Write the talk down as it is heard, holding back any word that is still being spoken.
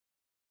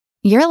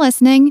You're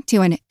listening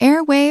to an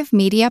Airwave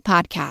Media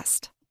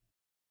Podcast.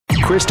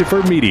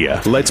 Christopher Media,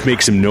 let's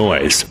make some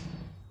noise.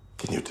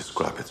 Can you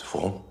describe its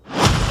form?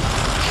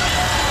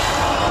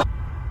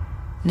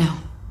 No.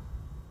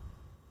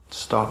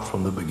 Start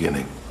from the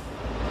beginning.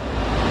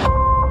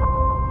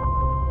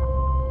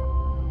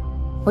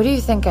 What do you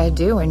think I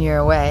do when you're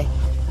away?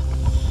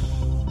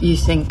 You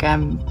think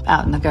I'm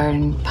out in the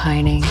garden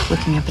pining,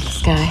 looking up at the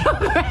sky?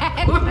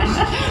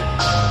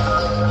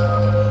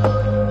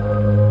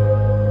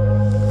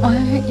 Why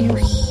aren't you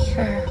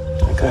here?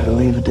 I gotta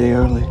leave a day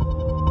early.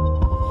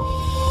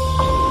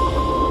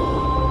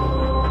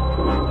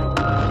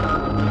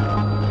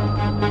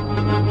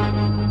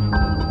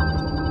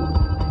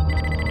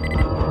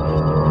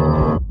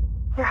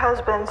 Your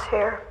husband's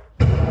here.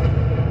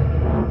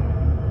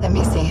 Let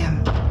me see him.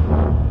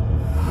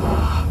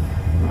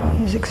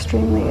 He's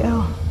extremely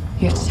ill.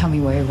 You have to tell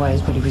me where he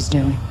was, what he was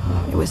doing.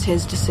 It was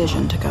his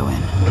decision to go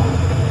in.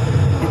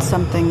 It's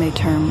something they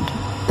termed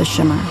the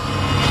shimmer.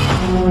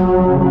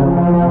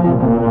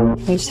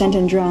 We've sent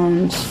in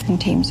drones and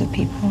teams of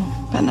people,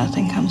 but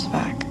nothing comes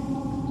back.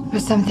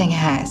 But something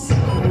has.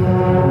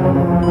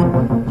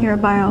 You're a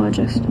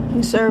biologist.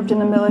 You served in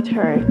the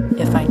military.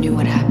 If I knew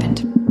what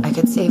happened, I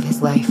could save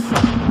his life.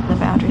 The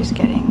boundary's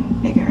getting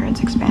bigger, it's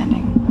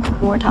expanding.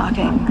 We're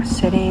talking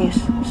cities,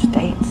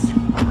 states.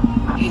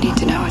 You need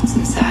to know what's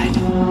inside.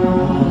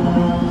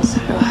 So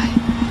do I.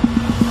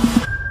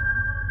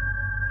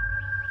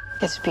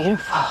 It's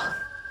beautiful.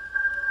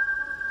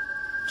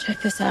 Check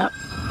this out.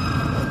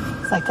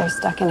 It's like they're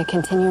stuck in a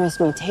continuous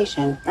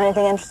mutation.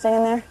 Anything interesting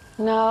in there?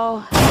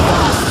 No.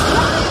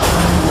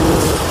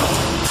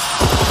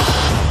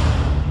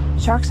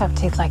 Sharks have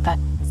teeth like that.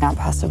 It's not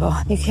possible.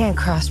 You can't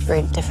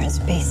crossbreed different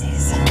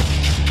species.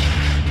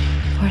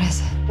 What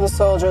is it? The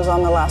soldiers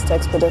on the last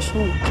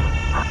expedition.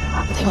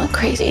 They went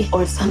crazy,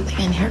 or something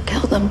in here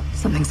killed them.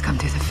 Something's come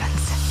through the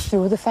fence.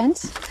 Through the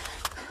fence?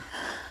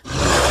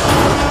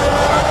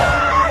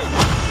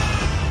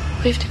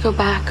 We have to go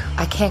back.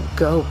 I can't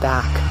go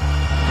back.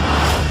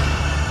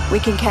 We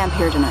can camp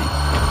here tonight.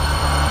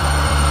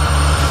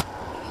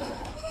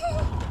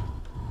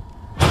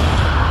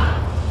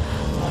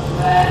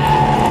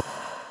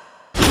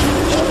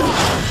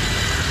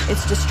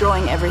 It's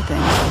destroying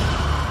everything.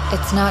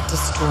 It's not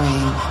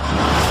destroying.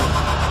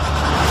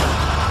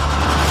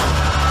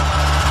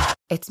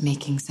 It's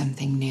making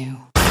something new.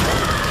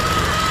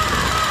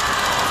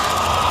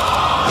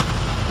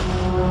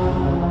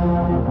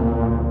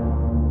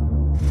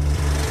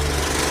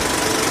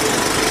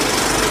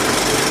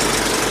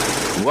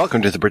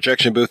 Welcome to the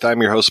Projection Booth.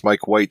 I'm your host,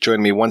 Mike White.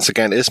 Joining me once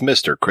again is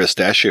Mr. Chris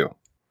Stachiw.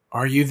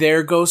 Are you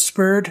there, Ghost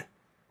Bird?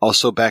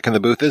 Also back in the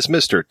booth is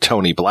Mr.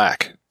 Tony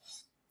Black.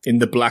 In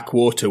the black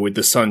water with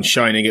the sun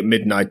shining at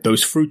midnight,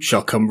 those fruits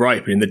shall come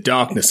ripe, and in the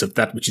darkness of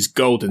that which is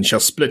golden shall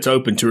split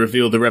open to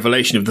reveal the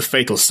revelation of the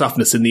fatal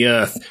softness in the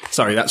earth.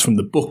 Sorry, that's from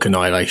the book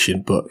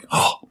Annihilation, but...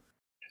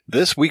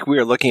 This week we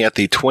are looking at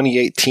the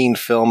 2018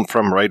 film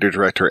from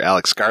writer-director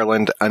Alex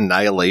Garland,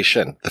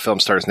 Annihilation. The film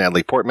stars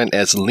Natalie Portman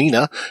as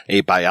Lena,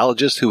 a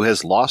biologist who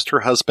has lost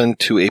her husband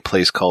to a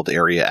place called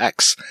Area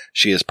X.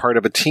 She is part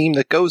of a team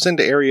that goes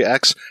into Area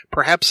X,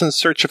 perhaps in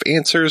search of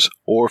answers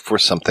or for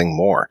something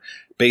more.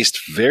 Based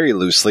very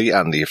loosely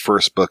on the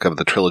first book of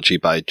the trilogy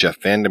by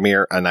Jeff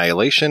Vandermeer,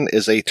 Annihilation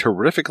is a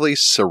terrifically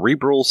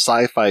cerebral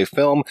sci-fi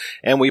film,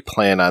 and we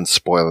plan on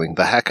spoiling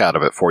the heck out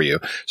of it for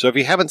you. So if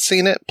you haven't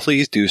seen it,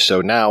 please do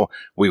so now.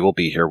 We will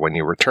be here when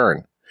you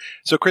return.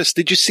 So Chris,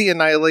 did you see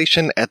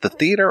Annihilation at the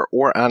theater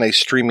or on a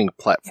streaming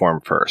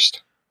platform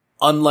first?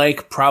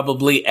 Unlike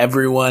probably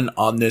everyone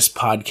on this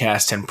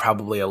podcast and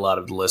probably a lot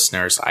of the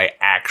listeners, I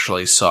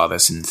actually saw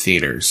this in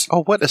theaters.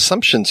 Oh, what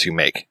assumptions you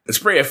make. It's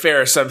pretty a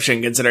fair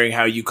assumption considering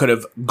how you could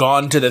have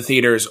gone to the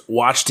theaters,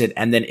 watched it,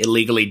 and then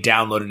illegally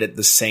downloaded it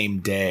the same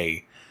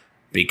day.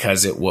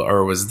 Because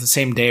was it the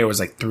same day or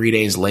was it like 3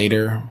 days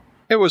later?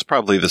 It was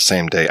probably the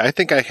same day. I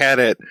think I had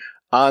it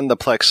on the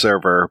Plex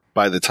server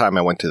by the time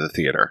I went to the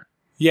theater.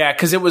 Yeah,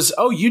 because it was.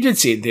 Oh, you did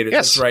see it in theaters.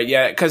 Yes. That's right.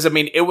 Yeah, because I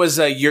mean, it was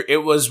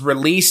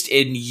released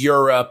in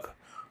Europe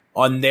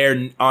on their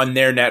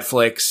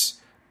Netflix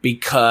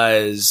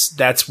because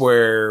that's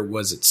where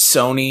was it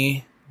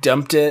Sony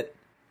dumped it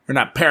or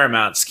not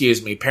Paramount?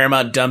 Excuse me,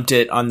 Paramount dumped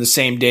it on the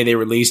same day they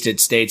released it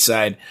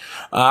stateside.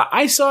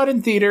 I saw it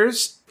in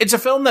theaters. It's a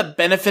film that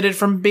benefited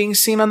from being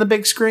seen on the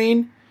big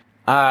screen.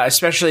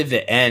 Especially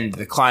the end,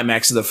 the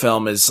climax of the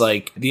film is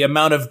like the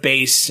amount of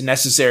bass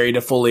necessary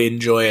to fully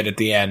enjoy it at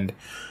the end.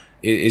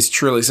 Is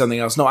truly something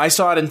else. No, I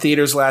saw it in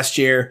theaters last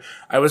year.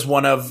 I was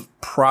one of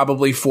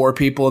probably 4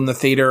 people in the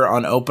theater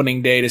on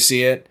opening day to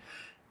see it.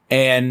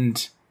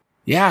 And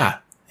yeah,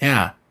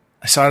 I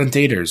saw it in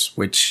theaters,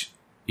 which,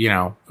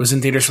 it was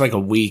in theaters for like a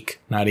week,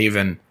 not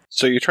even.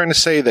 So you're trying to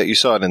say that you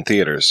saw it in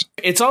theaters?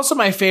 It's also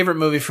my favorite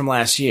movie from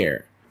last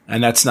year.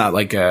 And that's not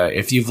like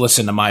if you've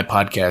listened to my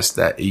podcast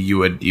that you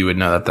would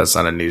know that that's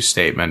not a new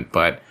statement,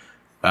 but,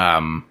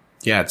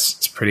 yeah,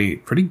 it's pretty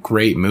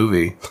great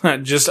movie.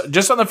 just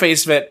on the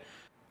face of it.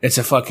 It's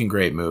a fucking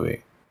great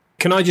movie.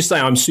 Can I just say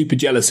I'm super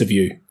jealous of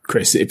you,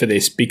 Chris, for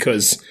this,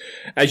 because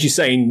as you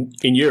say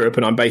in Europe,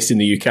 and I'm based in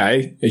the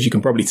UK, as you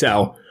can probably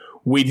tell,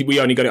 we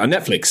only got it on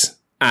Netflix,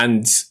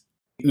 and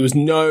there was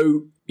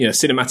no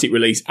cinematic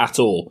release at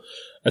all,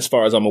 as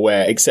far as I'm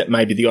aware, except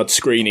maybe the odd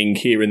screening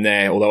here and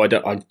there, although I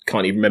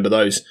can't even remember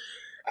those.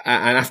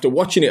 And after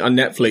watching it on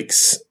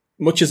Netflix,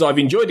 much as I've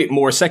enjoyed it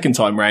more a second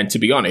time round, to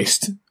be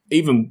honest,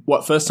 even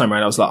first time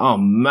round, I was like, oh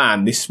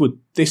man, this would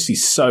be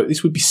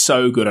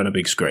so good on a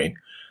big screen.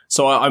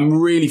 So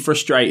I'm really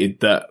frustrated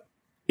that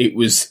it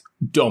was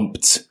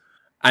dumped,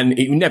 and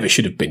it never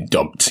should have been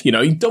dumped. You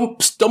dump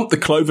the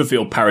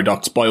Cloverfield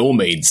paradox by all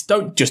means.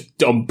 Don't just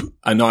dump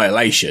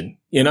Annihilation.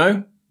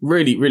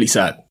 Really, really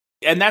sad.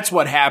 And that's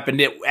what happened.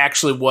 It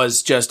actually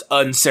was just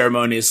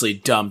unceremoniously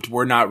dumped.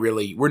 We're not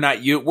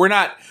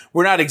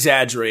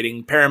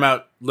exaggerating.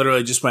 Paramount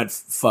literally just went,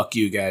 fuck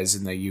you guys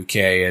in the UK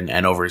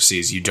and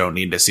overseas. You don't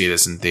need to see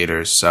this in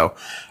theaters. So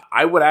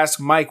I would ask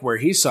Mike where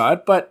he saw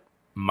it, but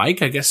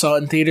Mike, I guess, saw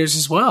it in theaters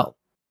as well.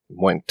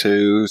 Went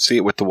to see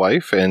it with the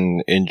wife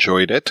and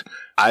enjoyed it.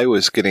 I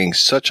was getting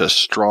such a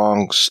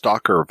strong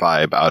Stalker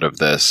vibe out of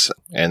this,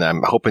 and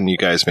I'm hoping you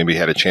guys maybe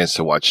had a chance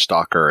to watch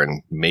Stalker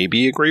and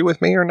maybe agree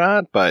with me or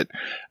not, but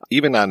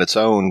even on its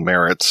own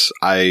merits,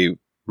 I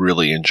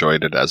really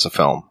enjoyed it as a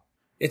film.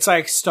 It's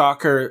like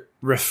Stalker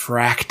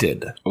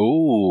refracted.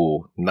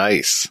 Ooh,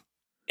 nice.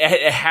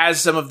 It has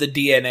some of the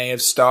DNA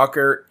of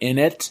Stalker in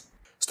it.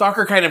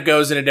 Stalker kind of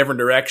goes in a different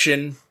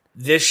direction.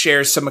 This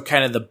shares some of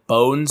kind of the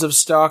bones of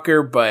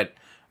Stalker, but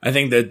I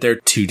think that they're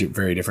two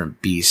very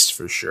different beasts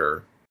for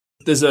sure.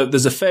 There's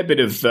a fair bit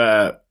of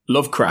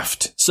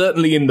Lovecraft,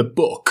 certainly in the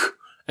book,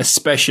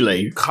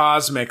 especially.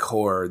 Cosmic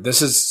horror.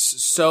 This is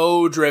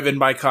so driven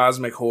by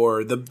cosmic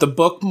horror. The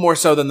book more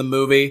so than the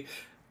movie.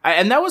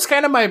 And that was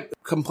kind of my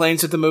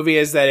complaints with the movie,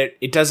 is that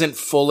it doesn't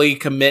fully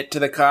commit to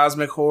the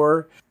cosmic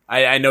horror.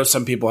 I know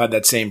some people had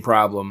that same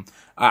problem.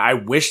 I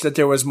wish that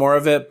there was more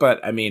of it,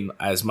 but I mean,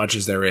 as much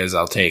as there is,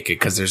 I'll take it,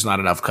 because there's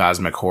not enough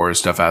cosmic horror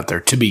stuff out there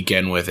to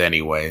begin with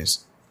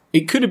anyways.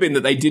 It could have been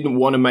that they didn't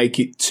want to make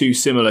it too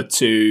similar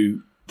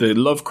to the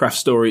Lovecraft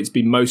story it's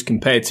been most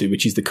compared to,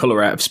 which is The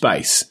Colour Out of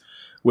Space,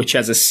 which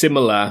has a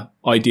similar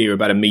idea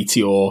about a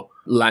meteor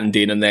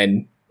landing and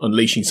then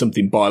unleashing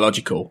something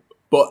biological.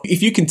 But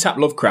if you can tap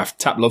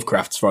Lovecraft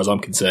as far as I'm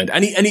concerned.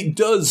 And it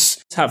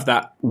does have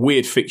that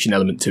weird fiction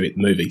element to it,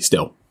 the movie,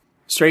 still.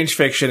 Strange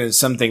fiction is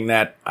something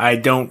that I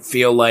don't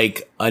feel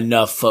like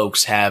enough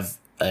folks have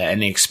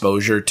any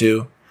exposure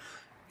to.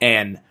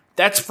 And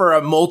that's for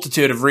a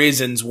multitude of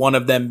reasons. One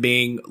of them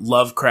being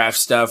Lovecraft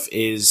stuff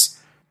is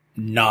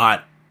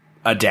not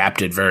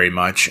adapted very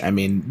much. I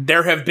mean,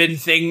 there have been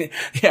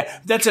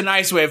that's a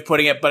nice way of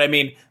putting it. But I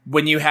mean,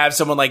 when you have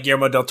someone like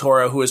Guillermo del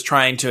Toro who is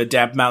trying to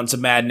adapt Mountains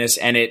of Madness,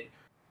 and it,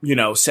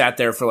 sat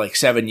there for like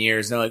 7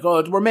 years, and they're like,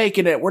 oh, we're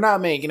making it, we're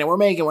not making it,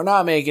 we're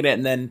not making it.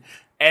 And then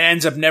it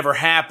ends up never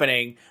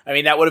happening. I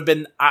mean, that would have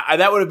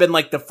been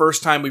like the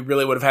first time we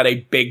really would have had a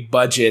big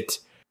budget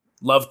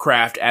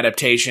Lovecraft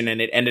adaptation,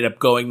 and it ended up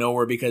going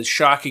nowhere because,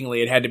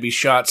 shockingly, it had to be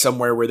shot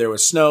somewhere where there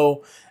was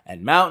snow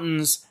and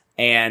mountains,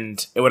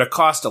 and it would have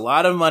cost a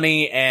lot of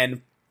money,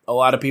 and a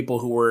lot of people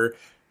who were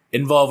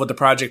involved with the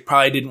project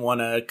probably didn't want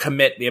to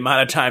commit the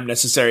amount of time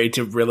necessary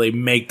to really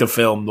make the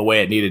film the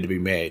way it needed to be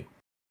made.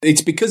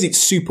 It's because it's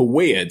super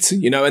weird,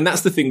 and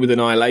that's the thing with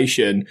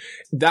Annihilation.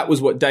 That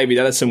was what David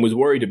Ellison was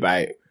worried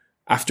about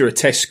after a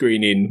test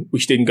screening,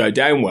 which didn't go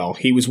down well.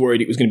 He was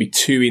worried it was going to be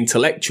too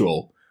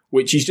intellectual,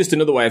 which is just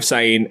another way of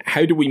saying,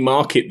 how do we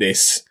market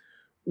this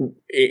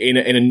in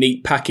a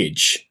neat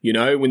package?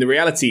 When the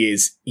reality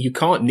is you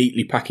can't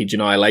neatly package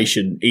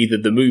Annihilation, either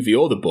the movie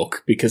or the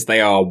book, because they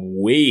are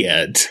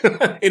weird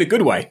in a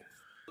good way.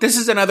 This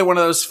is another one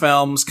of those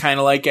films, kind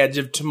of like Edge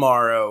of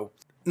Tomorrow.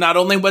 Not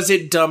only was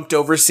it dumped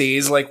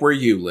overseas, like where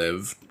you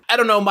live. I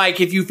don't know, Mike,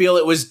 if you feel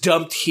it was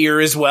dumped here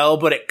as well,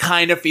 but it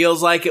kind of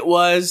feels like it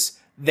was.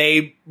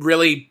 They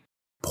really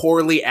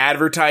poorly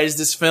advertised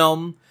this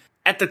film.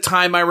 At the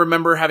time, I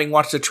remember having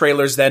watched the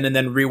trailers then and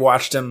then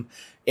rewatched them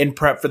in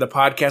prep for the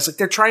podcast. Like,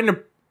 they're trying to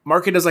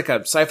market it as like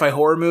a sci-fi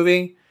horror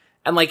movie.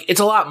 And like,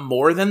 it's a lot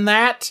more than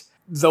that.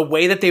 The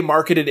way that they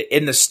marketed it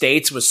in the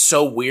States was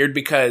so weird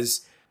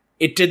because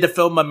it did the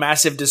film a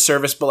massive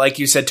disservice. But like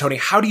you said, Tony,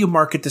 how do you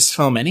market this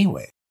film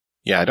anyway?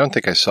 Yeah, I don't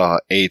think I saw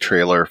a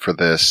trailer for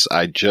this.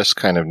 I just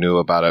kind of knew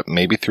about it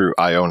maybe through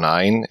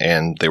IO9,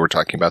 and they were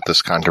talking about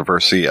this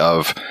controversy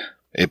of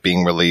it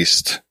being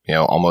released,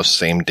 almost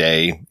same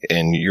day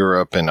in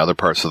Europe and other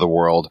parts of the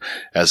world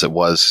as it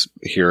was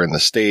here in the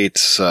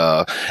States.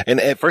 And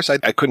at first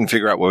I couldn't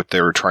figure out what they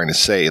were trying to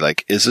say.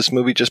 Like, is this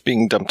movie just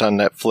being dumped on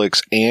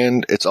Netflix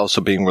and it's also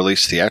being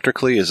released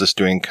theatrically? Is this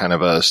doing kind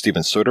of a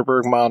Steven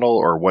Soderbergh model,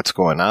 or what's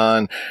going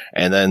on?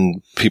 And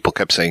then people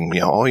kept saying,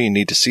 oh, you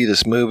need to see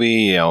this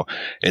movie.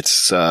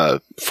 It's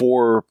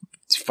 4-5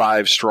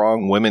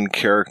 strong women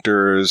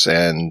characters,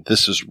 and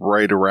this is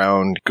right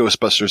around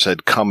Ghostbusters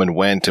had come and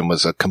went and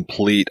was a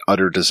complete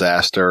utter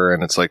disaster.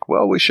 And it's like,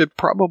 well, we should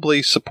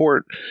probably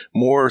support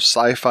more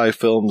sci-fi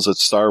films that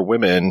star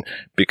women,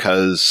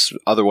 because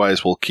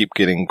otherwise we'll keep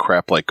getting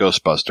crap like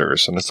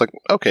Ghostbusters. And it's like,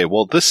 okay,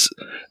 well, this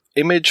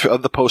image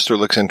of the poster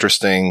looks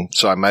interesting,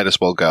 so I might as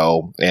well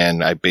go.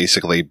 And I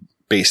basically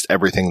based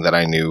everything that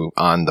I knew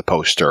on the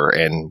poster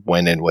and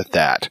went in with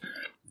that.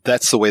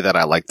 That's the way that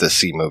I like to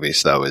see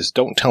movies, though, is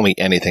don't tell me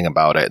anything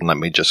about it and let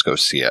me just go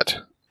see it.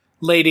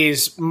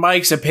 Ladies,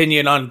 Mike's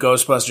opinion on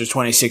Ghostbusters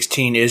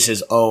 2016 is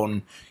his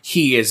own.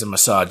 He is a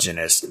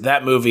misogynist.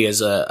 That movie is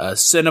a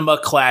cinema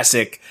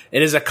classic.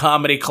 It is a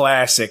comedy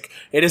classic.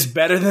 It is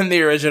better than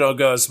the original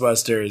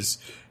Ghostbusters.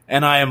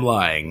 And I am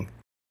lying.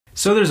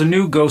 So there's a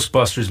new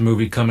Ghostbusters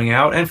movie coming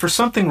out, and for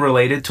something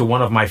related to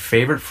one of my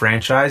favorite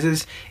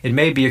franchises, it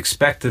may be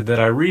expected that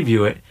I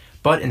review it,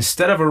 but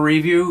instead of a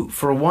review,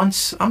 for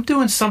once, I'm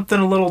doing something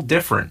a little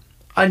different.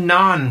 A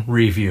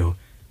non-review.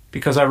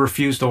 Because I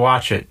refuse to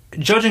watch it.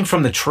 Judging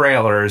from the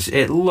trailers,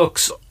 it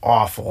looks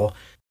awful.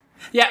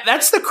 Yeah,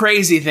 that's the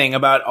crazy thing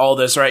about all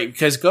this, right?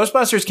 Because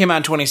Ghostbusters came out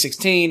in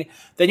 2016.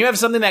 Then you have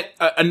something that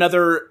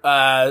another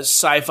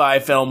sci-fi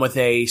film with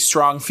a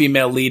strong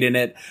female lead in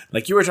it.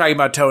 Like you were talking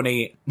about,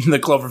 Tony, the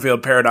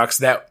Cloverfield Paradox,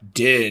 that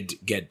did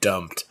get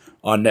dumped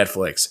on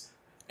Netflix.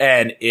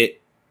 And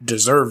it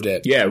deserved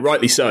it. Yeah,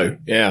 rightly so.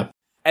 Yeah.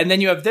 And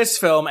then you have this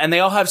film, and they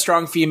all have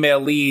strong female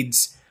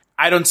leads.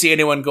 I don't see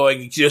anyone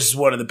going, this is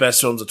one of the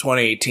best films of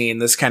 2018.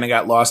 This kind of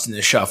got lost in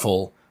the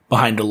shuffle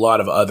behind a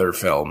lot of other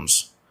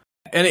films.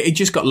 And it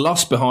just got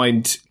lost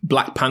behind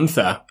Black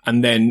Panther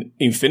and then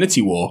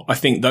Infinity War. I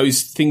think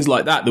those things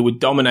like that were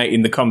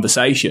dominating the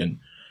conversation.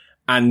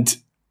 And,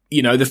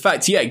 you know, the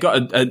fact, yeah, it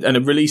got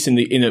a release in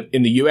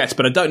the US,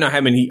 but I don't know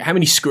how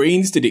many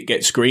screens did it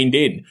get screened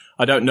in.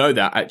 I don't know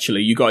that,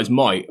 actually. You guys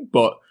might.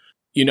 But,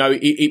 you know,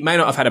 it may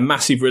not have had a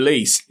massive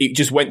release. It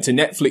just went to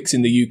Netflix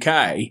in the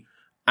UK.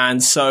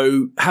 And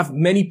so have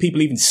many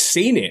people even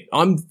seen it?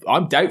 I'm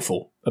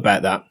doubtful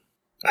about that.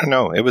 I don't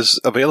know. It was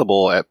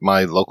available at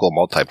my local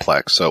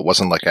multiplex, so it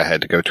wasn't like I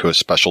had to go to a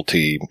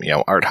specialty,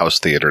 art house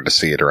theater to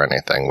see it or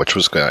anything, which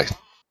was good.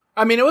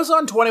 I mean, it was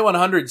on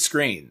 2,100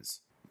 screens.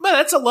 But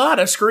that's a lot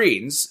of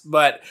screens.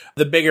 But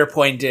the bigger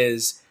point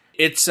is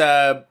it's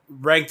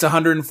ranked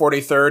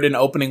 143rd in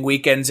opening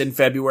weekends in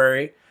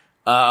February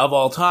of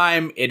all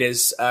time. It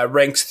is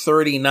ranked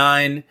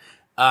 39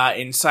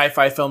 in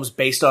sci-fi films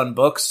based on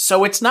books.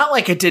 So it's not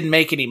like it didn't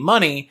make any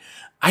money.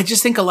 I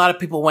just think a lot of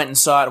people went and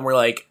saw it and were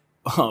like,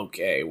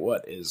 okay,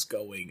 what is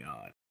going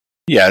on?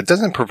 Yeah, it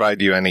doesn't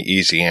provide you any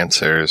easy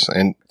answers.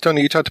 And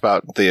Tony, you talked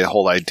about the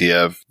whole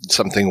idea of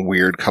something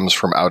weird comes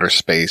from outer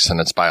space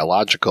and it's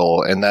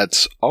biological. And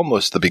that's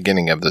almost the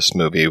beginning of this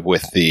movie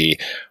with the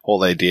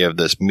whole idea of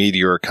this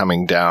meteor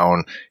coming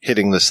down,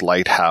 hitting this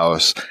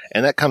lighthouse.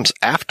 And that comes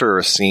after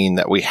a scene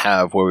that we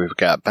have where we've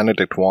got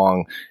Benedict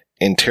Wong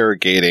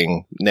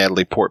interrogating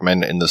Natalie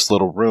Portman in this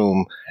little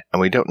room,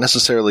 and we don't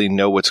necessarily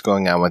know what's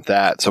going on with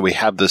that. So we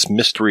have this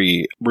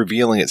mystery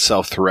revealing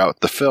itself throughout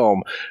the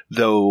film,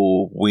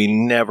 though we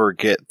never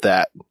get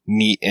that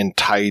neat and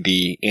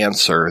tidy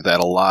answer that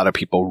a lot of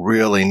people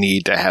really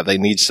need to have. They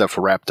need stuff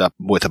wrapped up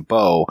with a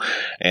bow.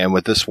 And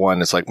with this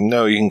one, it's like,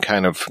 no, you can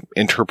kind of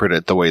interpret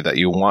it the way that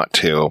you want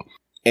to.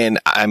 And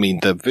I mean,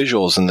 the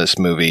visuals in this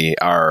movie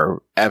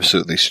are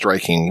absolutely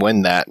striking.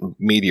 When that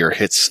meteor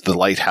hits the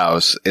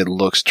lighthouse, it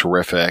looks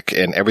terrific.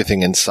 And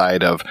everything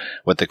inside of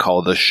what they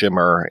call the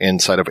shimmer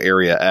inside of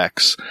Area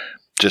X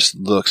just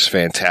looks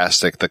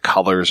fantastic. The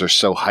colors are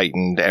so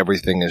heightened.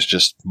 Everything is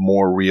just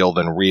more real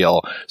than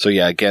real. So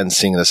yeah, again,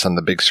 seeing this on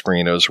the big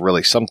screen, it was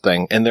really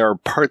something. And there are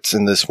parts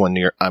in this one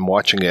I'm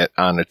watching it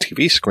on a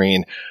TV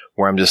screen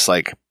where I'm just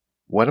like,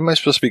 what am I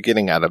supposed to be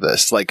getting out of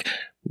this? Like,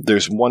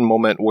 there's one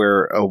moment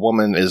where a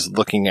woman is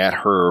looking at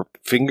her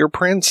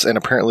fingerprints and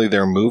apparently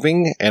they're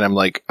moving. And I'm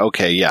like,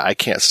 okay, yeah, I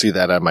can't see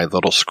that on my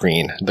little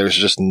screen. There's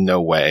just no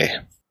way.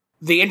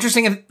 The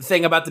interesting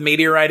thing about the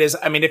meteorite is,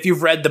 I mean, if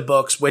you've read the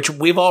books, which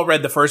we've all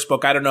read the first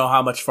book, I don't know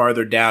how much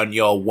farther down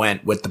y'all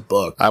went with the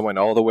book. I went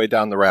all the way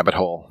down the rabbit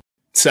hole.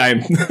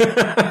 Same.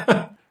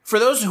 For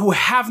those who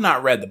have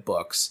not read the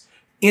books,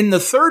 in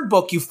the third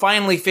book, you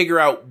finally figure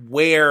out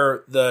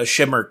where the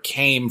shimmer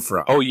came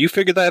from. Oh, you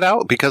figured that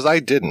out? Because I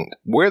didn't.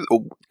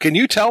 Can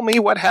you tell me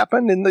what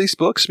happened in these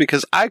books?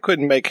 Because I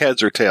couldn't make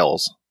heads or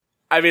tails.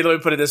 I mean, let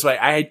me put it this way.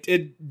 I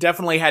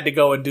definitely had to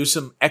go and do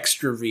some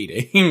extra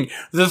reading.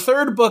 The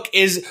third book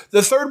is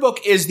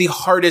the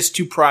hardest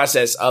to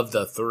process of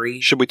the three.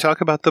 Should we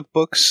talk about the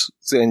books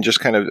and just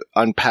kind of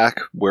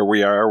unpack where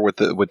we are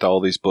with all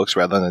these books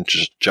rather than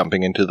just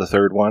jumping into the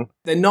third one?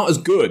 They're not as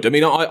good. I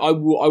mean, I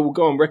will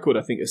go on record,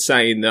 I think, as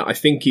saying that I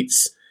think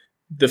it's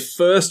the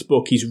first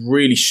book is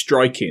really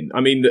striking. I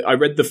mean, I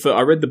read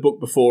the book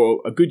before,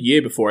 a good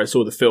year before I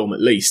saw the film,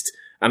 at least,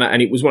 and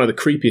it was one of the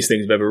creepiest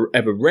things I've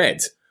ever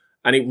read.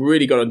 And it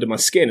really got under my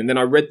skin. And then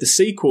I read the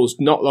sequels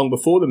not long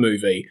before the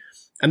movie,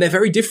 and they're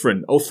very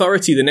different.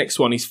 Authority, the next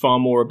one, is far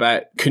more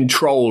about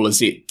control as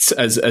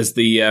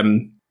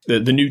the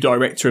new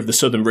director of the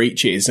Southern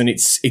Reaches, and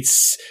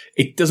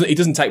it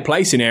doesn't take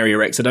place in Area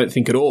X, I don't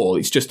think, at all.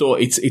 It's just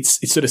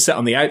it's sort of set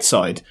on the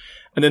outside.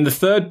 And then the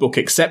third book,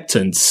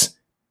 Acceptance,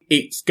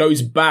 it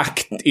goes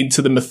back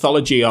into the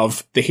mythology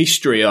of the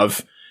history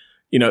of,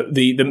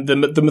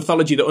 the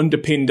mythology that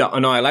underpinned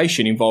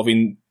Annihilation,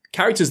 involving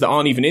characters that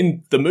aren't even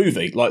in the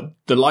movie, like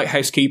the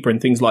lighthouse keeper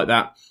and things like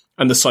that,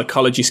 and the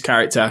psychologist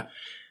character.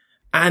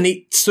 And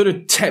it sort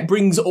of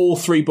brings all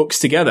three books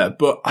together,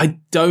 but I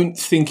don't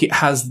think it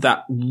has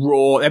that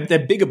raw...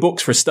 They're bigger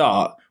books for a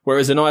start,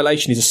 whereas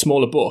Annihilation is a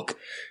smaller book.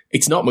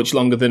 It's not much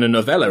longer than a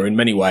novella in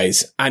many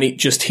ways, and it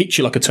just hits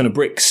you like a ton of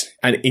bricks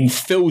and it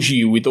infills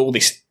you with all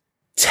this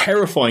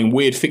terrifying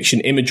weird fiction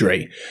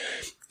imagery.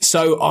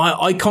 So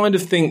I kind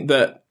of think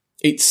that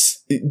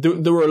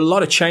there were a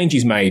lot of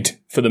changes made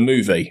for the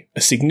movie,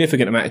 a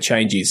significant amount of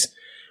changes.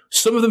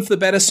 Some of them for the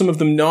better, some of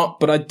them not,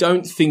 but I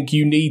don't think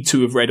you need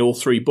to have read all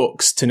three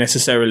books to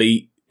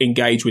necessarily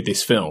engage with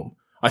this film.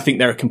 I think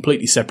they're a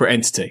completely separate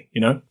entity,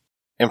 you know?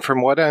 And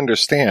from what I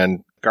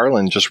understand,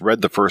 Garland just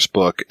read the first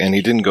book and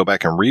he didn't go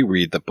back and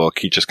reread the book.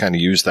 He just kind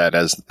of used that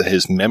as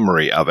his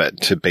memory of it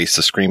to base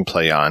the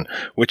screenplay on,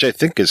 which I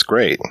think is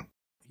great.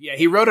 Yeah,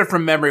 he wrote it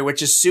from memory,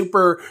 which is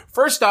super...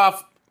 First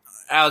off,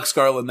 Alex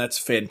Garland, that's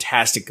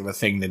fantastic of a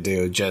thing to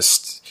do.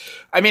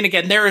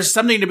 Again, there is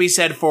something to be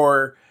said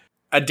for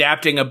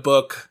adapting a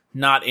book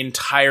not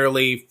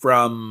entirely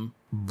from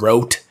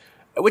rote,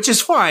 which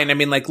is fine.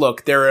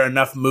 Look, there are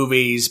enough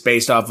movies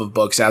based off of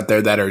books out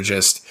there that are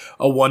just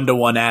a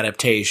one-to-one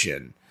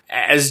adaptation.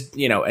 As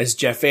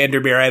Jeff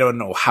Vandermeer, I don't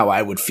know how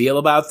I would feel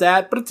about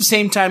that, but at the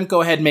same time,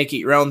 go ahead and make it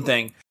your own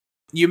thing.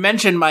 You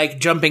mentioned, Mike,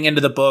 jumping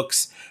into the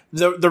books.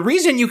 The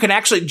reason you can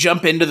actually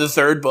jump into the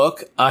third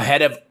book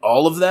ahead of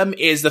all of them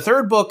is the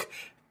third book,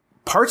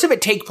 parts of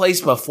it take place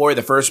before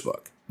the first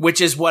book, which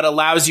is what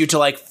allows you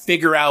to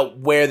figure out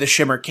where the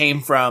shimmer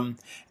came from.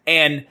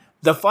 And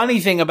the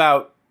funny thing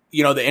about,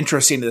 the intro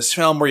scene of this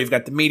film where you've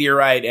got the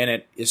meteorite and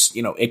it is,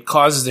 it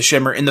causes the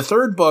shimmer. In the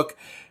third book,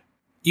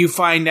 you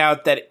find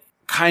out that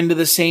kind of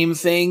the same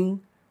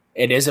thing.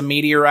 It is a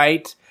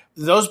meteorite.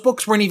 Those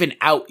books weren't even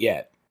out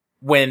yet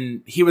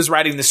when he was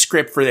writing the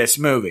script for this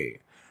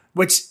movie,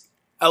 which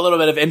a little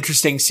bit of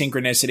interesting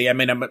synchronicity.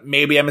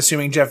 I'm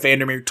assuming Jeff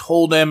Vandermeer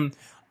told him.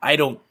 I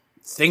don't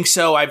think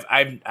so.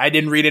 I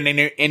didn't read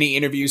any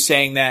interview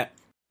saying that.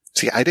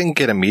 See, I didn't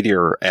get a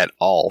meteor at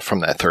all from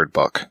that third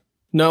book.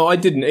 No, I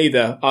didn't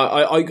either.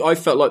 I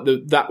felt like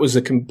that was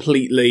a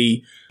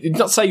completely...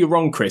 Not say you're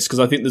wrong, Chris, because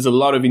I think there's a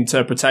lot of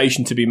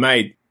interpretation to be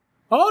made.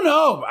 Oh,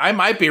 no, I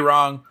might be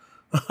wrong.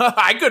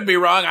 I could be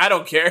wrong. I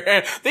don't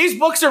care. These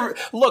books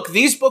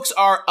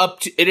are up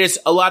to... It is,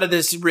 a lot of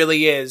this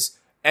really is,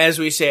 as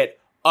we said,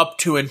 up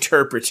to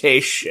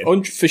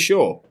interpretation. For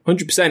sure.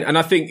 100%. And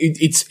I think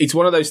it's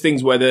one of those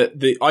things where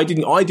I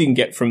didn't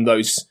get from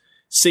those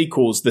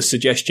sequels the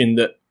suggestion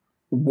that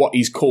what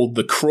is called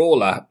the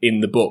crawler in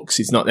the books,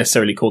 it's not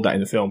necessarily called that in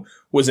the film,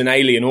 was an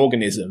alien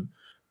organism.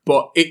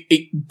 But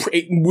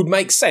it would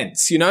make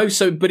sense,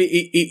 So, but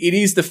it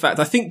is the fact.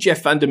 I think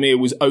Jeff Vandermeer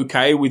was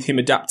okay with him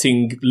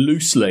adapting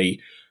loosely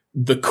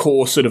the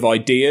core sort of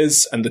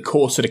ideas and the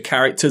core sort of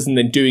characters, and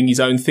then doing his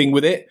own thing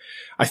with it.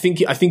 I think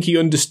he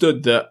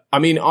understood that. I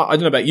don't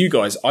know about you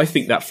guys. I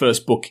think that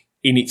first book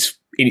in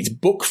its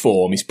book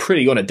form is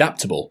pretty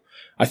unadaptable.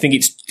 I think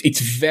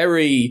it's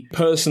very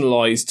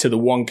personalized to the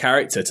one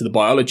character, to the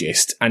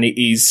biologist, and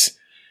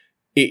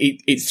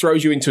it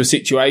throws you into a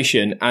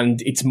situation,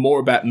 and it's more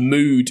about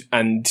mood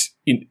and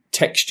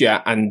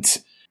texture and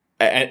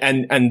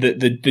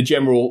the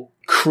general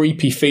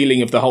creepy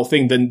feeling of the whole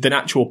thing than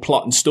actual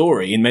plot and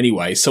story in many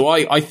ways. So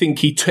I think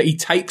he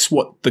takes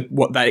what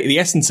the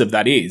essence of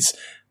that is,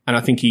 and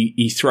I think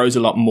he throws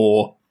a lot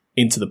more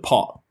into the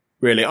pot.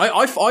 Really,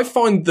 I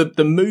find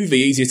the movie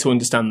easier to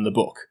understand than the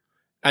book,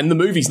 and the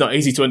movie's not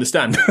easy to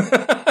understand.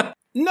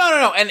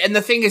 No, and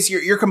the thing is,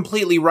 you're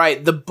completely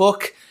right. The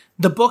book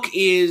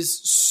is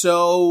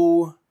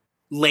so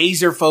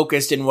laser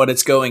focused in what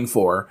it's going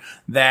for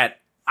that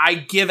I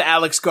give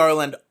Alex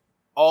Garland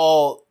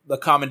all the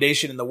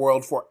commendation in the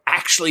world for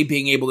actually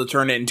being able to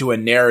turn it into a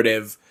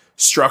narrative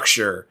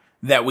structure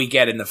that we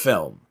get in the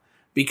film.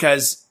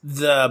 Because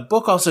the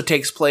book also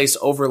takes place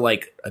over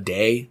a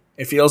day,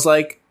 it feels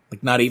like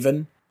not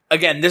even.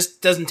 Again, this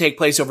doesn't take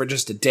place over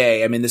just a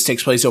day. This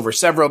takes place over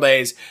several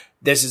days.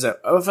 This is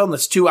a film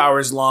that's 2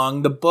 hours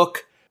long. The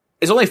book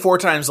is only 4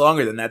 times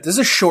longer than that. This is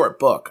a short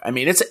book.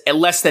 It's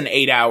less than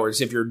 8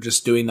 hours if you're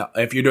doing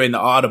the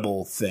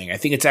Audible thing. I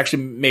think it's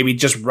actually maybe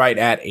just right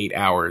at 8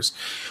 hours.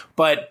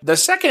 But the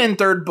second and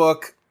third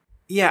book,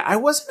 yeah, I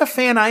wasn't a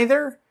fan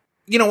either.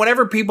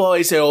 Whenever people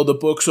always say, "Oh, the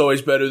book's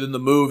always better than the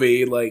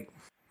movie,"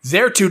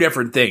 they're two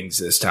different things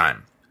this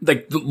time.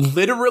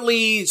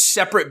 Literally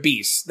separate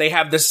beasts. They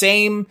have the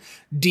same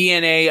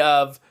DNA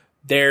of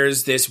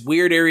there's this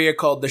weird area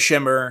called the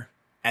Shimmer,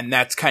 and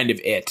that's kind of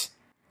it.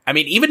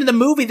 Even in the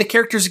movie, the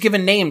characters are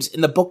given names. In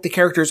the book, the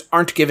characters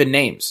aren't given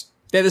names.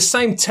 They're the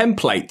same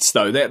templates,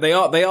 though. They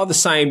are the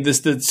same.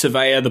 There's the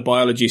surveyor, the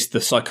biologist,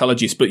 the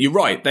psychologist. But you're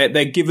right.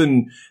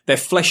 They're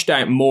fleshed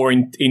out more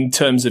in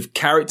terms of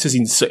characters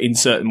in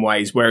certain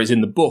ways, whereas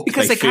in the book,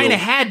 because they kind of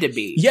had to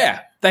be.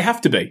 Yeah, they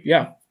have to be.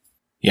 Yeah.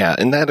 Yeah,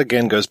 and that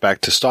again goes back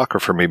to Stalker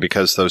for me,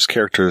 because those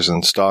characters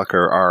in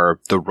Stalker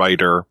are the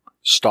writer,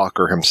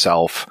 Stalker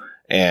himself,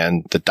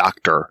 and the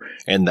doctor,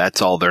 and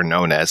that's all they're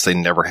known as. They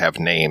never have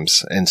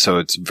names. And so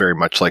it's very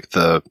much like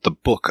the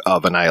book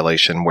of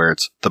Annihilation, where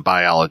it's the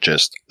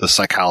biologist, the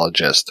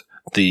psychologist,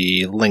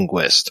 the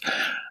linguist.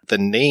 The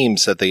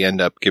names that they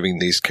end up giving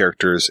these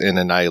characters in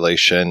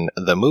Annihilation,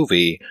 the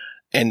movie,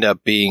 end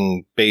up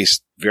being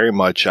based very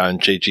much on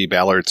J.G.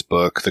 Ballard's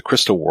book, The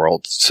Crystal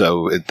World.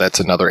 So that's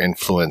another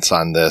influence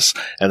on this.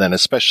 And then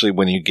especially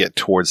when you get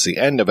towards the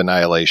end of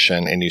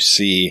Annihilation and you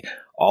see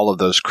all of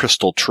those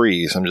crystal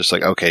trees, I'm just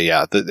like, okay,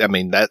 yeah.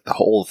 That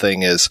whole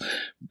thing is,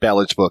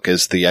 Ballard's book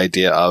is the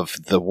idea of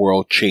the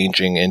world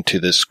changing into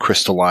this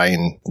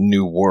crystalline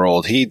new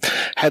world. He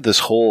had this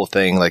whole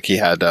thing, like he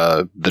had,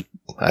 I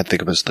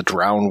think it was the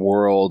drowned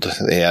world.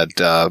 They had,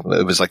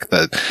 it was like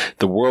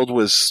the world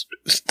was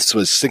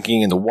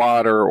sinking in the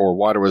water, or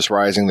water was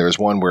rising. There was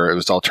one where it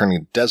was all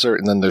turning to desert,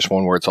 and then there's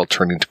one where it's all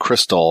turning to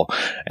crystal.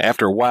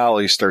 After a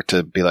while, you start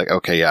to be like,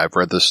 okay, yeah, I've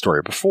read this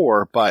story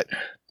before, but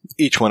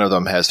each one of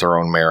them has their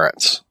own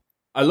merits.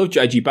 I love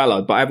J.G.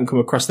 Ballard, but I haven't come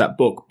across that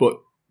book. But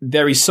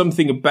there is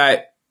something about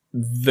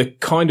the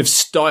kind of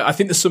style. I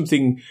think there's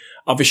something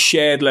of a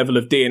shared level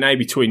of DNA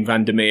between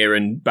Vandermeer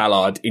and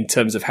Ballard in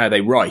terms of how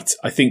they write.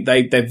 I think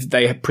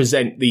they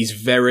present these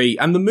very,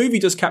 and the movie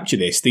does capture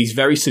this, these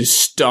very sort of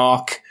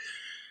stark,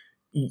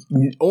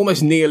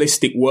 almost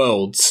nihilistic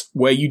worlds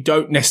where you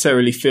don't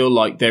necessarily feel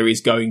like there is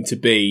going to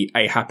be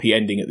a happy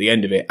ending at the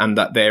end of it, and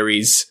that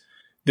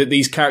that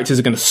these characters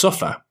are going to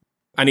suffer.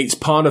 And it's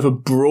part of a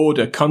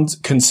broader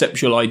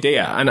conceptual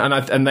idea.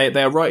 And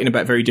they are writing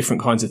about very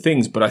different kinds of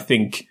things. But I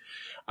think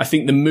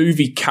the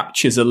movie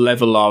captures a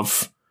level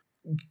of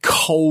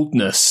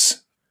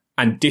coldness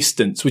and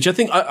distance, which I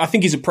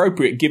think is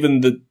appropriate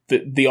given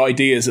the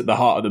ideas at the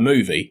heart of the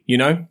movie, you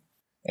know?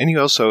 And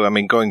you also,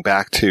 going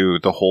back to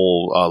the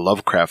whole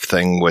Lovecraft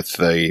thing with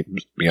the,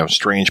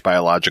 strange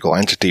biological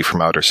entity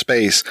from outer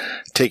space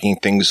taking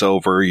things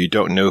over, you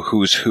don't know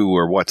who's who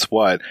or what's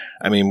what.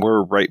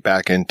 We're right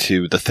back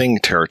into the Thing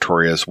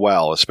territory as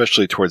well,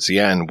 especially towards the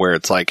end, where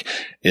it's like,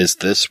 is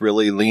this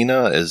really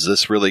Lena? Is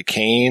this really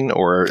Kane?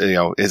 Or,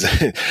 is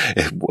it,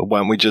 why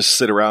don't we just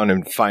sit around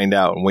and find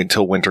out and wait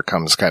till winter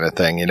comes kind of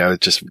thing?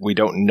 It's just, we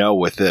don't know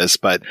with this,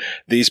 but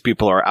these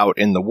people are out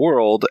in the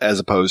world as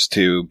opposed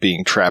to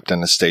being trapped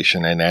in a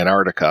station in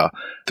Antarctica.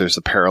 There's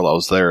the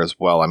parallels there as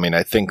well.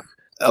 I think,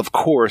 of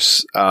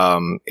course,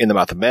 In the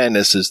Mouth of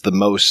Madness is the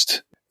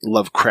most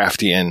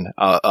Lovecraftian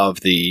of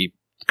the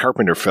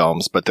Carpenter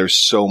films, but there's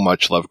so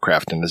much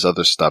Lovecraft in his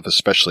other stuff,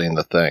 especially in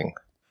The Thing.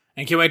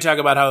 And can we talk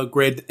about how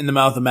great In the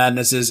Mouth of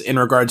Madness is in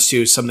regards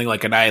to something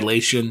like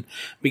Annihilation?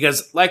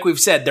 Because, like we've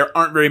said, there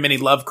aren't very many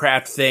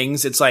Lovecraft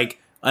things. It's like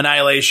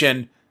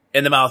Annihilation,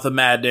 In the Mouth of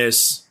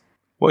Madness.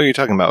 What are you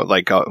talking about?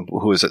 Like,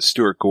 who is it?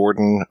 Stuart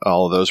Gordon,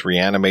 all of those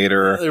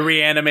Reanimator. The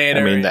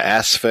Reanimator. The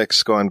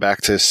Asphyx, going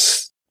back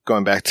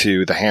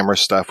to the Hammer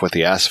stuff with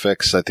the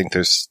Asphyx. I think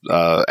there's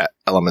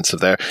elements of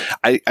there.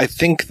 I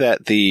think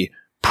that the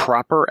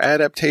proper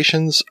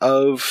adaptations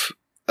of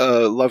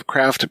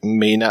Lovecraft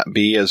may not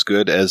be as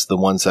good as the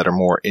ones that are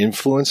more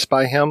influenced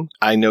by him.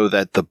 I know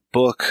that the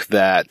book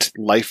that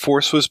Life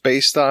Force was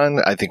based on,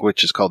 I think,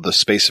 which is called The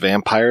Space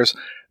Vampires,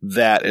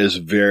 that is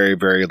very,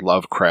 very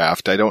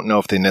Lovecraft. I don't know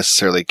if they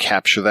necessarily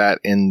capture that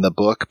in the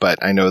book,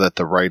 but I know that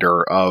the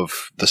writer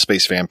of The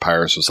Space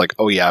Vampires was like,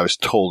 oh yeah, I was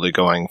totally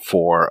going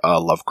for a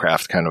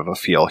Lovecraft kind of a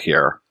feel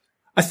here.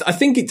 I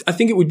think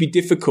it would be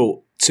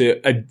difficult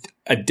to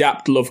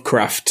adapt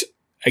Lovecraft.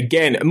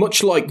 Again,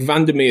 much like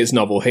Vandermeer's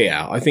novel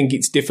here, I think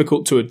it's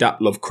difficult to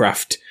adapt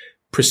Lovecraft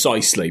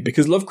precisely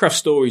because Lovecraft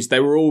stories, they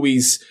were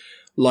always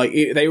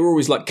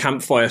like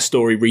campfire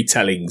story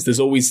retellings. There's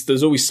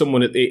always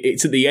someone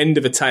it's at the end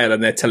of a tale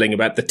and they're telling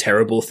about the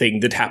terrible thing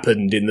that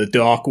happened in the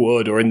dark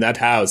wood or in that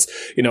house,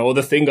 or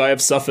the thing I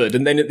have suffered.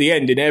 And then at the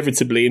end,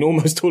 inevitably, in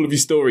almost all of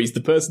his stories, the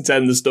person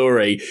telling the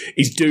story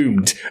is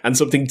doomed and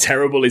something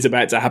terrible is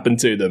about to happen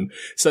to them.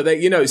 So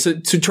so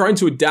trying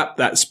to adapt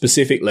that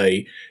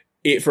specifically,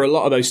 for a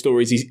lot of those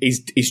stories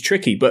is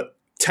tricky, but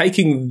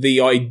taking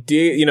the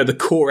idea, the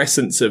core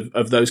essence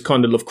of those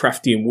kind of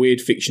Lovecraftian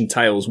weird fiction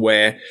tales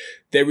where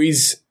there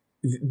is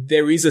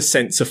a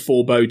sense of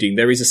foreboding,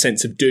 there is a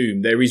sense of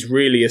doom, there is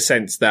really a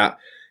sense that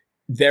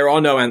there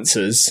are no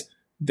answers,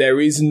 there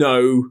is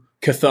no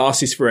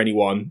catharsis for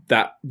anyone,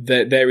 that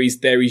there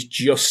is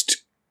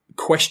just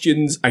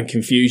questions and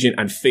confusion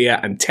and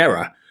fear and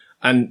terror.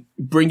 And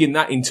bringing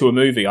that into a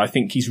movie, I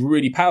think is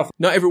really powerful.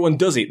 Not everyone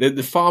does it.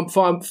 The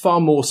far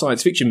more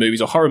science fiction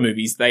movies or horror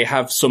movies, they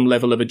have some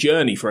level of a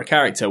journey for a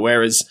character,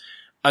 whereas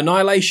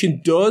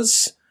Annihilation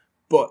does,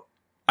 but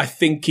I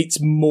think it's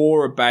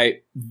more about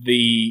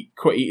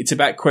it's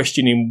about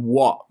questioning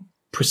what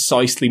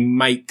precisely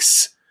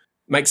makes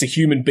a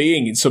human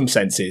being in some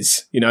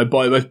senses,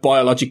 both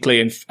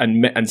biologically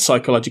and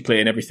psychologically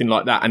and everything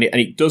like that. And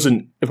it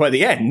doesn't, by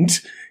the end,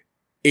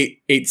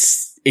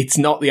 it's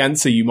not the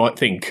answer you might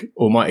think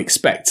or might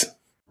expect.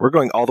 We're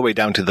going all the way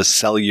down to the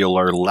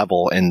cellular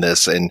level in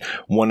this, and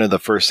one of the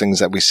first things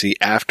that we see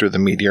after the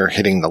meteor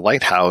hitting the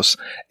lighthouse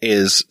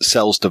is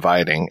cells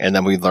dividing, and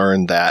then we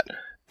learn that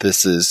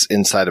this is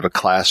inside of a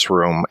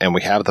classroom, and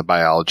we have the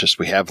biologist,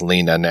 we have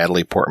Lena,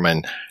 Natalie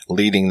Portman,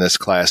 leading this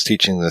class,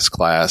 teaching this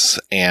class,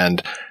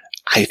 and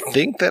I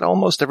think that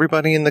almost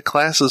everybody in the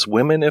class is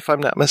women, if I'm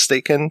not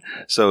mistaken.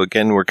 So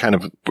again, we're kind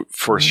of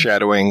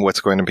foreshadowing what's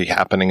going to be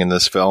happening in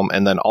this film.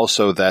 And then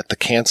also that the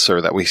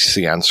cancer that we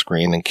see on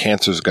screen, and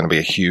cancer is going to be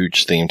a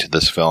huge theme to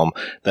this film,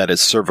 that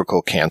is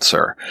cervical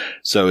cancer.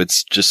 So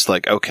it's just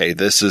like, okay,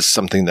 this is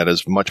something that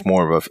is much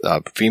more of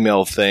a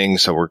female thing.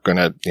 So we're going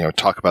to,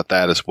 talk about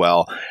that as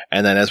well.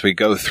 And then as we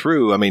go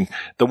through, I mean,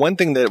 the one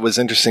thing that was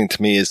interesting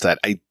to me is that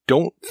I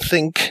don't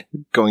think,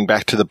 going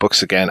back to the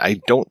books again,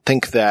 I don't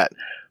think that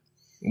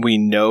we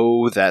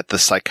know that the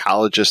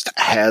psychologist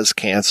has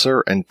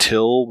cancer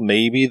until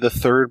maybe the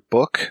third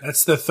book.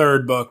 That's the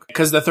third book.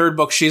 Because the third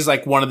book, she's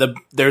like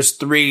there's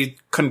 3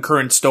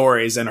 concurrent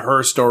stories, and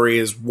her story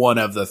is one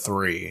of the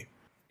 3.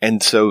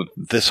 And so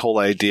this whole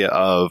idea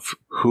of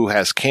who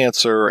has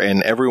cancer,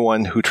 and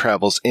everyone who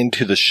travels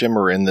into the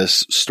Shimmer in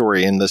this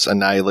story, in this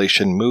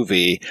Annihilation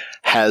movie,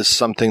 has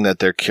something that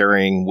they're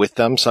carrying with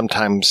them,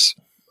 sometimes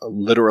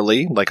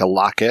literally like a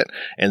locket,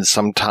 and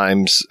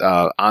sometimes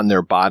on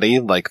their body,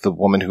 like the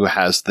woman who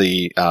has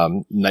the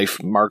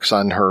knife marks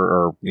on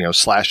her, or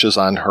slashes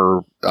on her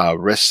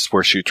wrists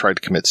where she tried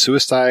to commit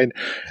suicide,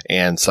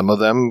 and some of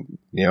them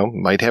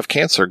might have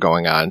cancer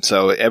going on.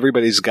 So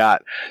everybody's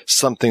got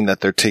something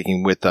that they're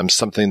taking with them,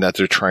 something that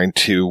they're trying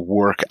to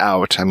work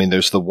out. I mean,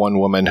 there's the one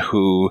woman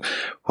who,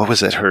 what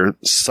was it, her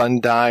son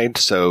died,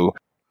 so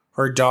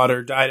her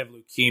daughter died of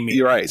leukemia.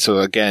 You're right. So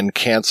again,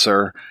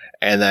 cancer,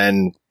 and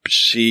then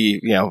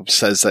she,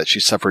 says that she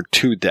suffered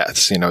 2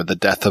 deaths, the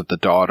death of the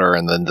daughter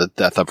and then the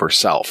death of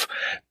herself.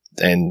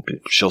 And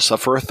she'll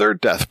suffer a 3rd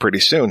death pretty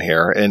soon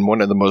here. And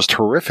one of the most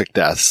horrific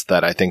deaths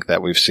that I think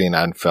that we've seen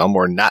on film,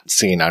 or not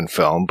seen on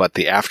film, but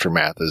the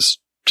aftermath is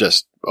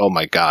just, oh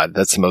my God,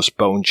 that's the most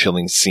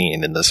bone-chilling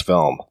scene in this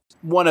film.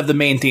 One of the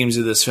main themes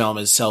of this film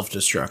is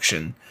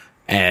self-destruction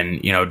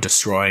and,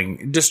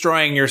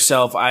 destroying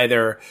yourself,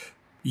 either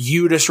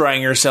you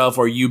destroying yourself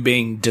or you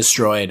being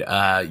destroyed.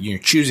 You're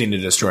choosing to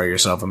destroy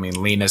yourself. I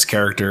mean, Lena's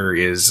character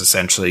is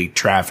essentially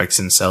traffics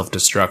in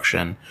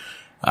self-destruction,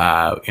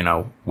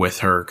 with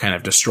her kind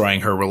of destroying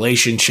her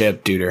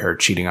relationship due to her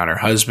cheating on her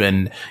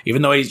husband,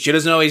 even though she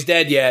doesn't know he's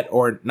dead yet,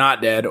 or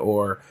not dead,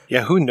 or...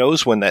 Yeah, who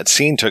knows when that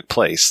scene took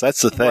place?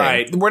 That's the thing.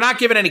 Right. We're not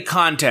given any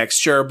context,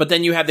 sure, but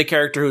then you have the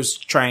character who's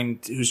trying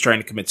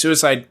to commit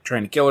suicide,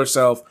 trying to kill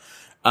herself.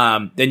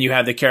 Then you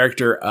have the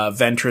character of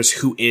Ventress,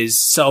 who is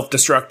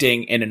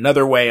self-destructing in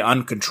another way,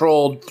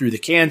 uncontrolled through the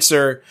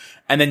cancer.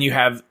 And then you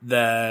have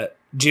the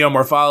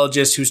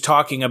geomorphologist who's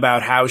talking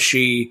about how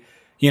she,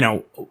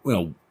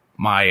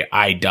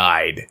 I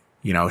died.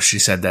 She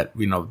said that,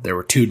 there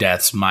were 2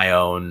 deaths, my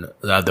own,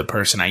 the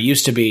person I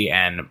used to be,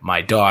 and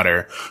my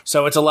daughter.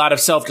 So it's a lot of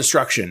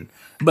self-destruction.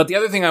 But the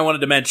other thing I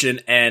wanted to mention,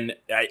 and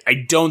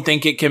I don't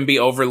think it can be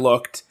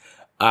overlooked,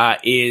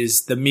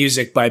 is the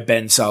music by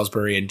Ben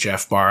Salisbury and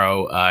Jeff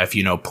Barrow. If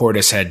you know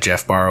Portishead,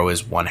 Jeff Barrow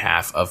is one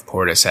half of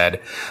Portishead.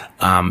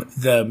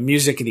 The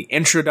music in the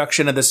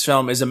introduction of this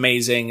film is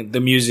amazing. The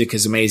music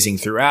is amazing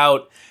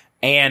throughout.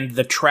 And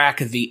the track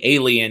The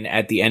Alien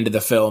at the end of the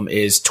film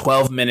is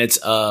 12 minutes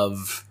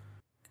of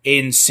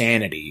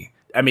insanity.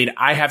 I mean,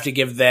 I have to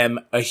give them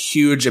a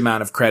huge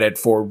amount of credit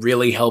for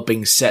really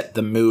helping set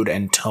the mood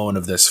and tone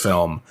of this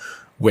film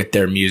with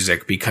their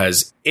music,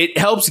 because it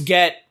helps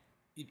get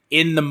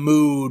in the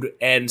mood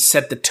and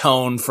set the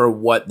tone for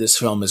what this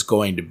film is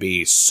going to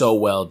be so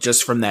well,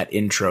 just from that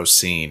intro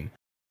scene.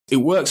 It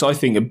works, I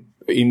think,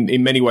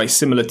 in many ways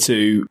similar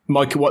to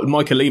what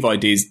Michael Levi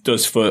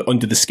does for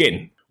Under the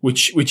Skin,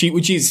 which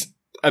is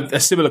a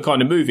similar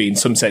kind of movie in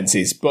some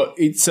senses, but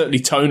it's certainly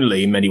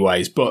tonally in many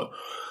ways. But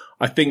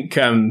I think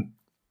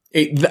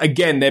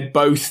again, they're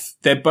both.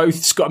 I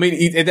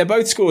mean, they're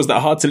both scores that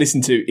are hard to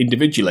listen to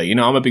individually.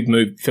 I'm a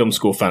big film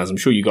score fan, as I'm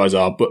sure you guys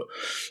are, but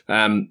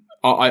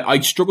I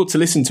struggle to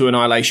listen to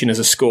Annihilation as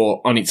a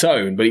score on its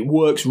own, but it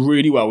works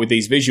really well with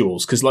these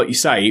visuals, because like you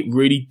say, it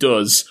really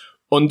does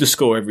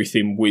underscore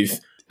everything with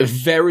a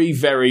very,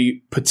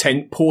 very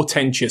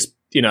portentous,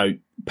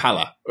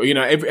 pallor.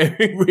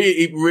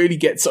 It really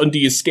gets under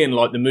your skin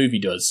like the movie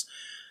does.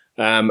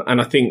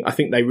 And I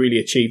think they really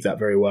achieved that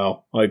very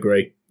well. I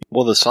agree.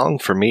 Well, the song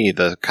for me,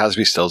 the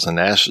Cosby, Stills and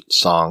Nash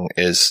song,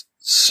 is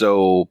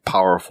so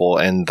powerful,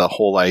 and the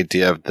whole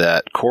idea of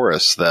that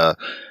chorus,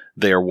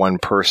 they are one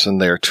person,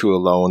 they are 2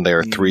 alone, they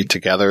are 3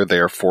 together, they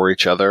are for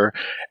each other.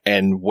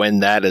 And when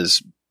that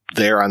is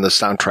there on the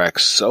soundtrack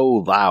so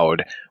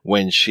loud,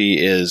 when she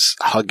is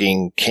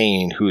hugging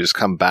Kane, who has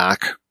come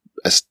back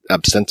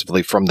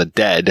ostensibly from the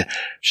dead,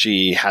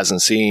 she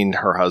hasn't seen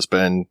her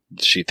husband,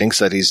 she thinks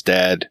that he's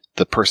dead.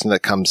 The person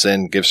that comes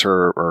in gives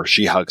her, or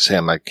she hugs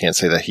him, I can't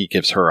say that he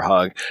gives her a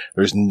hug.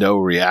 There's no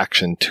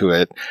reaction to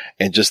it.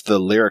 And just the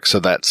lyrics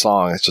of that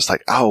song, it's just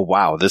like, oh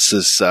wow, this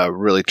is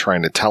really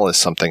trying to tell us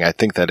something. I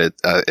think that it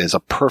is a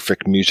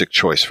perfect music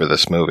choice for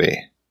this movie.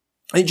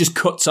 It just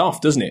cuts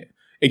off, doesn't it?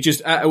 It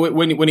just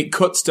when it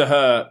cuts to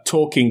her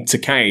talking to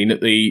Kane at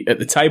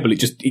the table, it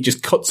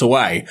just cuts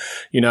away.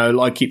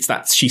 Like it's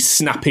that she's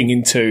snapping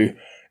into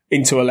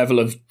a level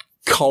of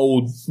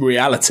cold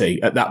reality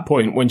at that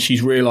point when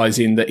she's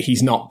realizing that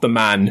he's not the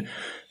man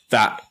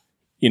that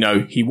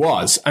he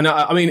was. And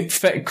I mean,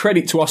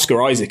 credit to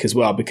Oscar Isaac as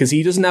well, because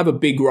he doesn't have a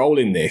big role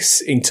in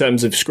this in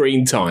terms of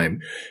screen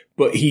time,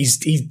 but he's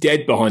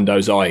dead behind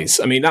those eyes.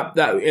 I mean, that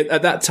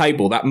at that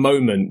table, that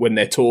moment when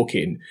they're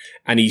talking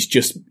and he's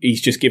just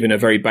giving her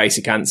very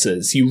basic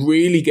answers, you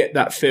really get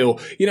that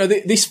feel.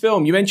 This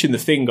film, you mentioned The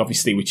Thing,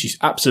 obviously, which is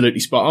absolutely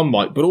spot on,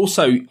 Mike, but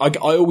also I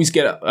always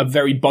get a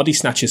very Body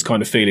Snatchers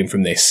kind of feeling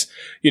from this.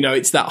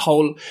 It's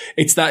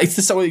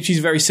which is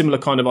a very similar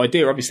kind of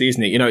idea, obviously,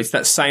 isn't it? It's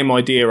that same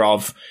idea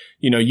of,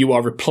 you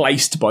are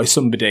replaced by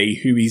somebody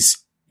who is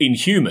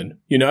inhuman,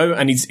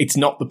 and it's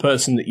not the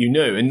person that you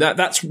knew. And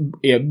that's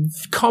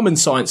common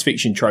science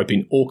fiction trope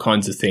in all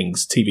kinds of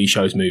things, TV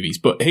shows, movies.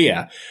 But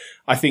here,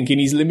 I think in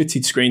his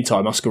limited screen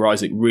time, Oscar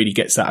Isaac really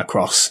gets that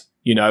across,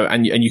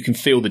 and you can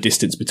feel the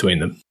distance between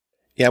them.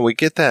 Yeah, we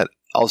get that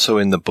also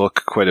in the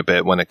book quite a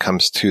bit when it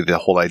comes to the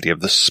whole idea of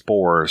the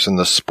spores and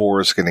the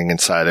spores getting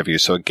inside of you.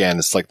 So again,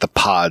 it's like the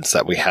pods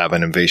that we have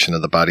in Invasion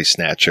of the Body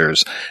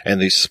Snatchers, and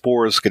these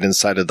spores get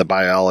inside of the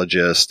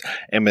biologist.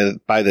 And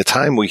by the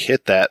time we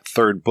hit that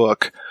third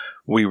book,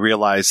 we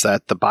realize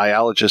that the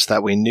biologist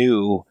that we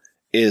knew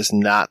is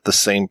not the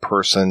same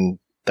person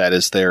that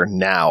is there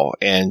now.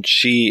 And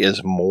she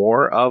is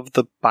more of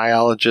the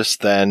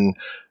biologist than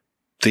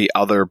the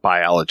other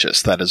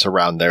biologist that is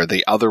around there.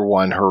 The other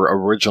one, her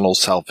original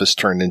self, is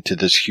turned into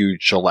this huge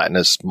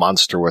gelatinous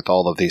monster with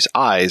all of these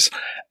eyes.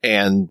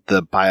 And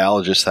the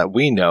biologist that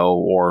we know,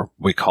 or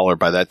we call her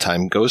by that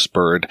time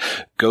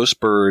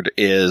Ghostbird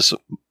is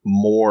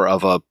more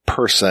of a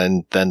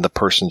person than the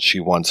person she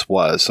once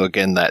was. So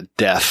again, that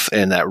death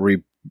and that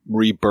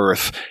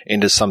rebirth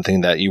into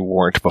something that you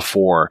weren't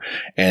before.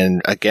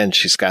 And again,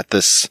 she's got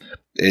this...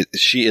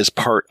 she is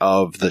part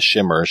of the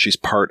Shimmer. She's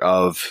part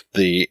of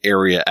the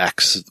Area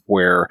X,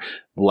 where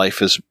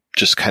life is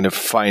just kind of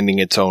finding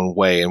its own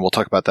way. And we'll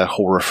talk about that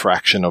whole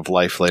refraction of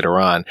life later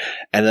on.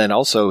 And then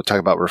also talk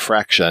about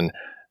refraction.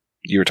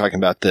 You were talking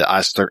about the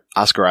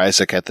Oscar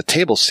Isaac at the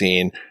table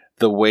scene,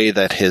 the way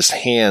that his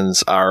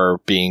hands are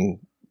being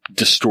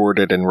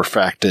distorted and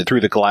refracted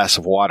through the glass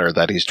of water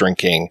that he's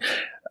drinking.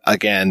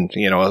 Again,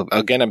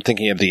 I'm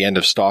thinking of the end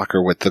of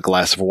Stalker with the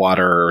glass of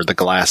water, or the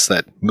glass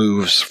that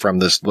moves from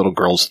this little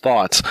girl's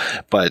thoughts.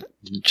 But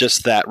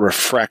just that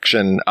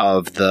refraction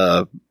of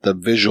the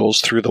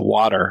visuals through the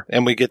water.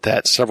 And we get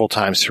that several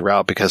times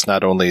throughout, because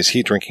not only is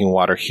he drinking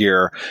water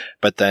here,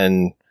 but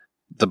then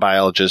the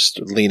biologist,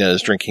 Lena,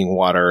 is drinking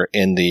water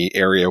in the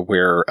area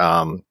where,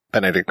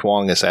 Benedict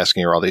Wong is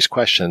asking her all these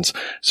questions.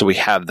 So we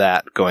have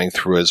that going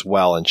through as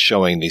well, and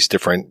showing these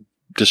different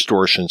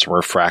distortions and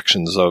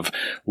refractions of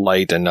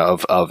light and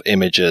of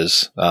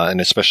images, and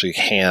especially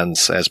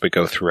hands as we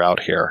go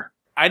throughout here.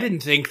 I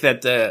didn't think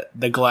that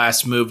the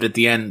glass moved at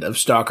the end of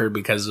Stalker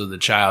because of the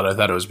child. I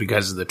thought it was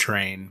because of the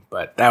train,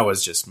 but that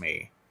was just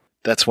me.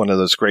 That's one of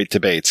those great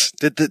debates.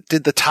 Did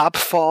the top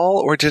fall,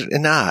 or did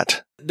it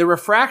not? The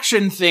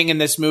refraction thing in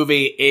this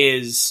movie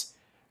is,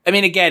 I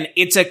mean, again,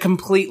 it's a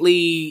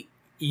completely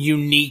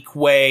unique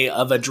way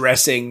of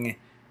addressing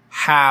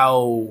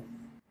how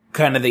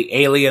kind of the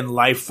alien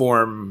life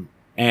form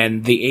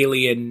and the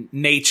alien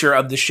nature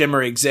of the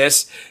Shimmer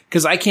exists.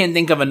 Because I can't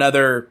think of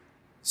another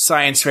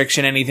science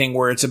fiction anything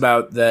where it's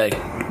about the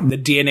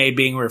DNA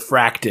being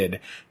refracted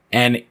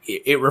and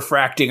it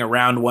refracting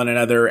around one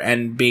another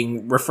and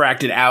being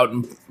refracted out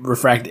and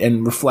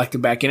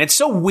reflected back in. It's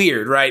so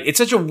weird, right? It's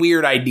such a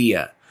weird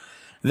idea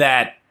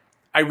that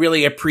I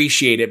really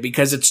appreciate it,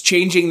 because it's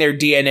changing their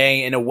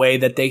DNA in a way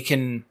that they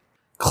can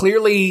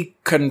clearly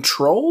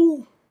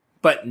control,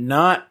 but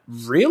not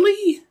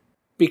really,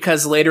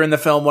 because later in the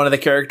film, one of the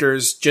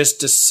characters just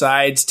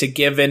decides to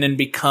give in and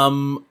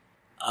become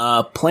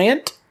a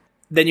plant.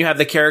 Then you have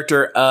the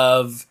character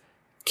of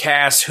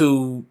Cass,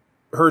 who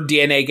her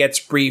DNA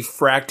gets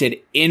refracted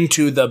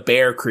into the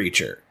bear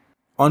creature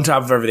on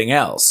top of everything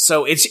else.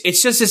 So it's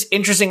just this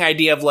interesting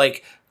idea of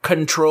like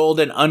controlled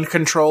and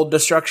uncontrolled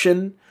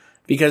destruction,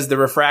 because the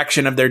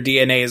refraction of their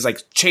DNA is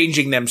like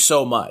changing them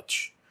so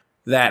much.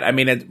 That, I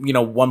mean, at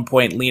one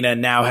point, Lena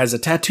now has a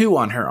tattoo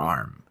on her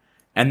arm.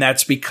 And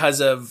that's because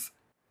of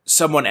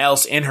someone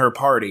else in her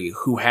party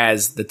who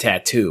has the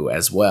tattoo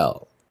as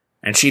well.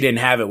 And she didn't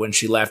have it when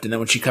she left. And then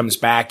when she comes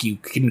back, you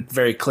can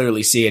very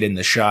clearly see it in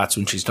the shots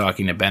when she's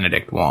talking to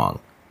Benedict Wong.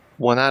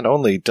 Well, not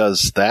only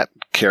does that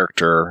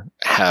character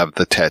have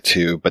the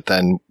tattoo, but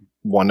then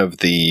one of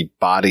the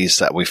bodies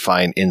that we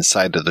find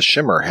inside of the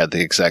Shimmer had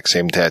the exact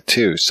same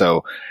tattoo.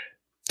 So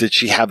did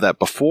she have that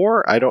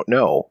before? I don't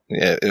know.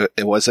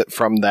 Was it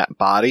from that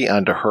body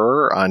onto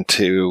her,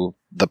 onto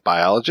the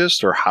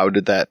biologist, or how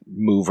did that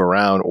move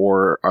around,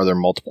 or are there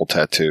multiple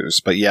tattoos?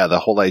 But yeah, the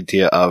whole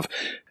idea of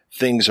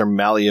things are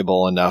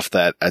malleable enough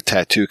that a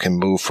tattoo can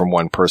move from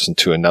one person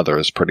to another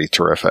is pretty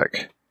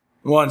terrific.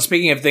 Well, and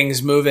speaking of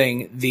things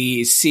moving,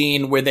 the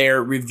scene where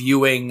they're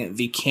reviewing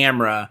the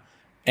camera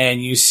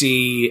and you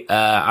see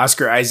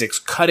Oscar Isaacs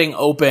cutting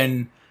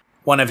open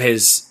one of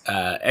his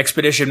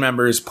expedition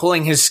members,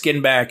 pulling his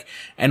skin back,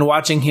 and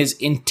watching his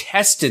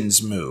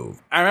intestines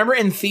move. I remember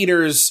in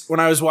theaters, when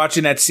I was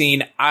watching that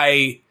scene,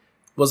 I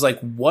was like,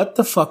 what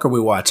the fuck are we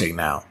watching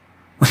now?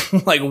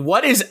 Like,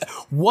 what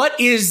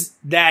is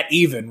that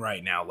even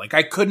right now? Like,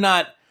 I could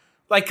not,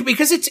 like,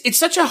 because it's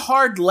such a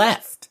hard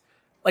left.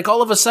 Like,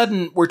 all of a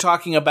sudden, we're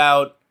talking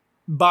about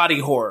body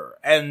horror,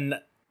 and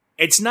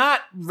it's not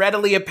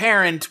readily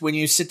apparent when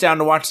you sit down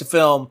to watch the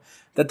film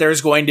that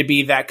there's going to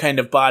be that kind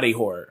of body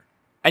horror.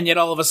 And yet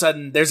all of a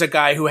sudden there's a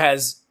guy who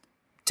has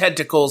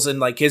tentacles and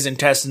like his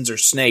intestines are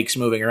snakes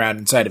moving around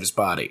inside of his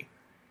body.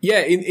 Yeah,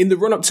 in the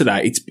run up to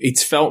that,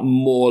 it's felt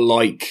more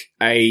like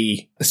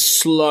a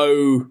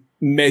slow,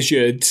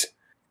 measured,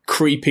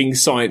 creeping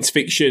science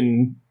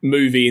fiction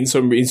movie in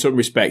some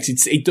respects.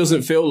 It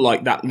doesn't feel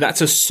like that.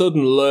 That's a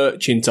sudden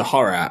lurch into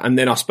horror, and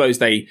then I suppose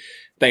they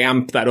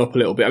amp that up a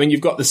little bit. I mean,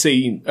 you've got the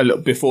scene a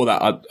little before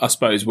that, I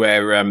suppose,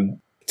 where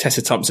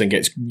Tessa Thompson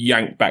gets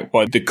yanked back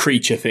by the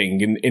creature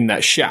thing in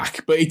that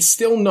shack, but it's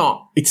still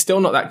not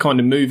that kind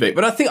of movie.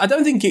 But I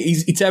don't think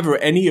it's ever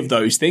any of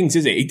those things,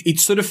 is it? It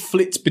sort of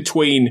flits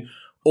between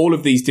all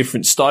of these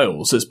different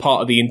styles as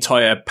part of the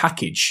entire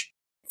package.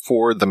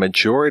 For the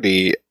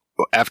majority,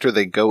 after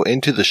they go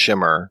into the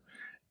shimmer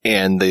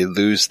and they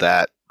lose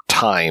that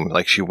time,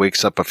 like she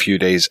wakes up a few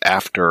days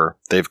after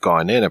they've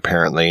gone in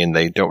apparently, and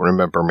they don't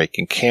remember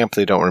making camp,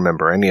 they don't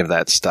remember any of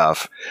that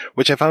stuff,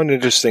 which I found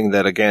interesting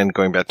that, again,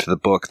 going back to the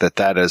book,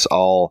 that is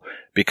all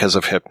because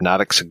of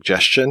hypnotic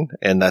suggestion,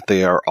 and that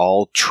they are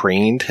all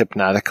trained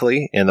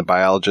hypnotically, and the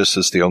biologist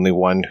is the only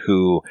one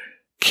who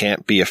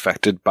can't be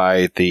affected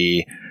by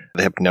the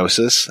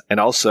hypnosis, and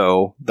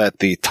also that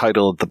the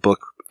title of the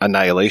book,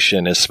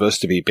 Annihilation, is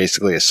supposed to be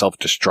basically a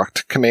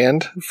self-destruct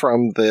command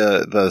from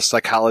the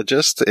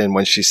psychologist. And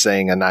when she's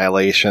saying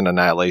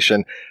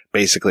annihilation,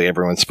 basically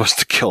everyone's supposed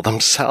to kill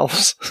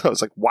themselves. So I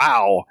was like,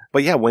 wow.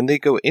 But yeah, when they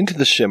go into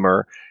the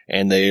shimmer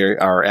and they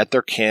are at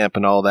their camp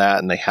and all that,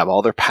 and they have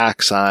all their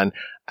packs on,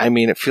 I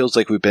mean, it feels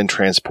like we've been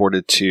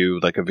transported to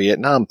like a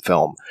Vietnam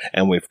film,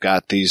 and we've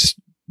got these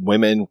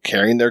women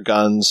carrying their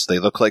guns. They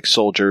look like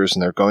soldiers,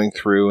 and they're going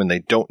through, and they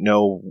don't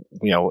know,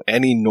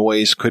 any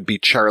noise could be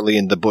Charlie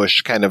in the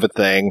bush kind of a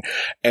thing.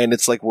 And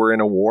it's like we're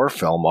in a war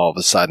film all of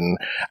a sudden.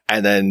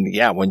 And then,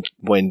 yeah,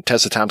 when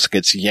Tessa Thompson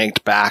gets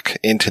yanked back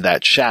into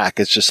that shack,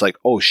 it's just like,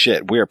 oh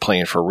shit, we are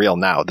playing for real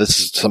now. This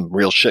is some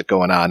real shit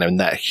going on. And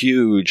that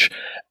huge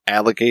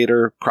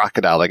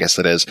crocodile, I guess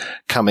it is,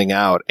 coming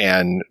out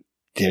and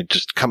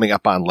just coming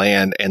up on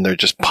land, and they're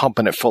just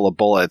pumping it full of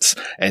bullets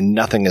and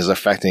nothing is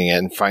affecting it.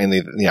 And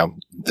finally,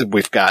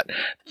 we've got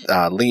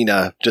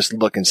Lena just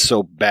looking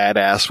so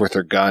badass with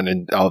her gun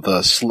and all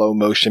the slow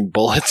motion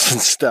bullets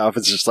and stuff.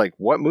 It's just like,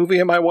 what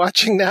movie am I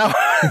watching now?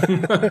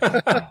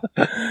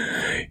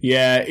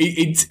 Yeah,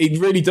 it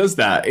really does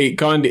that.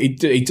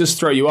 It does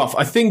throw you off.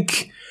 I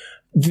think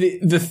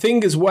the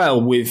thing as well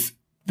with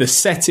the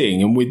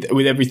setting and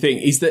with everything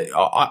is that,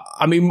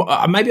 I mean,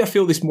 maybe I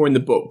feel this more in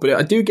the book, but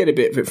I do get a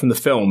bit of it from the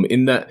film,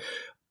 in that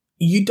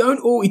it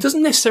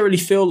doesn't necessarily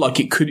feel like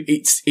it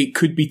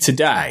could be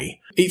today.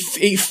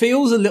 It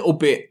feels a little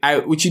bit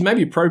out, which is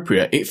maybe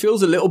appropriate. It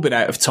feels a little bit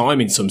out of time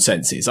in some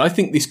senses. I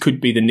think this could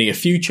be the near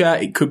future.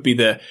 It could be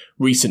the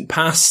recent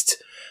past.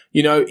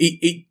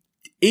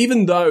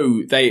 Even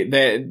though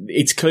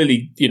it's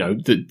clearly,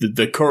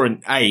 the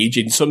current age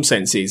in some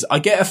senses, I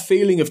get a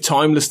feeling of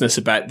timelessness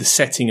about the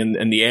setting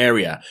and the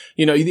area.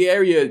 The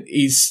area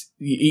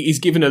is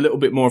given a little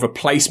bit more of a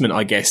placement,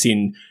 I guess,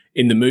 in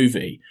the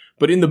movie.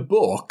 But in the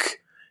book,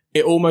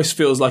 it almost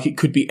feels like it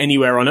could be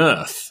anywhere on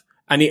Earth.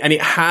 And it's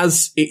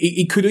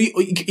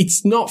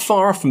not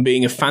far off from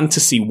being a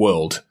fantasy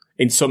world.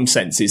 In some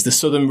senses, the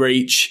Southern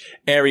Reach,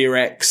 Area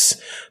X,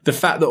 the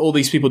fact that all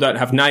these people don't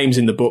have names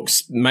in the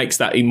books makes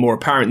that even more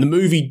apparent. The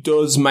movie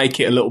does make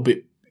it a little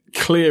bit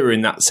clearer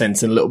in that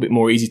sense and a little bit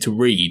more easy to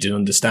read and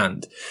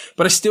understand.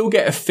 But I still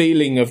get a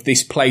feeling of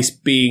this place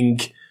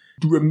being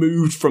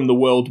removed from the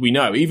world we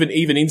know. Even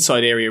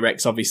inside Area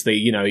X,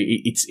 obviously,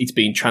 it's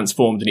being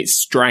transformed and it's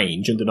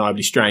strange,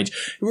 undeniably strange.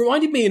 It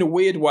reminded me in a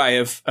weird way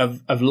of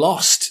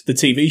Lost, the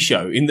TV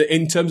show,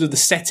 in terms of the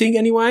setting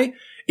anyway.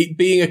 It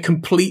being a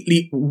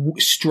completely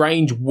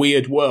strange,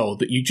 weird world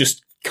that you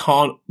just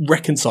can't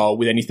reconcile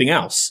with anything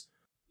else.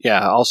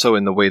 Yeah, also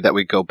in the way that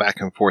we go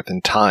back and forth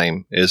in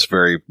time is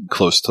very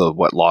close to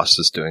what Lost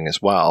is doing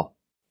as well.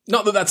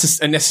 Not that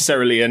that's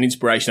necessarily an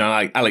inspiration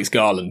on Alex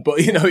Garland, but,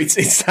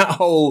 it's that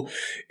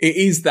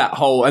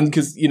whole, and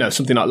because,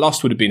 something like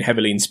Lost would have been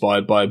heavily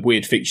inspired by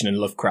weird fiction and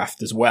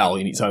Lovecraft as well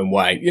in its own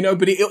way,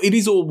 but it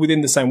is all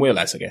within the same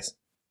wheelhouse, I guess.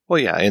 Well,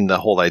 yeah, and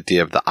the whole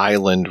idea of the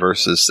island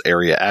versus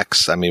Area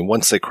X, I mean,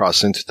 once they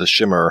cross into the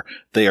shimmer,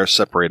 they are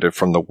separated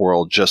from the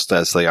world just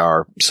as they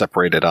are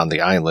separated on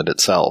the island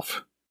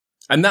itself.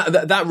 And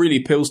that really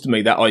appeals to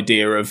me, that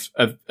idea of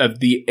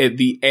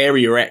the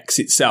Area X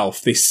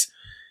itself. This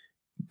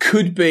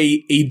could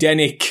be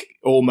Edenic,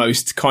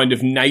 almost kind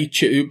of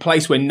nature, a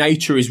place where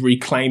nature is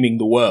reclaiming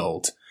the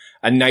world.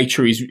 and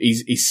nature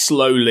is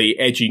slowly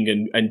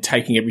edging and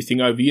taking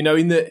everything over. You know,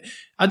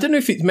 I don't know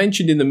if it's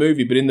mentioned in the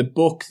movie, but in the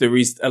book, there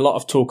is a lot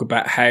of talk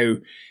about how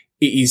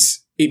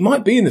it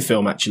might be in the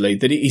film actually,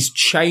 that it is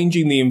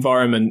changing the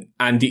environment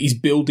and it is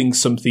building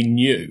something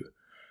new.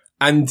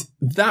 And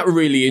that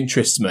really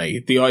interests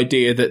me, the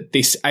idea that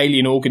this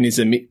alien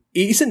organism it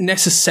isn't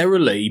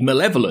necessarily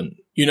malevolent,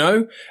 you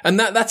know? And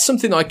that's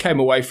something I came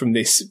away from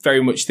this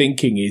very much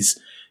thinking is,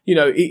 you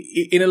know,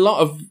 in a lot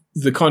of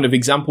the kind of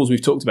examples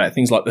we've talked about,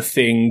 things like The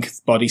Thing,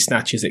 Body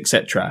Snatchers,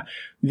 etc.,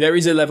 there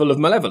is a level of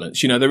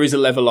malevolence. You know, there is a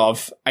level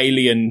of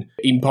alien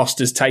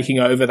imposters taking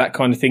over, that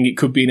kind of thing. It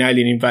could be an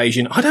alien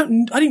invasion. I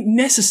didn't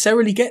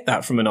necessarily get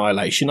that from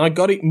Annihilation. I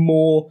got it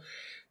more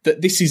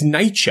that this is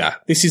nature.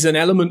 This is an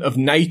element of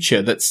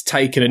nature that's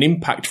taken an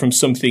impact from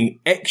something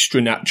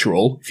extra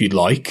natural, if you'd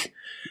like,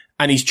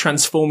 and he's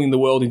transforming the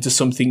world into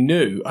something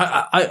new.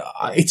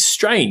 It's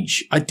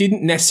strange. I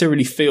didn't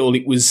necessarily feel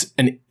it was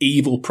an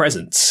evil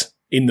presence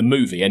in the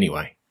movie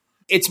anyway.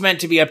 It's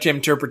meant to be up to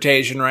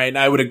interpretation, right? And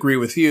I would agree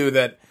with you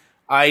that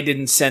I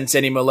didn't sense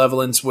any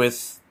malevolence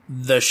with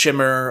the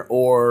shimmer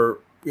or,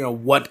 you know,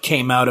 what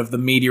came out of the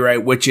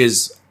meteorite, which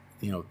is,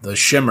 you know, the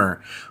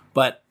shimmer.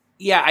 But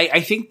yeah, I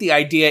think the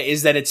idea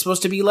is that it's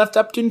supposed to be left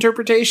up to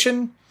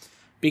interpretation,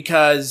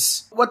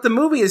 because what the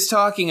movie is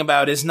talking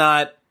about is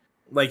not,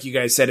 like you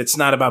guys said, it's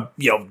not about,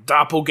 you know,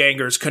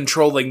 doppelgangers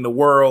controlling the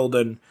world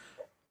and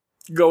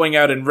going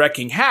out and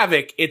wreaking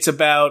havoc. It's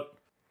about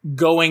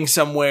going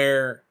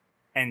somewhere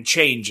and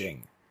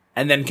changing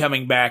and then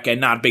coming back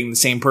and not being the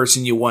same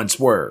person you once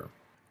were.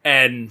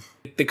 And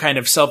the kind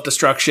of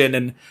self-destruction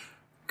and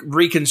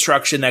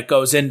reconstruction that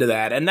goes into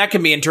that. And that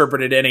can be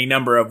interpreted any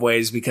number of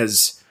ways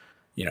because,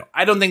 you know,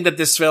 I don't think that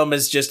this film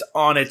is just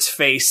on its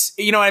face.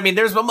 You know what I mean?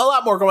 There's a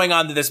lot more going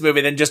on to this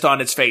movie than just on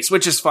its face,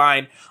 which is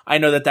fine. I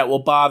know that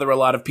will bother a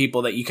lot of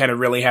people, that you kind of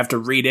really have to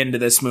read into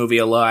this movie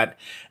a lot.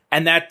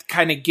 And that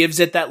kind of gives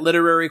it that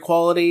literary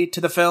quality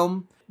to the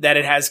film, that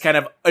it has kind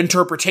of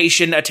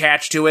interpretation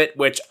attached to it,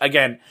 which,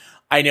 again,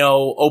 I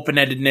know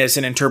open-endedness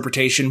and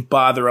interpretation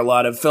bother a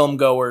lot of film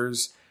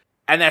goers,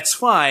 and that's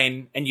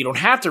fine, and you don't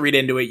have to read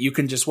into it. You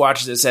can just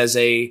watch this as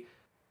a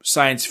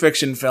science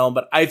fiction film,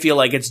 but I feel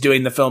like it's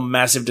doing the film a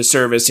massive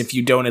disservice if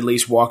you don't at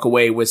least walk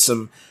away with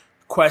some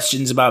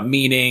questions about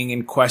meaning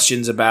and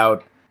questions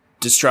about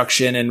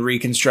destruction and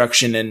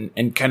reconstruction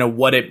and kind of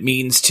what it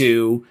means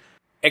to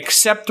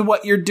accept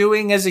what you're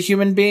doing as a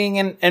human being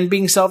and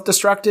being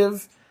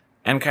self-destructive,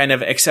 and kind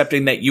of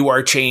accepting that you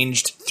are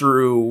changed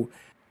through,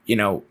 you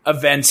know,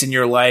 events in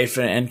your life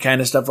and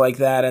kind of stuff like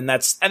that. And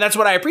that's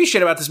what I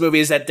appreciate about this movie,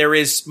 is that there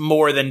is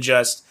more than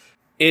just,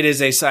 it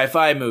is a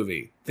sci-fi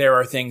movie. There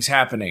are things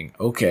happening.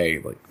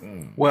 Okay.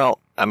 Well,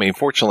 I mean,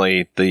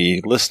 fortunately,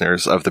 the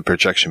listeners of the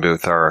projection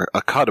booth are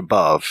a cut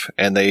above,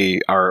 and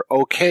they are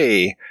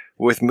okay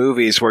with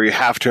movies where you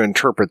have to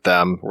interpret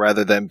them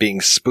rather than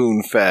being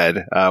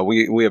spoon-fed.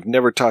 We have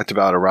never talked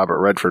about a Robert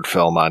Redford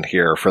film on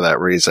here for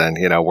that reason,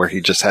 you know, where he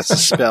just has to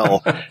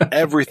spell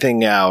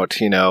everything out.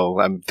 You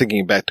know, I'm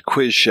thinking back to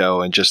Quiz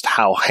Show and just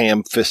how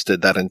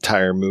ham-fisted that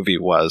entire movie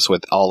was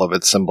with all of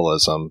its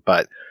symbolism.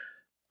 But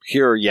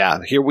here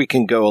we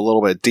can go a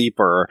little bit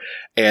deeper.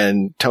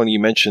 And Tony, you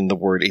mentioned the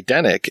word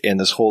Edenic and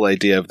this whole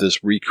idea of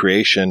this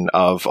recreation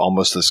of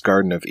almost this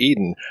Garden of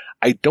Eden.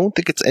 I don't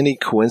think it's any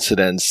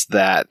coincidence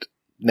that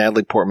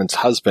Natalie Portman's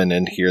husband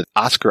in here,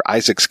 Oscar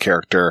Isaac's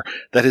character,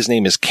 that his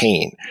name is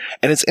Kane.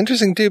 And it's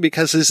interesting too,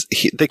 because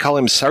they call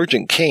him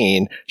Sergeant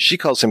Kane. She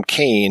calls him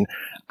Kane.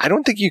 I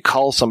don't think you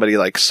call somebody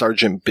like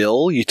Sergeant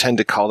Bill. You tend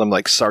to call them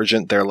like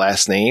Sergeant, their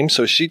last name.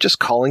 So is she just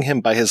calling him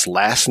by his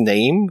last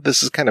name?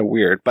 This is kind of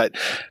weird. But,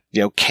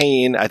 you know,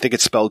 Kane, I think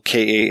it's spelled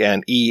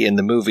Kane in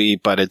the movie,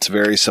 but it's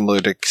very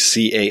similar to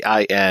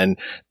Cain,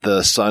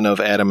 the son of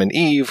Adam and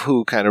Eve,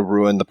 who kind of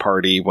ruined the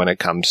party when it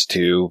comes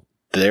to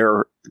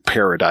their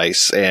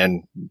paradise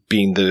and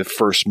being the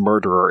first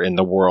murderer in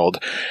the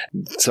world.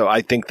 So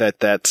I think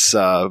that that's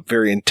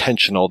very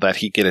intentional that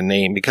he get a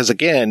name, because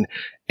again,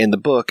 in the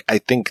book, I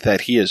think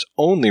that he is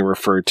only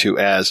referred to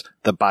as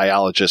the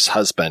biologist's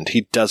husband.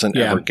 He doesn't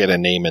ever get a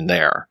name in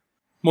there.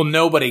 Well,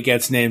 nobody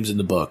gets names in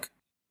the book.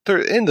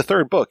 In the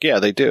third book, yeah,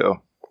 they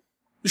do.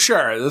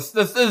 Sure,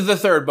 the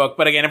third book.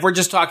 But again, if we're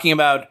just talking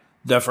about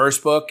the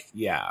first book,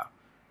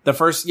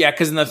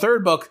 because in the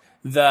third book,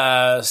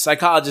 the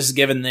psychologist is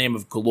given the name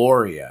of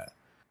Gloria.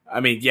 I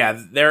mean, yeah,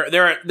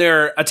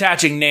 they're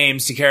attaching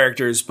names to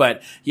characters,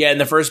 but yeah, in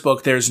the first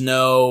book, there's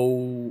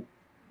no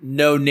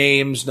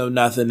names, no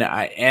nothing.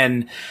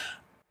 And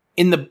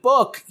in the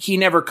book, he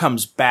never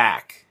comes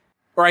back.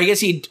 Or I guess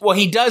he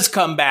does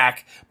come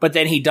back, but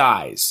then he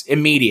dies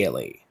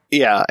immediately.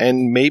 Yeah,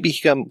 and maybe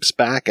he comes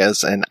back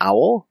as an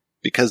owl,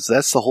 because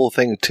that's the whole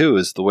thing too,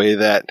 is the way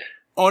that...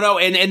 Oh no,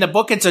 in the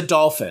book it's a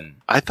dolphin.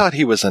 I thought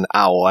he was an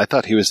owl. I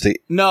thought he was the...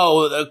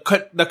 No,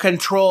 the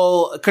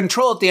control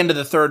at the end of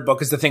the third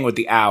book is the thing with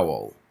the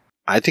owl.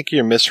 I think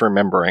you're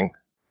misremembering.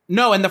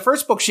 No, in the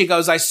first book she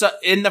goes,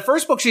 in the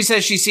first book she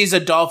says she sees a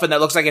dolphin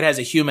that looks like it has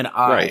a human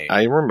eye. Right,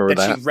 I remember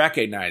that. She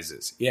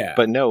recognizes, yeah.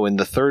 But no, in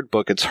the third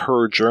book, it's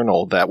her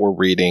journal that we're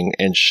reading,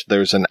 and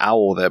there's an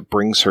owl that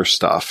brings her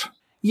stuff.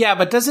 Yeah,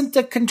 but doesn't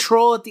the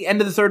control at the end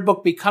of the third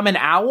book become an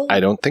owl? I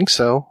don't think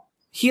so.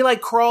 He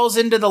crawls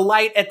into the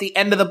light at the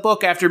end of the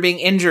book after being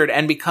injured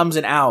and becomes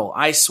an owl.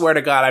 I swear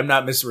to God, I'm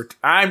not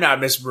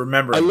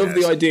misremembering. I love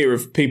the idea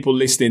of people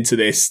listening to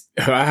this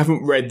who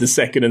haven't read the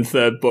second and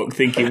third book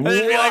thinking, what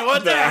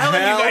the hell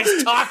are you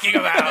guys talking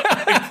about?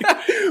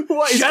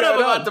 Shut up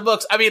about the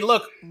books. I mean,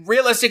 look,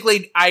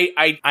 realistically,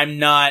 I'm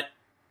not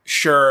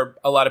sure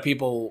a lot of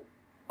people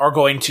are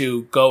going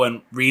to go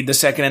and read the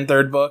second and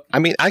third book. I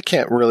mean, I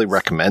can't really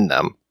recommend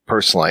them,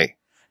 personally.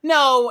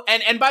 No,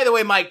 and by the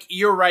way, Mike,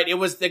 you're right. It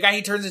was the guy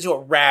he turns into a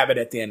rabbit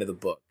at the end of the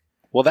book.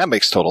 Well, that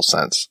makes total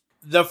sense.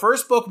 The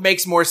first book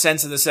makes more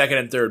sense than the second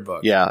and third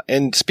book. Yeah,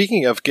 and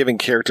speaking of giving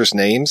characters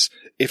names,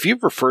 if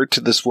you've referred to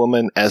this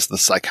woman as the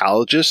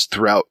psychologist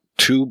throughout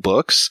 2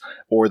 books,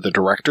 or the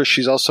director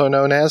she's also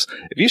known as,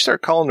 if you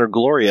start calling her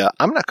Gloria,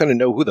 I'm not going to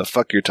know who the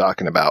fuck you're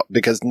talking about,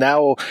 because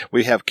now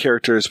we have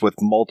characters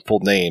with multiple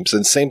names,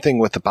 and same thing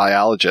with the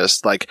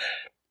biologist, like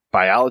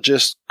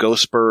biologist,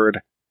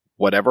 Ghostbird,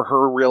 whatever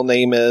her real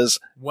name is.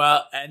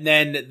 Well, and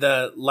then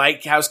the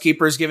lighthouse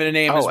keeper is given a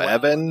name as well.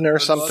 Evan or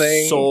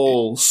something?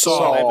 Saul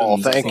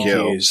Evans, thank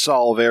you.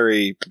 Saul,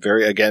 very,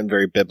 very, again,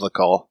 very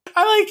biblical.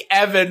 I like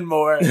Evan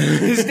more.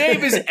 His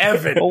name is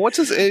Evan. Well, what's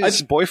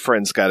his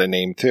boyfriend's got a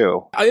name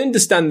too. I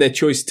understand their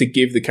choice to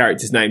give the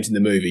characters names in the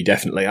movie,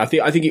 definitely. I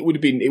think it would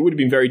have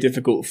been very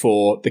difficult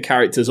for the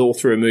characters all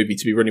through a movie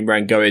to be running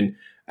around going,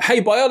 "Hey,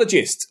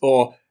 biologist,"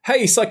 or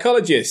 "Hey,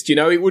 psychologist."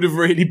 It would have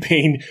really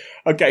been,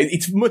 okay,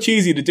 it's much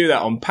easier to do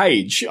that on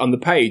the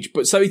page.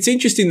 But so it's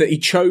interesting that he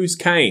chose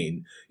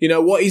Cain.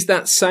 What is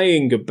that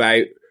saying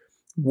about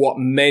what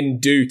men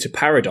do to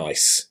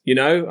paradise?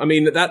 I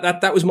mean,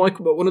 that was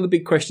one of the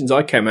big questions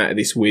I came out of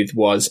this with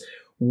was,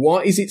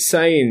 what is it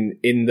saying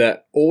in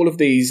that all of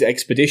these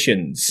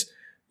expeditions,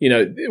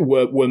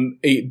 were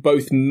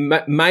both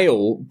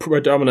male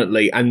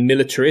predominantly and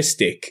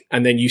militaristic,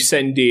 and then you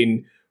send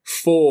in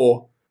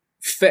 4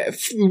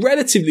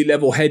 relatively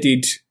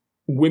level-headed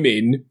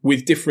women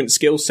with different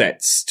skill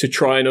sets to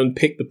try and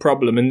unpick the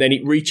problem, and then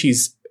it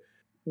reaches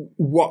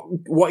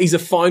what is a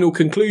final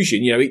conclusion.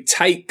 It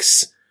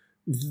takes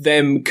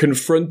them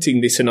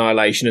confronting this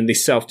annihilation and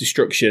this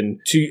self-destruction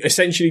to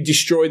essentially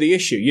destroy the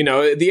issue.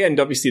 At the end,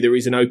 obviously, there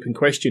is an open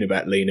question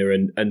about Lena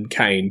and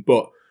Cain,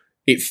 but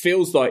it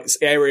feels like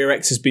Area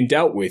X has been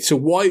dealt with. So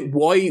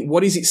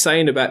what is it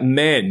saying about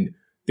men,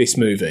 this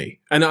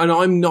movie? And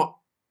I'm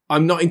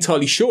not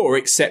entirely sure,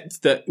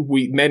 except that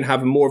men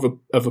have more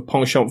of a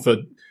penchant for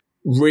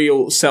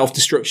real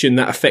self-destruction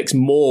that affects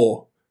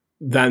more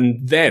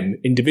than them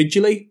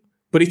individually.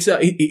 But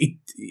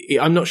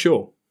I'm not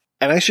sure.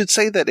 And I should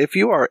say that if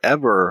you are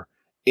ever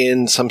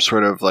in some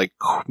sort of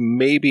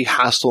maybe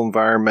hostile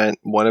environment,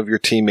 one of your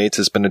teammates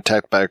has been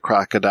attacked by a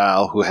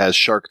crocodile who has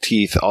shark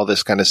teeth, all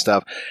this kind of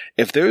stuff.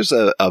 If there's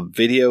a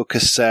video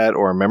cassette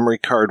or a memory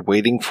card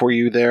waiting for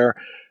you there,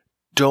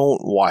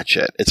 don't watch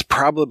it. It's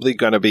probably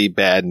going to be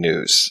bad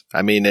news.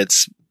 I mean,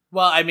 it's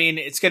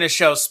going to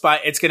show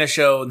it's going to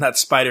show not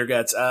spider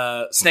guts,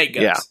 snake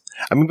guts. Yeah.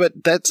 I mean,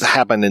 but that's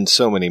happened in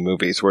so many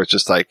movies where it's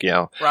just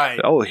right.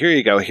 Oh, here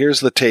you go. Here's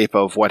the tape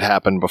of what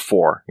happened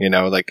before.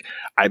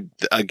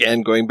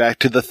 Again, going back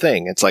to The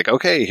Thing, it's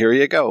okay, here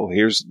you go.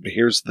 Here's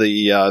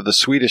the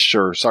Swedish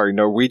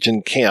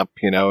Norwegian camp,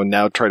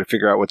 now try to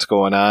figure out what's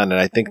going on.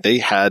 And I think they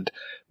had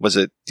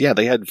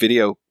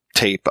video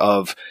tape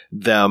of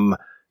them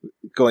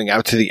going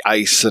out to the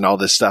ice and all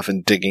this stuff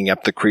and digging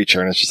up the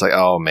creature. And it's just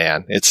oh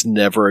man, it's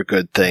never a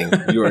good thing.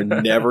 You are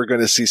never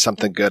going to see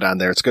something good on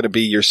there. It's going to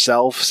be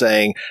yourself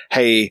saying,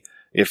 hey,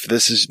 if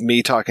this is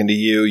me talking to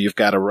you, you've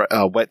got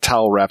a wet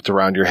towel wrapped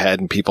around your head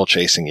and people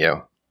chasing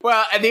you.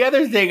 Well, and the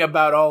other thing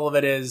about all of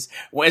it is,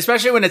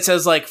 especially when it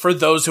says for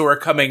those who are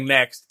coming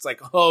next,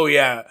 it's oh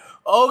yeah,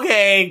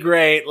 okay,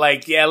 great.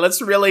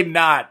 Let's really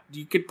not.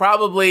 You could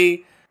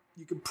probably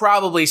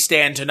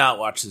stand to not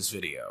watch this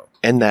video.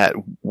 And that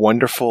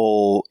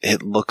wonderful,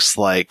 it looks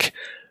like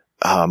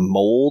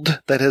mold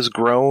that has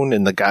grown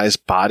in the guy's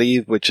body,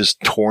 which is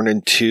torn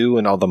in two,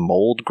 and all the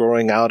mold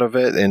growing out of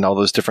it and all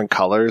those different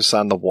colors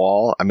on the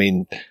wall. I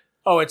mean,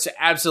 oh, it's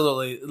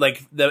absolutely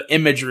the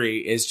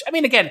imagery is,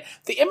 again,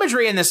 the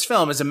imagery in this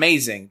film is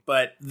amazing,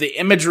 but the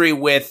imagery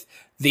with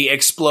the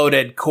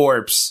exploded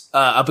corpse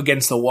up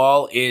against the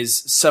wall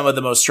is some of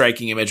the most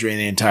striking imagery in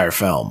the entire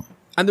film.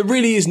 And there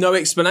really is no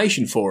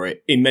explanation for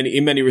it in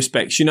many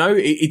respects.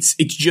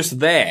 It's just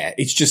there.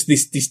 It's just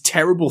this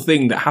terrible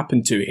thing that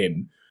happened to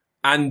him.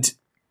 And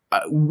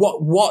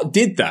what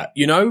did that?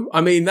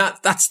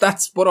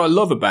 That's what I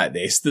love about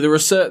this. That there are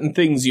certain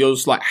things you're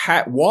just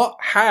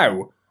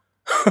how?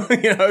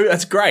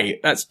 That's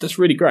great. That's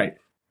really great.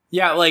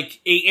 Yeah,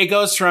 it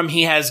goes from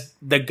he has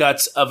the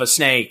guts of a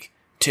snake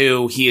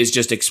to he is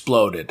just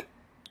exploded.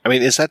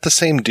 Is that the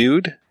same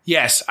dude?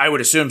 Yes, I would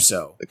assume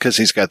so. Because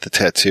he's got the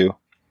tattoo.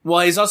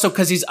 Well, he's also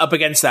because he's up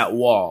against that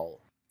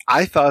wall.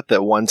 I thought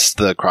that once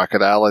the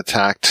crocodile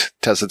attacked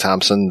Tessa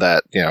Thompson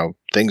that,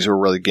 things were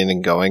really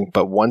getting going.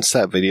 But once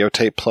that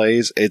videotape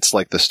plays, it's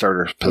like the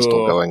starter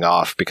pistol going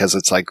off, because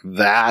it's like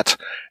that.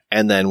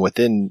 And then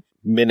within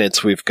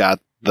minutes, we've got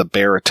the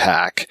bear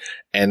attack,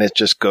 and it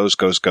just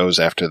goes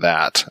after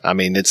that. I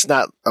mean, it's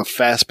not a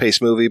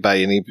fast-paced movie by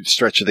any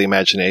stretch of the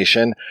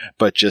imagination,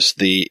 but just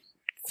the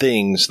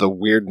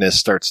weirdness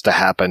starts to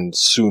happen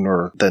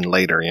sooner than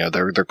later.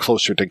 They're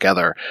closer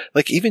together.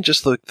 Like, even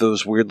just like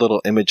those weird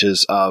little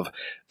images of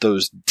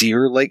those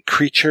deer-like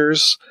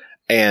creatures,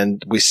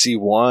 and we see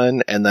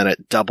one, and then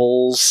it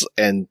doubles,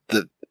 and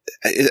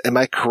am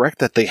I correct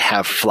that they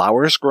have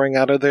flowers growing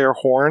out of their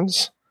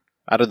horns?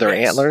 Out of their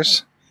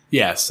antlers?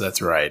 Yes,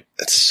 that's right.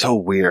 It's so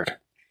weird.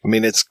 I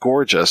mean, it's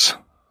gorgeous.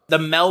 The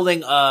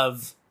melding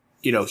of,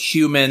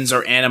 humans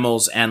or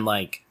animals and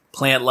like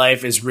plant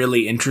life is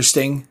really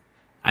interesting.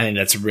 I think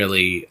that's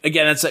really,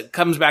 again, it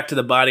comes back to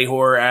the body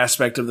horror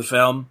aspect of the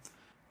film.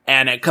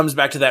 And it comes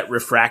back to that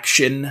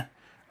refraction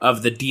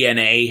of the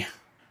DNA,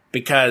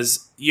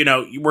 because,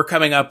 we're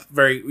coming up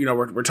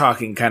we're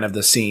talking kind of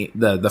the scene,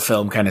 the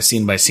film kind of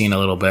scene by scene a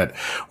little bit.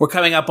 We're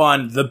coming up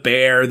on the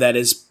bear that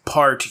is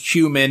part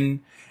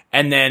human,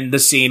 and then the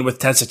scene with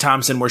Tessa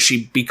Thompson where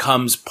she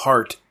becomes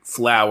part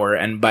flower.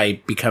 And by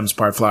becomes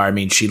part flower, I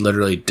mean she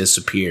literally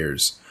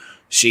disappears.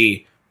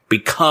 She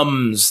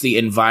becomes the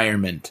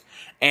environment.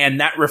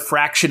 And that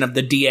refraction of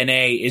the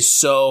DNA is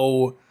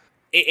so...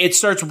 It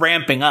starts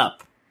ramping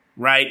up,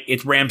 right?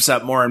 It ramps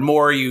up more and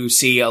more. You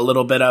see a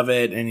little bit of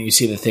it, and you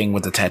see the thing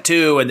with the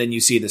tattoo, and then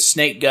you see the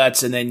snake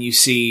guts, and then you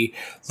see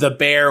the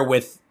bear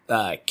with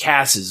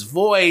Cass's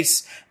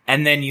voice,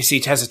 and then you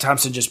see Tessa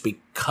Thompson just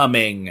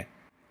becoming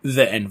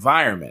the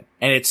environment.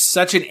 And it's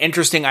such an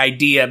interesting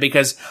idea,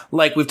 because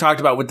like we've talked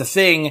about with The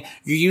Thing,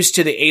 you're used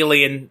to the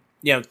alien,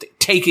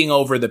 taking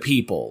over the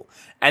people.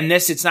 And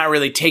this, it's not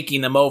really taking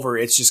them over.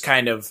 It's just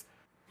kind of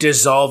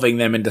dissolving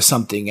them into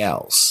something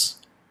else.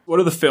 What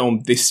other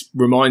film this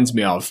reminds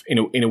me of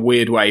in a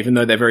weird way, even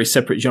though they're very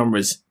separate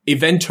genres?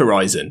 Event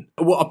Horizon.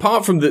 Well,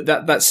 apart from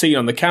that scene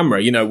on the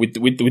camera, with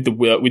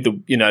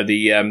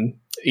the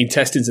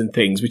intestines and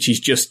things, which is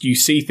just, you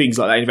see things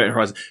like that in Event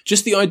Horizon.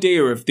 Just the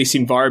idea of this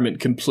environment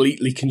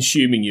completely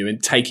consuming you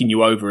and taking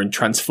you over and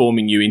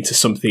transforming you into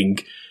something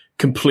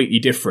completely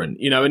different,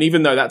 and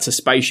even though that's a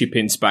spaceship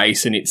in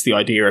space and it's the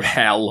idea of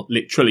hell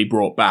literally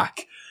brought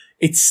back,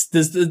 and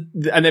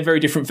they're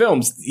very different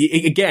films.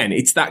 Again,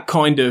 it's that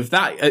kind of,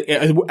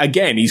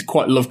 again, is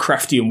quite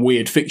Lovecraftian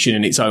weird fiction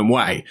in its own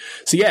way.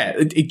 So yeah,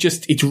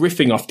 it's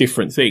riffing off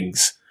different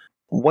things.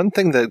 One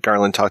thing that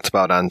Garland talked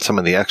about on some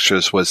of the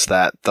extras was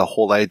that the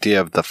whole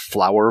idea of the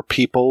flower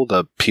people,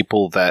 the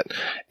people that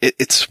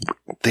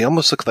they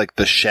almost look like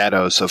the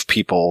shadows of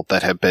people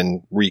that have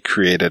been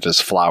recreated as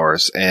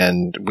flowers.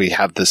 And we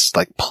have this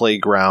like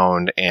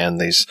playground and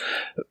these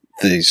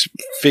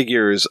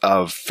figures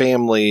of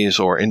families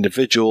or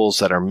individuals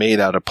that are made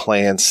out of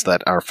plants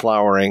that are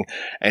flowering.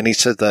 And he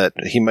said that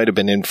he might have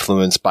been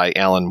influenced by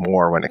Alan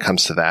Moore when it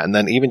comes to that. And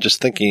then even just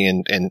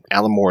thinking in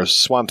Alan Moore's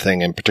Swamp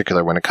Thing in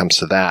particular when it comes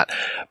to that.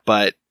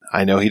 But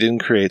I know he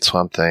didn't create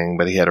Swamp Thing,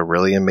 but he had a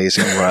really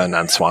amazing run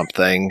on Swamp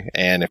Thing.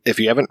 And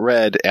if you haven't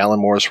read Alan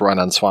Moore's run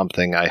on Swamp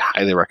Thing, I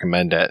highly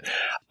recommend it.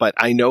 But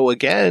I know,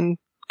 again,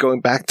 going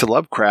back to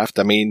Lovecraft,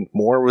 I mean,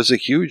 Moore was a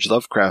huge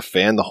Lovecraft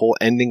fan. The whole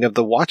ending of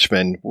The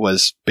Watchmen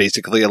was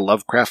basically a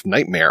Lovecraft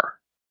nightmare.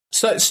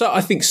 So I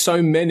think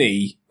so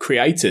many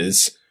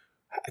creators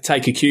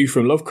take a cue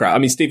from Lovecraft. I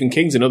mean, Stephen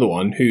King's another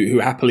one who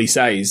happily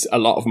says a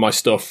lot of my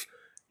stuff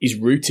is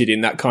rooted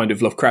in that kind of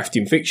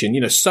Lovecraftian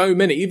fiction. So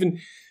many, even...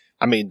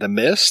 I mean, The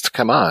Mist,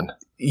 come on.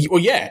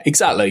 Well, yeah,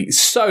 exactly.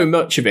 So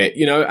much of it,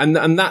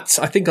 and that's,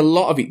 I think a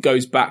lot of it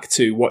goes back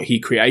to what he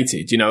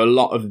created. A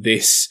lot of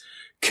this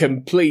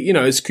complete,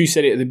 as Chris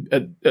said it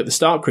at the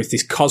start, Chris,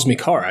 this cosmic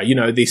horror,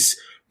 this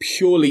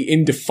purely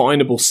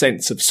indefinable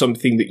sense of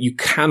something that you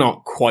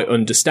cannot quite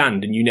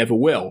understand and you never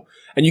will.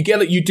 And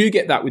you do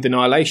get that with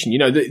Annihilation.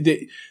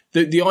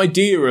 The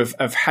idea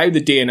of how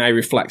the DNA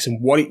reflects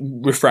and what it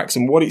refracts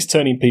and what it's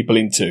turning people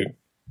into.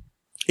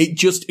 It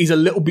just is a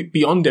little bit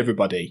beyond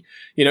everybody,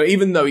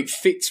 even though it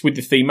fits with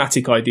the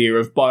thematic idea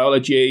of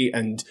biology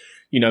and,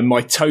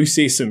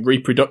 mitosis and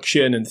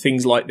reproduction and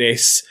things like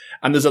this.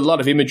 And there's a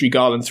lot of imagery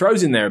Garland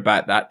throws in there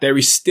about that. There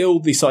is still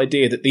this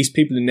idea that these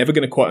people are never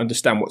going to quite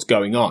understand what's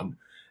going on.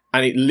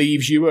 And it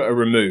leaves you at a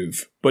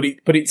remove. But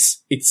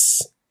it's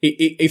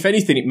if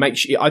anything,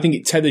 I think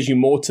it tethers you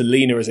more to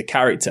Lena as a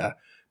character,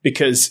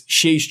 because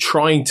she's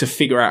trying to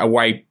figure out a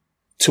way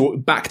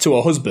back to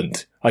her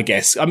husband, I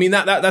guess. I mean,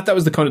 that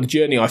was the kind of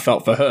journey I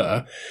felt for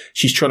her.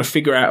 She's trying to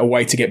figure out a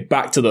way to get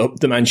back to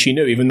the man she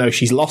knew, even though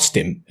she's lost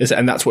him.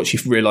 And that's what she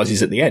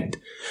realizes at the end.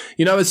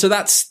 So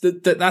that's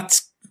there's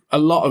a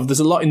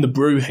lot in the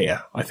brew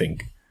here, I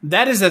think.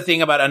 That is the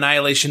thing about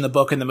Annihilation, the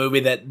book and the movie,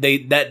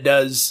 that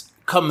does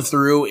come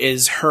through,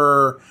 is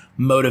her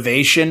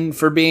motivation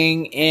for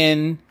being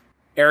in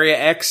Area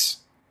X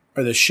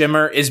or the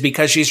Shimmer is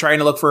because she's trying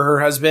to look for her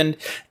husband.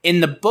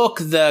 In the book,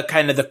 the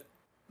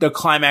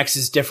climax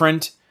is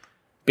different.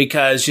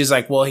 because she's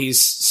like, well,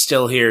 he's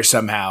still here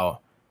somehow,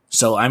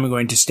 so I'm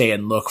going to stay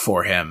and look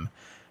for him.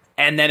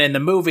 And then in the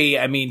movie,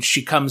 I mean,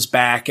 she comes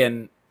back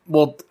and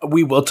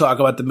we will talk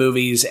about the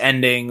movie's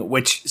ending,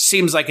 which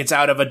seems like it's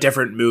out of a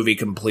different movie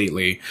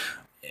completely.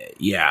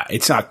 Yeah,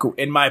 it's not,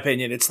 in my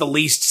opinion, it's the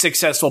least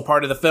successful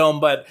part of the film,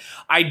 but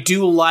I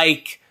do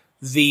like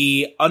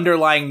the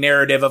underlying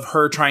narrative of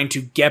her trying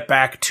to get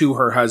back to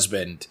her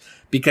husband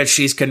because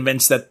she's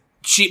convinced that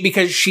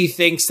because she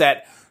thinks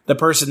that the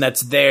person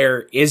that's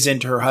there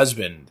isn't her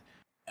husband.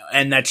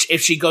 And that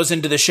if she goes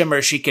into the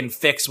shimmer, she can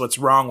fix what's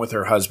wrong with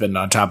her husband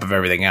on top of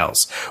everything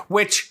else,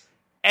 which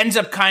ends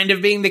up kind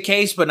of being the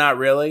case, but not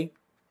really.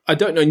 I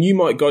don't know, and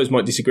you guys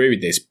might disagree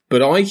with this,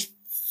 but I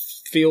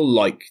feel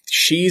like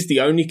she's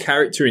the only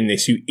character in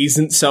this who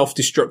isn't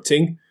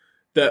self-destructing.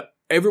 That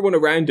everyone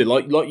around her,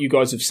 like you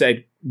guys have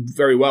said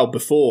very well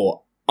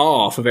before,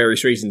 are for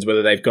various reasons,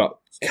 whether they've got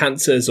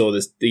cancers or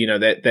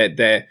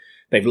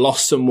they've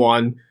lost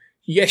someone.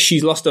 Yes,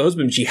 she's lost her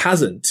husband. She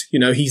hasn't.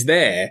 He's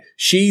there.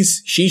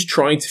 She's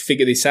trying to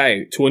figure this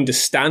out, to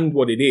understand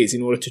what it is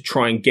in order to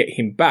try and get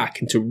him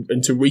back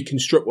and to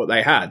reconstruct what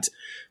they had.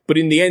 But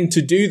in the end,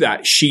 to do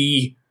that,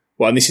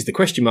 and this is the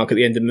question mark at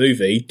the end of the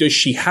movie, does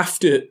she have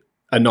to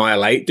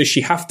annihilate? Does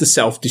she have to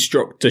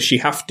self-destruct? Does she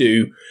have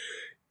to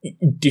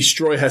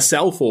destroy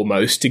herself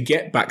almost to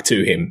get back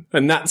to him?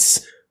 And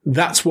that's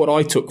what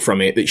I took from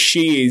it, that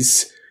she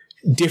is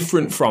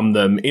different from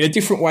them in a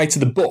different way to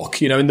the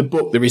book. In the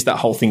book, there is that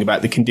whole thing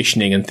about the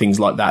conditioning and things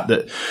like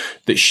that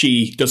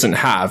she doesn't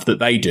have, that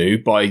they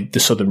do by the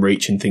Southern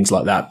Reach and things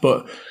like that.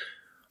 But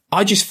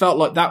I just felt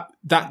like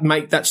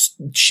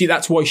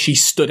that's why she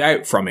stood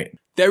out from it.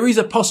 There is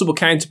a possible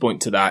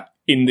counterpoint to that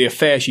in the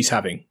affair she's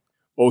having,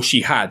 or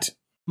she had.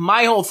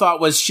 My whole thought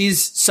was she's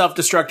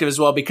self-destructive as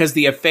well because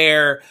the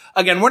affair,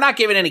 again, we're not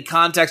given any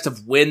context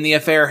of when the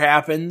affair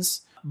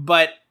happens,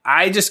 but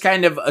I just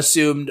kind of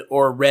assumed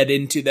or read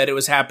into that it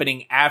was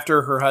happening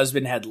after her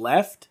husband had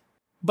left.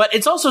 But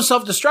it's also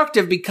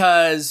self-destructive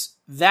because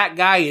that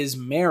guy is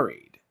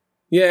married.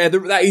 Yeah,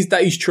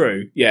 that is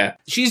true. Yeah.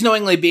 She's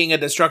knowingly being a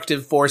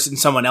destructive force in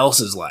someone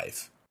else's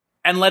life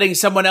and letting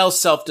someone else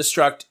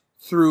self-destruct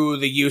through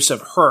the use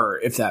of her,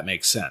 if that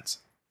makes sense.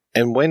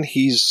 And when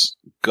he's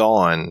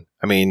gone,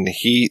 I mean,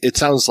 it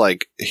sounds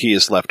like he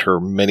has left her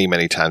many,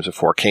 many times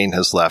before. Kane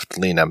has left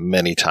Lena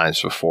many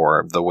times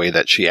before. The way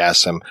that she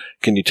asks him,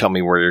 can you tell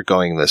me where you're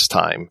going this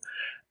time?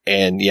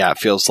 And yeah, it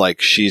feels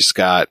like she's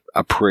got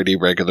a pretty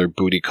regular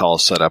booty call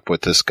set up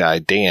with this guy,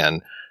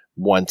 Dan.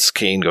 Once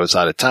Kane goes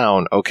out of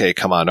town, okay,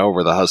 come on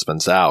over, the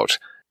husband's out.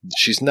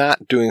 She's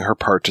not doing her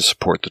part to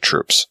support the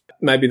troops.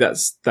 Maybe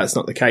that's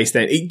not the case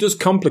then. It does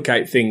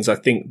complicate things, I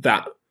think,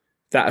 that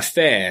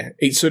affair.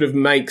 It sort of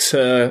makes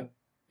her,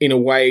 in a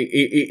way,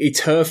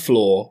 it's her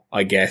flaw,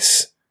 I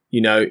guess.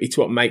 It's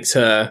what makes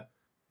her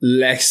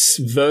less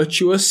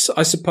virtuous,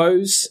 I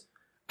suppose,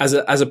 as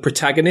a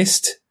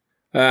protagonist.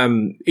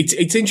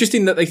 It's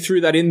interesting that they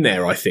threw that in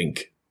there, I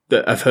think,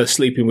 that of her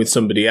sleeping with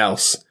somebody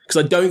else,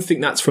 because I don't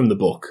think that's from the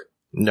book.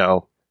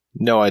 No,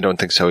 I don't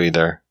think so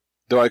either.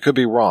 Though I could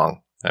be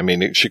wrong. I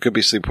mean, she could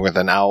be sleeping with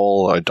an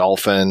owl or a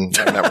dolphin.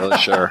 I'm not really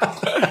sure.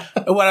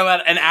 What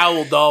about an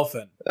owl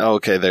dolphin?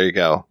 Okay, there you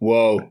go.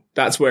 Whoa,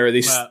 that's where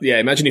this... yeah,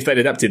 imagine if they'd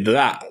adapted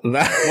that.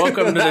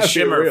 Welcome to the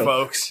Shimmer,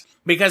 folks.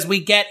 Because we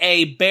get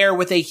a bear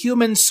with a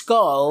human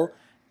skull,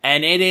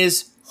 and it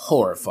is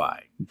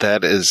horrifying.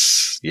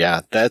 That's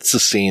the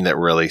scene that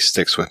really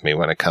sticks with me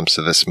when it comes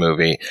to this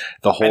movie.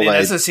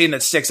 That's the scene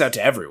that sticks out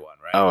to everyone,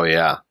 right? Oh,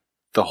 yeah.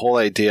 The whole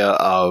idea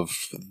of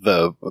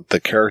the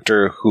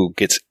character who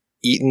gets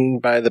eaten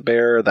by the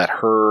bear, that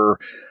her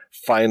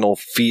final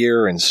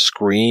fear and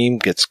scream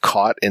gets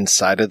caught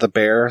inside of the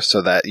bear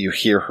so that you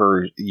hear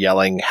her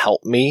yelling,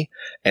 help me,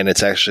 and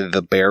it's actually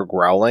the bear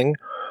growling.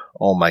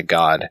 Oh my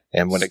God.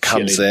 And when it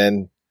comes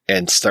in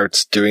and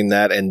starts doing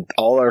that, and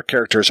all our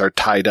characters are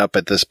tied up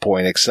at this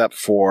point except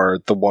for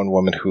the one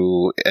woman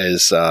who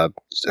is,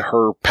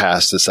 her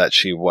past is that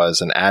she was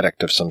an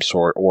addict of some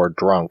sort or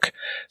drunk.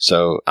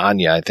 So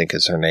Anya, I think,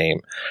 is her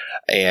name.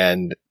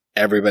 And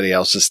everybody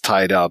else is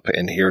tied up,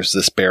 and here's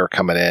this bear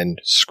coming in,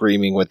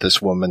 screaming with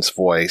this woman's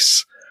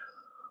voice.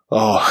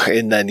 Oh,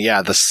 and then,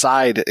 the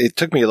side, it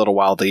took me a little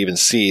while to even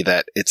see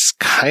that it's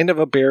kind of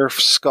a bear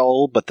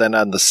skull, but then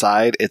on the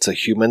side, it's a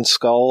human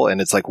skull, and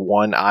it's like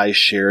one eye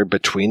shared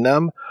between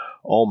them.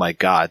 Oh my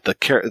God,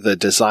 the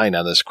design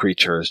on this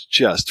creature is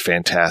just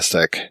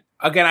fantastic.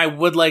 Again, I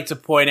would like to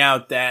point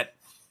out that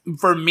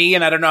for me,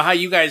 and I don't know how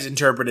you guys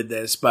interpreted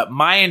this, but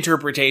my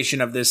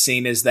interpretation of this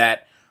scene is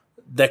that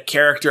the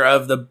character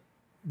of the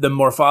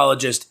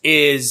morphologist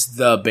is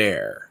the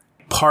bear,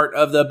 part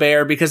of the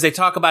bear, because they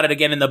talk about it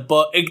again in the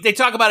book. They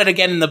talk about it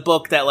again in the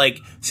book that like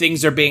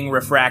things are being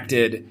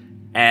refracted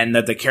and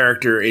that the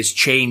character is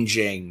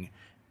changing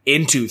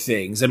into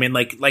things. I mean,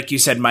 like you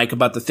said, Mike,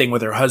 about the thing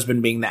with her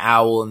husband being the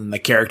owl and the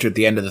character at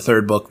the end of the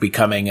third book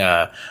becoming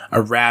a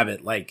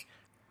rabbit. Like,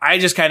 I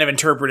just kind of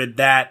interpreted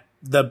that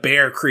the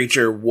bear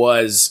creature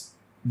was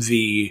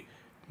the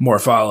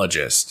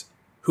morphologist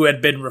who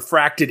had been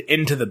refracted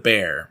into the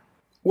bear.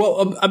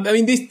 Well, I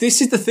mean,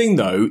 this is the thing,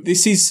 though.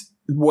 This is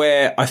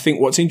where I think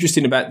what's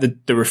interesting about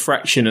the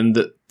refraction and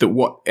that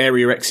what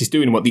Area X is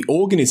doing and what the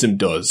organism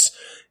does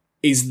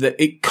is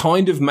that it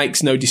kind of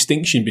makes no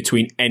distinction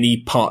between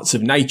any parts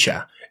of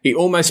nature. It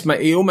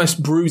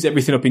almost brews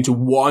everything up into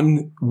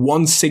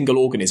one single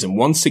organism,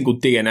 one single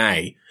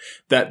DNA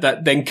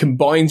that then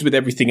combines with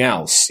everything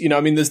else. You know,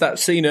 I mean, there's that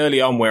scene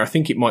early on where I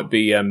think it might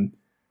be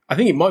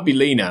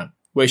Lena,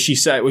 where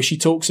she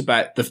talks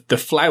about the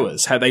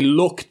flowers, how they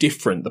look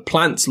different. The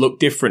plants look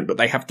different, but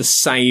they have the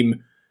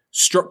same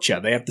structure.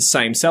 They have the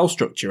same cell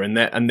structure, and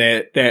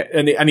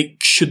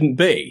it shouldn't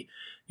be,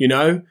 you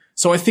know?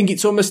 So I think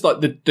it's almost like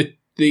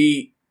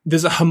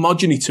there's a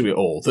homogeny to it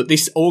all, that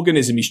this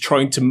organism is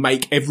trying to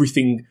make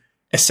everything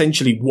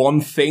essentially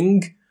one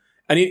thing.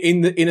 And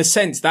in a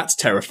sense, that's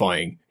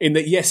terrifying, in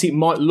that, yes, it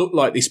might look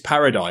like this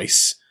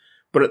paradise,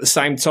 but at the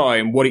same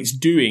time, what it's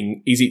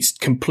doing is it's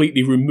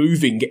completely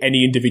removing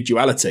any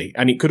individuality.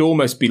 And it could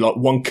almost be like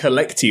one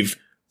collective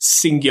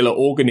singular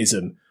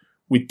organism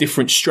with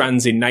different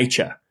strands in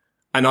nature.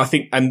 And I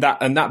think, and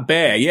that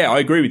bear, yeah, I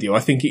agree with you.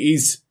 I think it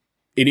is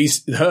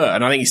her.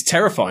 And I think it's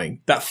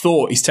terrifying. That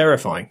thought is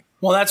terrifying.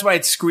 Well, that's why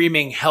it's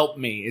screaming, "Help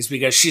me," is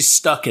because she's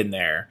stuck in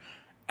there.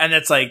 And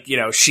it's like, you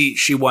know,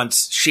 she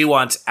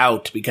wants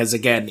out, because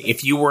again,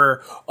 if you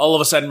were all of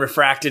a sudden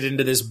refracted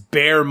into this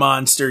bear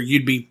monster,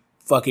 you'd be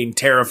fucking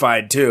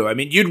terrified too. I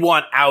mean, you'd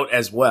want out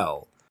as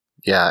well.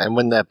 Yeah, and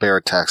when that bear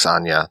attacks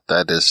Anya,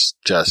 that is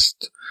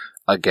just,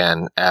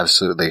 again,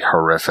 absolutely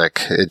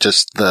horrific. It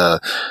just,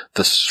 the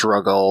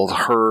struggle,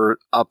 her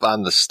up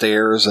on the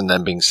stairs and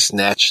then being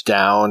snatched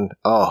down.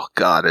 Oh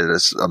God, it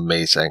is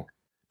amazing.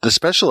 The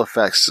special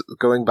effects,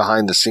 going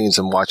behind the scenes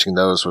and watching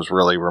those, was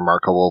really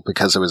remarkable,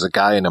 because it was a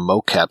guy in a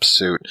mocap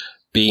suit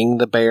being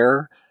the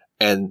bear,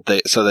 and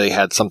they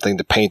had something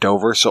to paint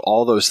over. So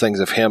all those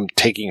things of him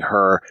taking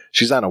her,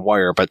 she's on a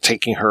wire, but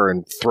taking her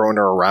and throwing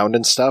her around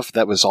and stuff,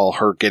 that was all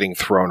her getting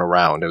thrown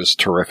around. It was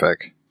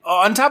terrific.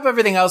 On top of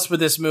everything else with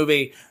this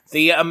movie,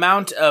 the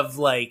amount of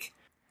like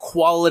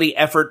quality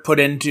effort put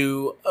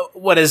into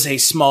what is a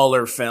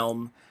smaller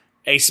film,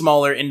 a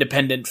smaller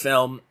independent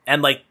film,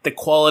 and like the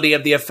quality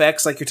of the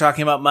effects, like you're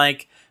talking about,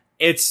 Mike,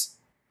 it's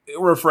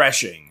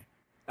refreshing.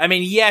 I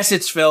mean, yes,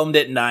 it's filmed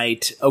at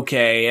night.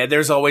 Okay.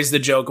 There's always the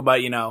joke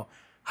about, you know,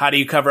 how do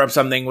you cover up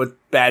something with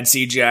bad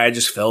CGI?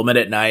 Just film it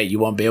at night. You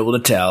won't be able to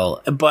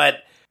tell. But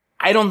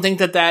I don't think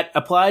that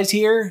applies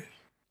here.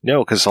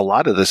 No, because a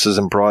lot of this is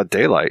in broad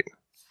daylight.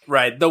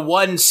 Right. The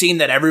one scene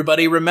that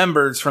everybody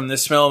remembers from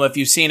this film, if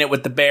you've seen it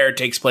with the bear,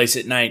 takes place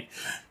at night.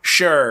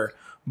 Sure.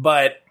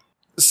 But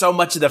so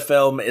much of the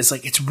film is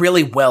like, it's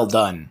really well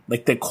done.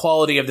 Like the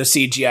quality of the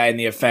CGI and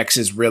the effects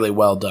is really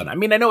well done. I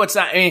mean, I know it's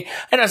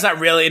not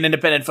really an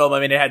independent film. I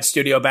mean, it had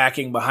studio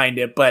backing behind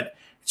it, but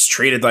it's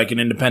treated like an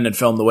independent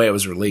film the way it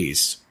was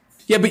released.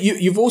 Yeah, but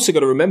you've also got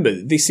to remember,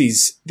 this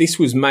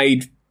was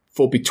made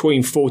for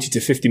between $40 to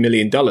 $50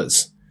 million.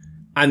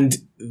 And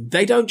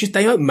they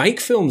don't make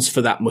films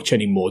for that much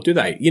anymore, do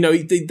they? You know,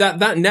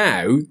 that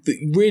now,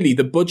 really,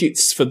 the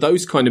budgets for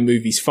those kind of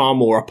movies far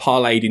more are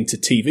parlayed into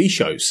TV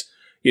shows.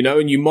 You know,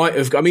 and you might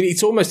have, I mean,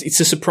 it's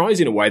a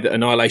surprise in a way that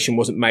Annihilation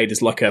wasn't made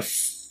as like a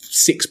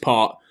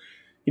 6-part,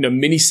 you know,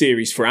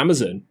 miniseries for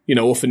Amazon, you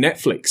know, or for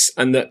Netflix,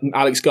 and that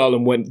Alex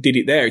Garland did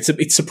it there.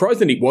 It's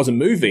surprising it was a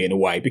movie in a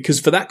way, because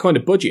for that kind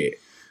of budget,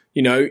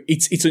 you know,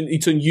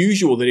 it's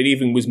unusual that it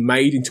even was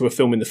made into a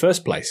film in the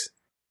first place.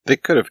 They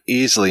could have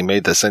easily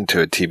made this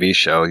into a TV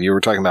show. You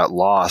were talking about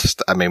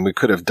Lost. I mean, we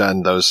could have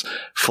done those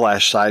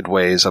flash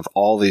sideways of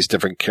all these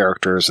different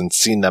characters and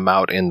seen them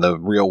out in the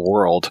real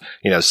world.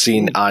 You know,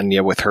 seen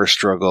Anya with her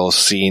struggle,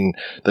 seen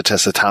the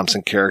Tessa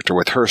Thompson character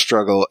with her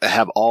struggle,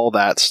 have all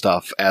that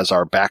stuff as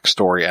our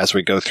backstory as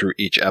we go through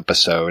each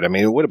episode. I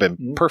mean, it would have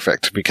been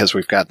perfect, because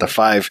we've got the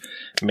 5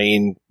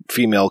 main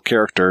female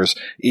characters.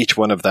 Each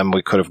one of them,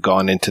 we could have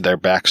gone into their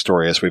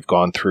backstory as we've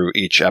gone through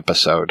each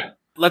episode.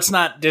 Let's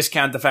not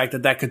discount the fact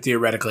that could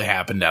theoretically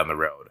happen down the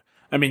road.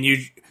 I mean,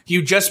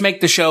 you just make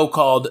the show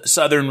called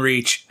Southern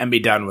Reach and be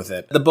done with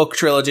it. The book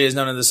trilogy is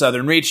known as the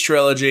Southern Reach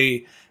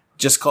trilogy.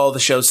 Just call the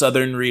show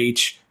Southern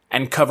Reach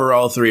and cover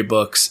all 3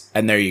 books,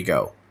 and there you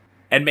go.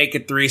 And make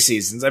it 3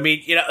 seasons. I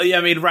mean, you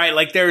know, right?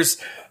 Like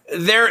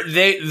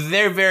they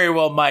very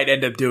well might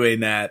end up doing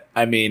that.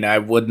 I mean, I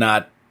wouldn't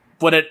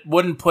put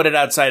it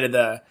outside of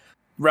the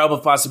realm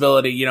of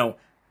possibility, you know,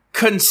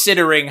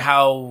 considering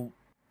how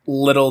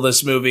little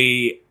this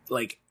movie,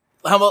 like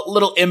how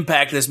little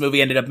impact this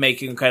movie ended up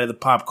making in kind of the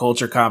pop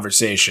culture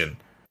conversation.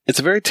 It's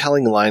a very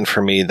telling line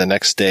for me the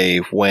next day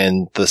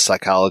when the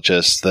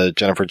psychologist, the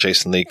Jennifer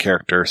Jason Leigh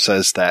character,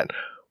 says that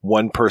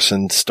one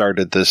person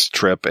started this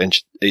trip and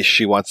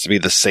she wants to be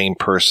the same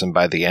person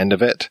by the end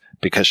of it,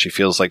 because she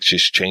feels like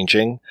she's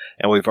changing.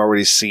 And we've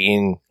already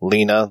seen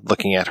Lena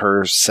looking at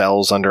her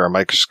cells under a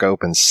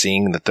microscope and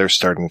seeing that they're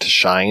starting to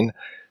shine.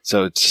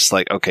 So it's just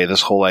like, okay,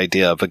 this whole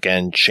idea of,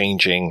 again,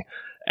 changing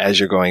as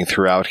you're going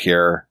throughout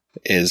here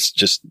is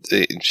just,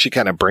 she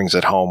kind of brings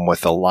it home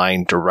with a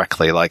line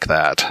directly like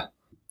that.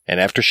 And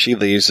after she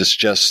leaves, it's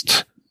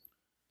just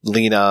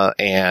Lena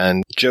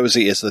and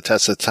Josie is the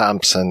Tessa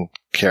Thompson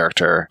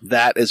character.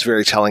 That is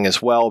very telling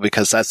as well,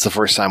 because that's the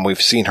first time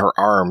we've seen her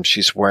arms.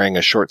 She's wearing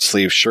a short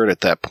sleeve shirt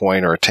at that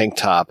point, or a tank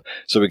top.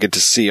 So we get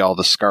to see all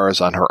the scars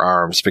on her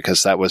arms,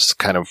 because that was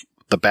kind of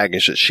the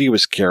baggage that she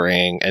was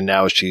carrying. And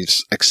now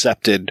she's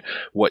accepted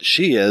what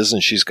she is,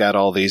 and she's got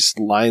all these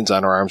lines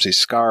on her arms, these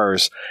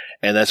scars.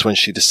 And that's when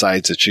she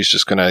decides that she's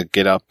just going to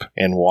get up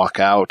and walk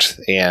out.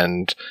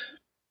 And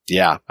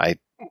yeah,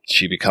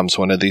 she becomes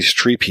one of these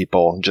tree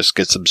people and just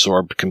gets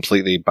absorbed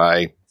completely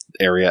by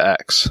Area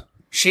X.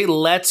 She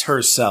lets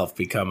herself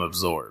become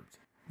absorbed.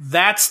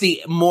 That's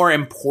the more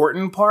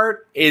important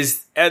part,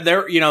 is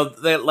there,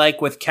 that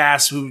like with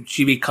Cass, who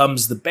she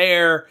becomes the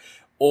bear,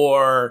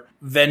 or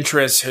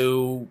Ventress,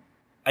 who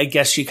I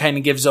guess she kind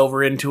of gives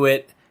over into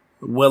it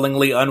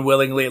willingly,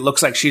 unwillingly. It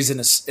looks like she's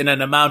in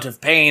an amount of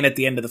pain at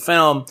the end of the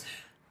film.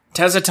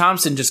 Tessa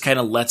Thompson just kind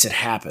of lets it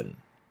happen.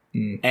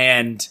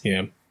 And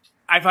yeah,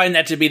 I find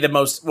that to be one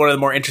of the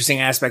more interesting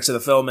aspects of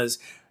the film, is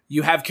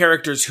you have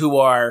characters who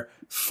are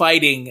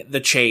fighting the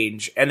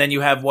change, and then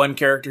you have one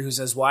character who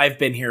says, well, I've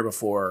been here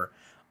before.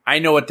 I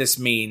know what this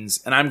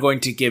means, and I'm going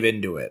to give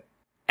into it.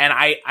 And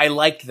I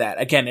liked that.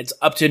 Again, it's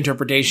up to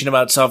interpretation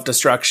about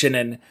self-destruction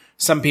and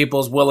some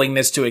people's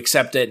willingness to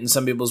accept it and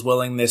some people's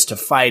willingness to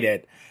fight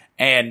it.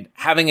 And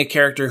having a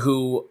character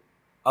who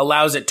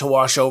allows it to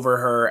wash over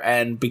her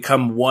and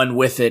become one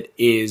with it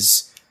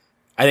is,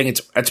 I think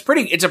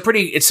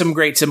it's some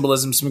great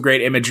symbolism, some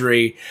great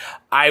imagery.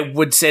 I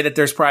would say that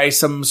there's probably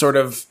some sort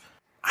of,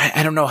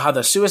 I don't know how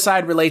the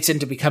suicide relates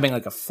into becoming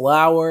like a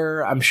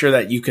flower. I'm sure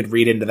that you could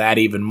read into that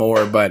even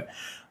more, but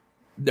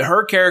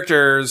her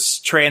character's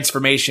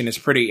transformation is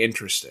pretty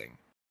interesting.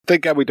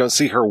 Thank God we don't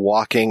see her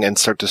walking and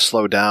start to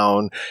slow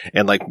down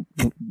and like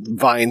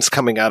vines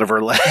coming out of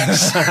her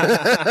legs.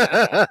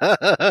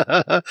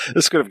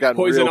 This could have gotten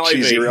Poison real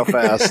cheesy ivy. real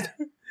fast.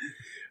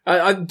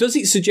 Does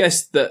it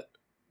suggest that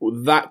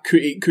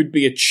it could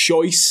be a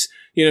choice?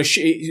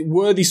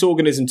 Were this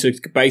organism to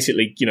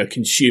basically,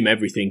 consume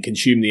everything,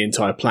 consume the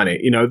entire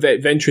planet?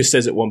 Ventress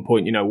says at one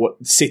point,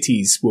 what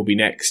cities will be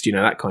next,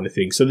 that kind of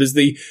thing. So there's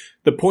the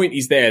point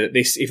is there that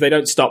if they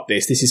don't stop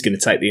this is going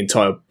to take the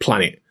entire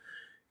planet.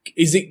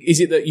 Is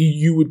it that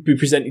you would be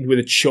presented with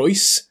a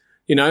choice?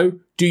 Do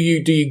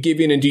you give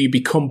in and do you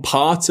become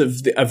part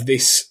of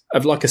this,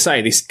 like I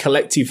say, this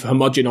collective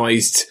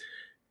homogenized,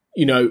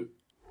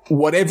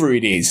 whatever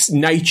it is,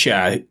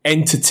 nature,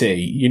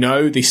 entity,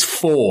 this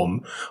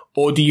form,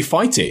 or do you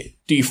fight it?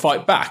 Do you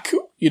fight back?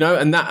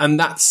 And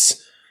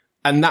that's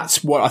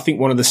what I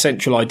think one of the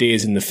central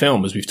ideas in the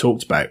film, as we've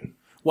talked about.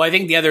 Well, I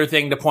think the other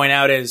thing to point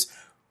out is,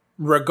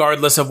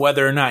 regardless of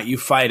whether or not you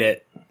fight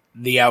it,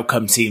 the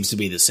outcome seems to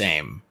be the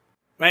same.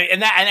 Right?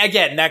 And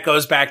again, that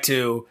goes back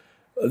to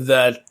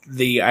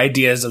the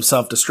ideas of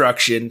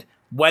self-destruction.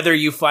 Whether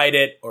you fight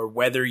it or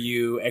whether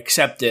you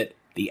accept it,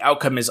 the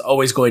outcome is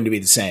always going to be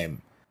the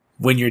same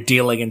when you're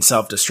dealing in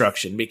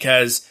self-destruction,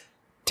 because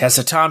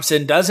Tessa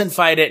Thompson doesn't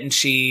fight it and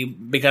she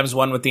becomes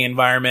one with the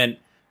environment.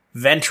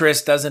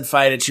 Ventress doesn't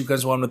fight it, she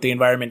becomes one with the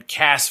environment.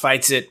 Cass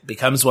fights it,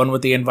 becomes one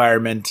with the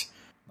environment.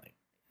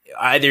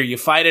 Either you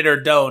fight it or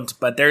don't,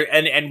 but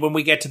and when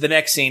we get to the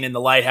next scene in the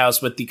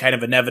lighthouse with the kind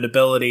of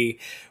inevitability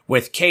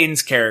with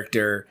Kane's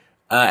character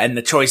and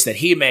the choice that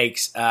he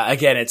makes,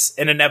 again, it's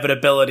an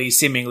inevitability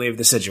seemingly of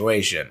the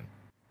situation.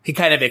 He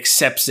kind of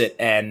accepts it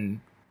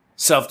and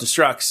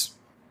self-destructs,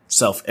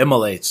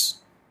 self-immolates.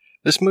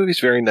 This movie's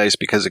very nice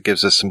because it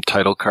gives us some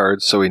title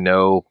cards, so we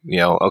know,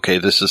 okay,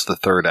 this is the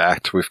third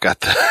act. We've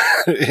got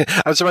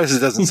I'm surprised it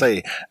doesn't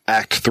say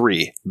Act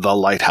 3, The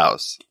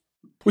Lighthouse.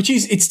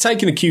 It's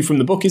taken a cue from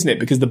the book, isn't it?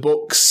 Because the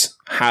books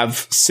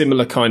have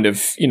similar kind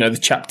of, the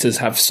chapters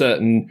have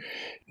certain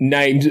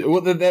names. Well,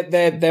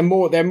 they're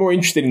more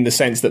interested in the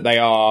sense that they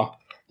are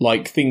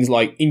like things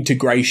like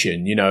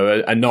integration,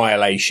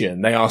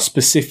 annihilation. They are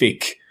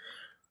specific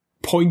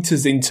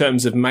pointers in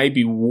terms of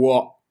maybe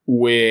what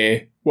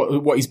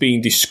is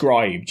being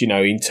described,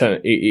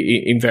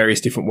 in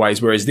various different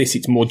ways. Whereas this,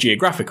 it's more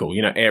geographical,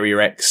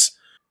 Area X,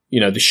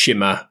 the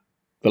shimmer,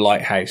 the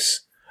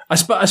lighthouse. I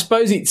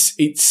suppose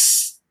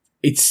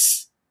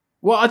it's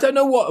well, I don't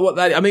know what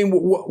that. I mean,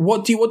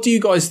 what do you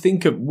guys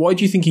think of? Why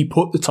do you think he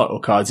put the title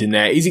cards in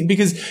there? Is it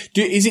because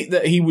is it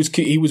that he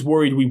was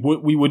worried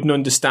we wouldn't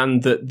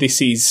understand that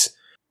this is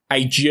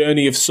a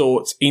journey of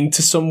sorts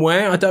into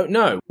somewhere? I don't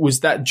know. Was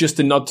that just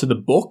a nod to the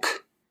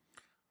book?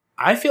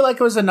 I feel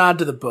like it was a nod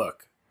to the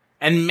book,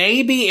 and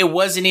maybe it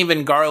wasn't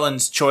even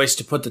Garland's choice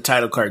to put the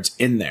title cards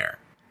in there.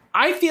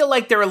 I feel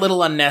like they're a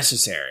little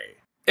unnecessary.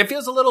 It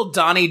feels a little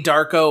Donnie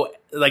Darko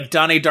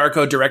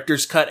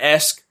director's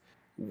cut-esque,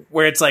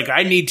 where it's like,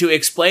 I need to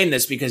explain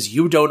this because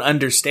you don't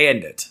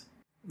understand it.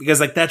 Because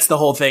that's the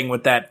whole thing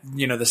with that,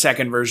 the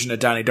second version of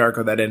Donnie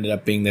Darko that ended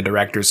up being the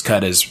director's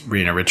cut, is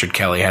Richard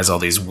Kelly has all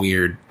these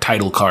weird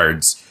title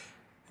cards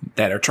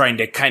that are trying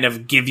to kind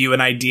of give you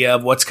an idea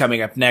of what's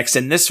coming up next.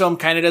 And this film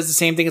kind of does the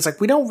same thing. It's like,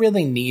 we don't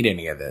really need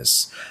any of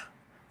this.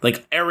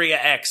 Like Area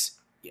X,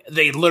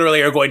 they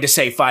literally are going to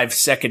say 5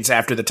 seconds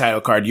after the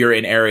title card, you're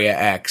in Area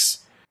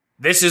X.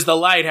 this is the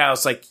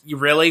lighthouse. Like,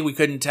 really? We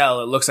couldn't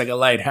tell. It looks like a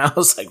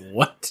lighthouse. Like,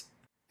 what?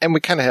 And we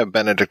kind of have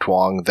Benedict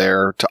Wong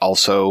there to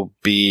also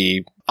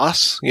be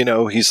us. You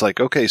know, he's like,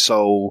 okay,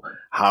 so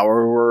how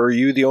are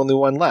you the only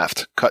one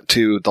left? Cut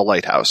to the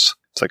lighthouse.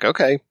 It's like,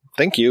 okay,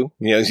 thank you.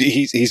 You know,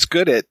 he's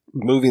good at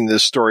moving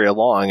this story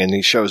along, and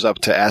he shows up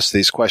to ask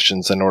these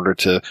questions in order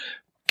to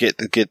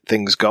get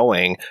things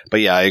going. But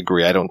yeah, I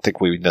agree. I don't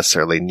think we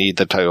necessarily need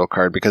the title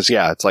card because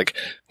yeah, it's like,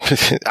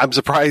 I'm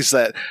surprised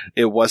that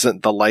it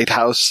wasn't the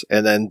lighthouse.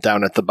 And then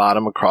down at the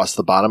bottom, across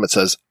the bottom, it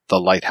says the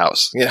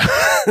lighthouse. Yeah.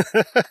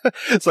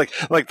 It's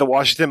like the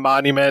Washington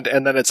Monument.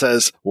 And then it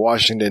says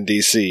Washington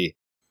DC.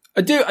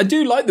 I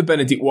do like the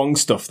Benedict Wong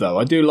stuff though.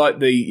 I do like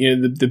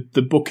the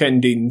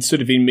bookending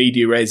sort of in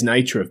media res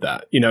nature of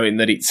that, you know, in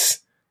that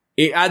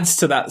it adds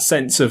to that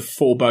sense of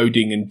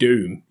foreboding and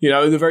doom. You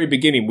know, at the very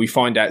beginning, we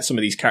find out some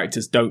of these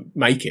characters don't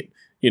make it,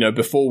 you know,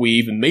 before we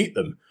even meet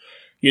them.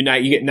 You know,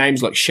 you get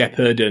names like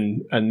Shepard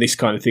and this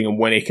kind of thing and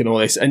Wennick and all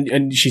this.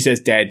 And she says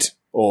dead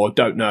or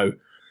don't know.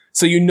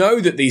 So you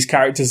know that these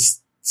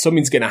characters,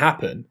 something's going to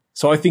happen.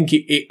 So I think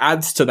it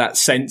adds to that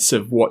sense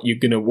of what you're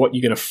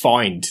going to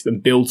find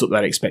and builds up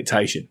that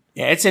expectation.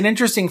 Yeah, it's an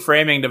interesting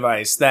framing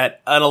device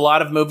that a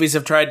lot of movies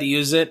have tried to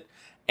use it.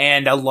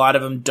 And a lot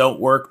of them don't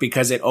work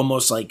because it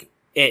almost like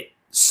it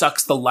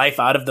sucks the life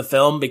out of the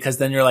film because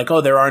then you're like, oh,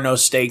 there are no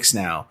stakes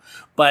now.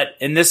 But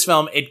in this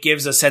film, it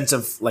gives a sense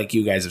of, like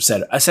you guys have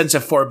said, a sense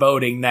of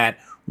foreboding that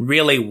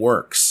really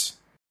works.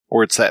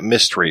 Or it's that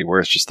mystery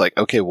where it's just like,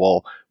 okay,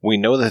 well, we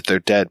know that they're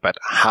dead, but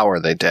how are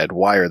they dead?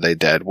 Why are they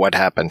dead? What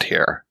happened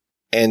here?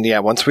 And yeah,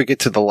 once we get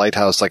to the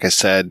lighthouse, like I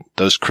said,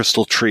 those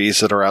crystal trees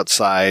that are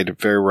outside,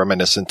 very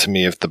reminiscent to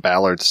me of the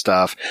Ballard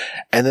stuff.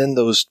 And then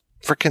those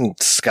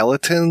freaking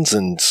skeletons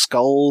and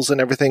skulls and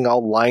everything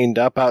all lined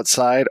up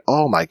outside.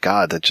 Oh my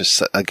God, that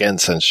just again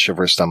sends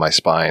shivers down my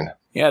spine.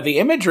 Yeah, the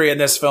imagery in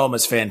this film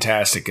is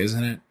fantastic,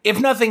 isn't it? If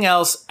nothing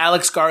else,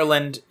 Alex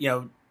Garland, you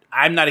know,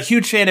 I'm not a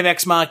huge fan of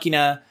Ex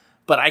Machina,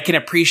 but I can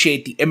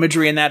appreciate the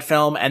imagery in that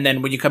film. And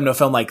then when you come to a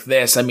film like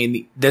this, I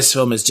mean, this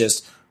film is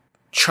just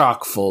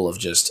chock full of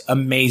just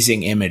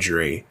amazing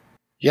imagery.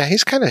 Yeah,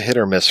 he's kind of hit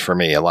or miss for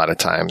me a lot of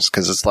times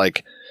because it's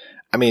like,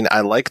 I mean,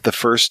 I like the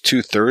first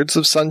 2/3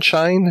 of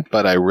Sunshine,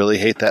 but I really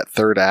hate that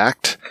third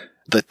act.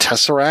 The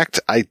Tesseract,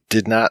 I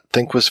did not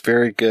think was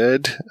very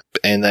good.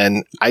 And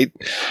then I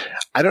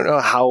don't know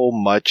how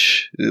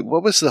much,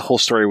 what was the whole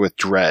story with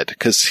Dredd?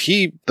 Because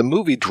the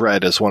movie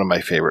Dredd is one of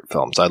my favorite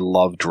films. I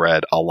love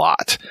Dredd a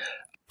lot.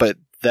 But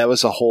that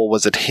was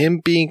was it him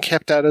being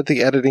kept out of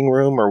the editing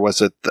room or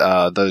was it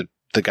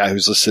the guy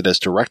who's listed as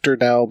director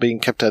now being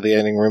kept out of the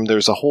editing room?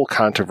 There's a whole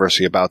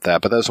controversy about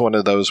that, but that was one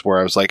of those where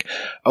I was like,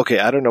 okay,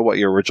 I don't know what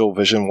your original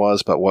vision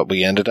was, but what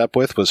we ended up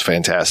with was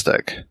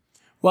fantastic.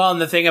 Well, and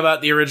the thing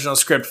about the original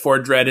script for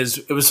Dredd is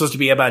it was supposed to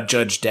be about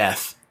Judge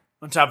Death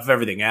on top of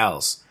everything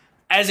else.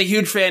 As a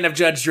huge fan of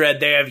Judge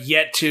Dredd, they have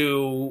yet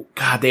to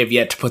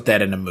put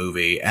that in a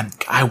movie, and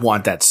I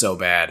want that so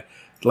bad.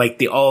 Like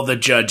all the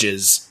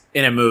judges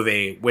in a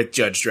movie with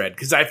Judge Dredd,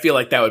 because I feel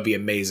like that would be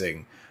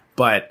amazing.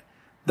 But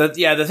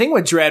the thing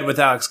with Dredd with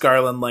Alex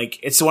Garland, like,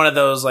 it's one of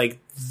those, like,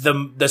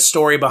 the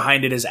story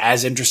behind it is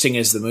as interesting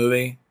as the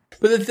movie.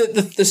 But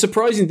the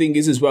surprising thing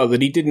is as well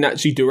that he didn't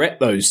actually direct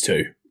those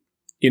two.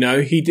 You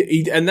know,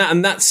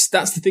 that's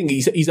the thing.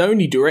 He's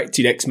only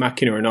directed Ex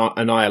Machina and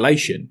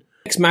Annihilation.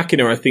 Ex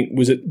Machina, I think,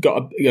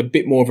 got a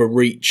bit more of a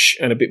reach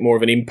and a bit more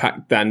of an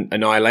impact than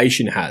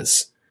Annihilation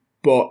has.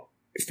 But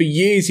for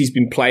years, he's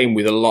been playing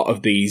with a lot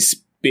of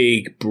these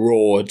big,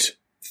 broad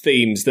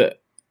themes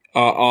that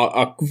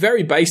are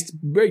very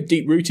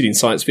deep rooted in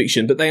science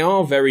fiction, but they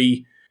are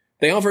very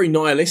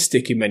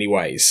nihilistic in many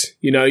ways.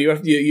 You know, you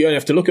only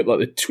have to look at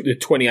like the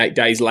 28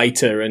 Days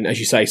Later and, as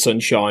you say,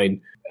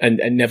 Sunshine and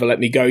Never Let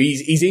Me Go.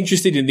 He's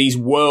interested in these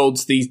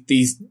worlds,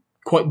 these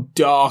quite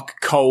dark,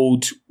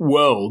 cold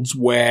worlds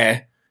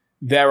where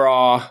there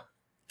are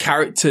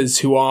characters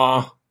who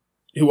are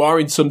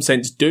in some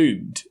sense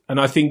doomed. And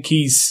I think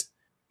he's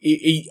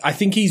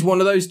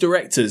one of those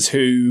directors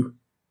who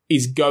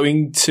is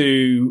going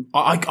to,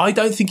 I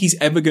don't think he's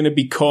ever going to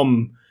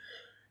become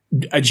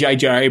a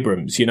J.J.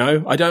 Abrams, you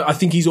know? I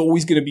think he's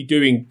always going to be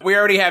doing... We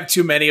already have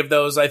too many of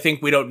those. I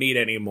think we don't need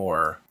any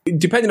more.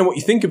 Depending on what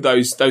you think of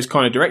those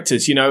kind of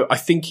directors, you know, I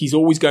think he's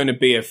always going to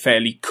be a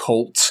fairly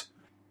cult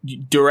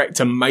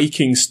director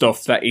making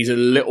stuff that is a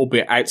little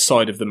bit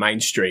outside of the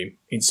mainstream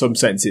in some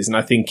senses. And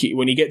I think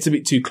when he gets a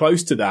bit too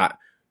close to that,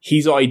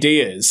 his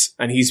ideas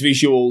and his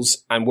visuals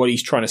and what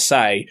he's trying to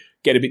say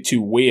get a bit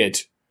too weird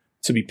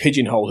to be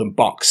pigeonholed and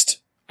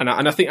boxed. And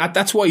I think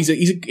that's why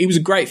he was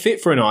a great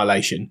fit for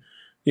Annihilation,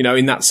 you know,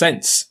 in that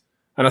sense.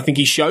 And I think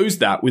he shows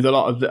that with a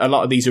lot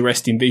of these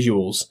arresting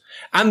visuals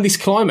and this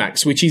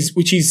climax, which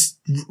is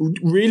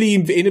really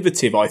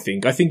innovative. I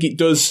think it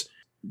does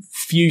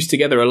fuse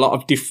together a lot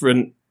of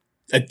different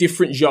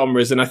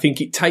genres. And I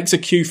think it takes a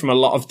cue from a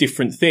lot of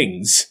different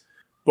things,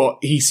 but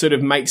he sort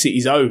of makes it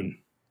his own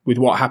with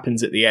what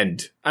happens at the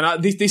end.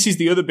 And this is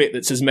the other bit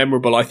that's as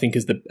memorable, I think,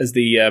 as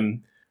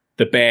the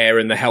bear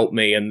and the help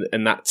me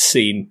and that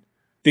scene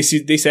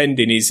this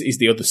ending is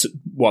the other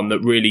one that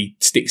really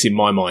sticks in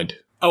my mind.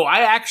 Oh, I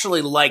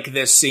actually like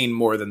this scene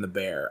more than the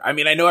bear. I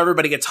mean, I know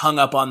everybody gets hung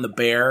up on the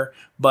bear,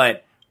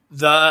 but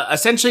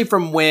essentially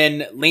from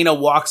when Lena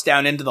walks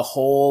down into the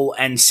hole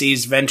and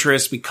sees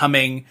Ventress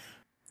becoming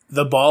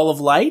the ball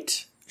of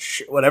light,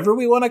 whatever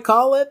we want to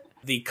call it,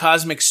 the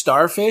cosmic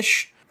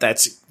starfish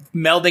that's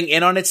melding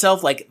in on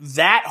itself, like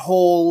that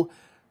whole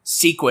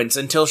sequence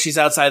until she's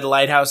outside the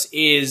lighthouse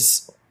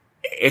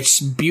it's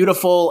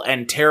beautiful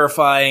and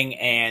terrifying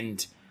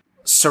and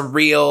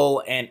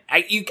surreal, and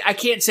I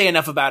can't say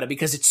enough about it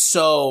because it's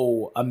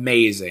so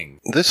amazing.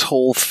 This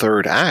whole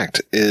third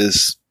act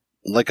is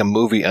like a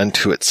movie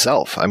unto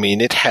itself. I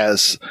mean, it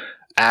has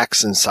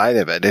acts inside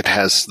of it. It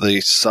has the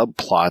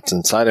subplots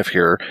inside of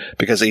here,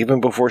 because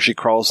even before she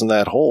crawls in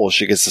that hole,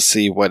 she gets to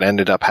see what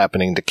ended up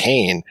happening to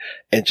Kane.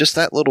 And just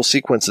that little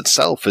sequence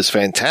itself is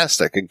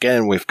fantastic.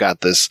 Again, we've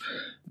got this,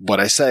 what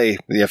I say,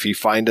 if you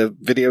find a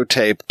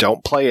videotape,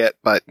 don't play it,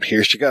 but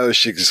here she goes.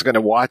 She's going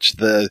to watch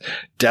the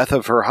death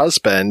of her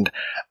husband.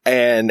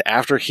 And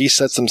after he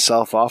sets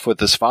himself off with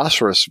this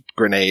phosphorus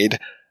grenade,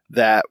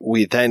 that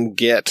we then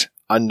get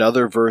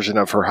another version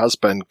of her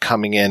husband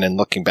coming in and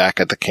looking back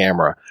at the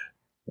camera.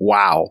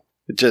 Wow.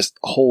 Just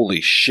holy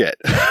shit.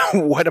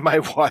 What am I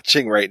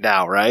watching right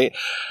now, right?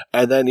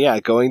 And then, yeah,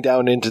 going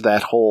down into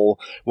that hole.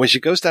 When she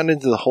goes down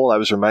into the hole, I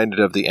was reminded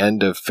of the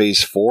end of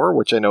Phase 4,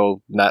 which I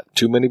know not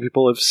too many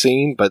people have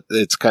seen, but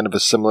it's kind of a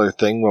similar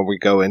thing when we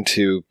go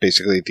into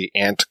basically the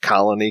ant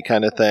colony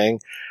kind of thing.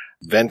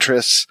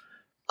 Ventress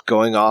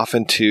going off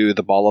into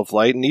the ball of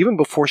light. And even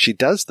before she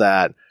does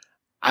that,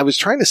 I was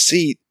trying to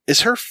see,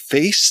 is her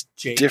face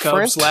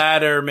different? Jacob's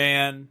Ladder,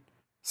 man.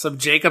 Some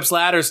Jacob's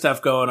Ladder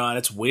stuff going on.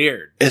 It's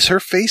weird. Is her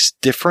face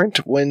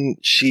different when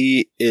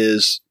she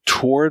is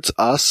towards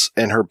us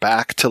and her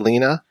back to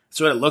Lena?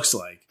 That's what it looks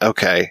like.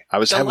 Okay.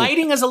 The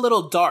lighting is a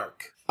little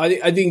dark.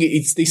 I think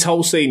it's this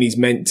whole scene is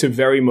meant to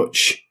very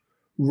much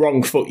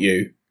wrong foot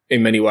you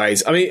in many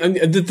ways. I mean,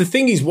 and the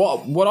thing is,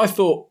 what I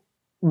thought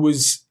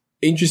was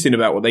interesting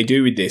about what they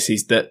do with this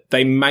is that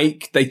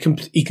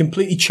he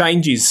completely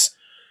changes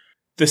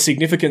the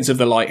significance of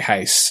the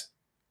lighthouse.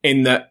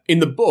 In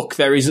the book,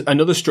 there is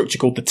another structure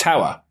called the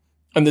tower.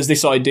 And there's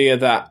this idea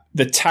that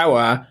the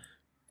tower,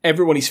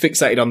 everyone is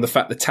fixated on the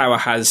fact the tower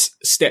has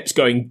steps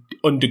going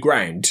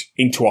underground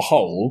into a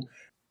hole,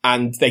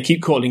 and they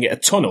keep calling it a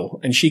tunnel.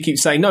 And she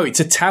keeps saying, no, it's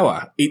a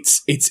tower.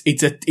 It's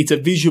a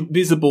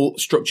visible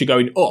structure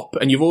going up.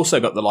 And you've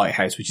also got the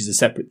lighthouse, which is a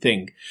separate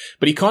thing.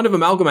 But he kind of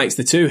amalgamates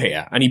the two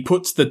here, and he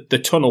puts the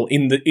tunnel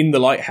in the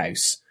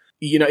lighthouse.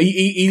 You know,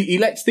 he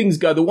lets things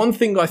go. The one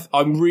thing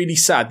I'm really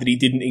sad that he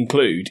didn't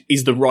include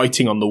is the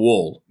writing on the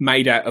wall,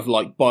 made out of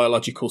like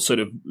biological sort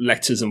of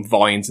letters and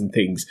vines and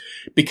things,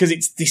 because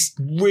it's this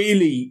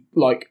really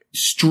like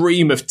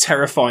stream of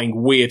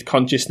terrifying, weird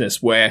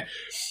consciousness where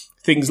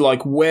things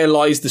like, where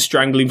lies the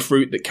strangling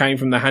fruit that came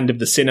from the hand of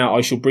the sinner?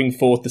 I shall bring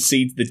forth the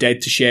seeds of the dead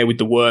to share with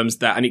the worms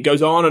that, and it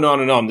goes on and on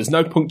and on. There's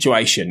no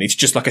punctuation. It's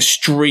just like a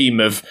stream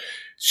of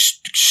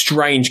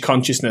strange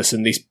consciousness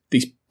and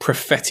this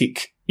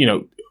prophetic, you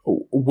know,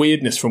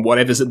 weirdness from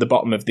whatever's at the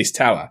bottom of this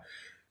tower.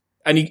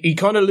 And he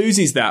kind of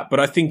loses that, but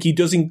I think he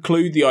does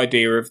include the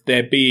idea of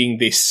there being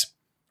this.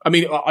 I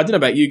mean, I don't know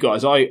about you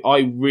guys. I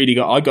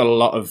got a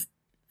lot of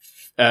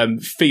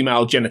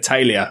female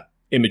genitalia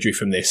imagery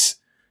from this.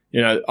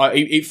 You know,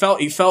 it felt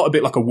a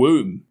bit like a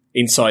womb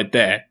inside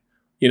there.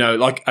 You know,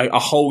 like a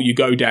hole you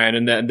go down,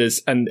 and then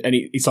it's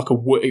like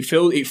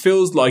it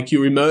feels like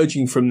you're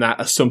emerging from that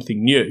as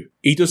something new.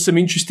 He does some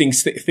interesting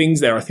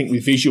things there, I think,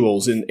 with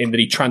visuals, in that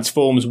he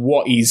transforms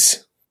what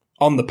is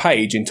on the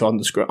page into on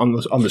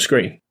the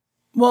screen.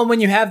 Well, when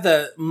you have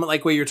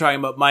like what you were talking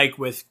about, Mike,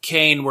 with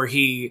Kane, where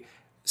he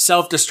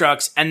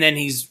self-destructs and then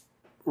he's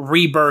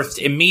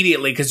rebirthed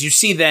immediately, because you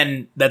see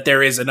then that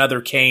there is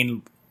another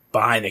Kane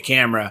behind the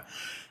camera.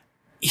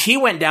 He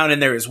went down in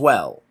there as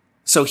well.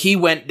 So he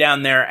went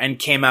down there and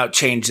came out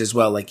changed as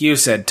well. Like you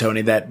said,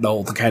 Tony, that the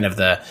whole kind of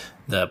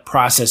the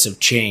process of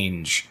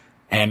change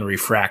and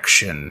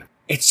refraction.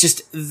 It's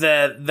just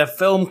the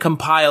film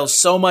compiles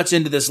so much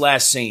into this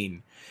last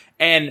scene.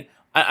 And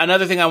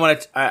another thing I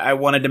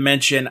wanted to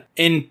mention,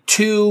 in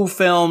 2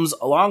 films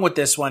along with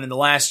this one in the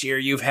last year,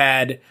 you've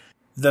had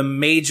the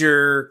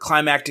major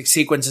climactic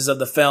sequences of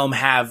the film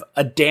have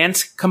a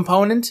dance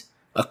component,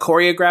 a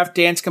choreographed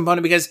dance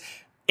component, because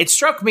it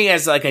struck me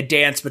as like a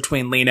dance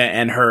between Lena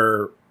and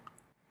her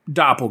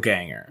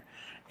doppelganger.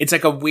 It's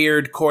like a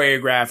weird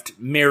choreographed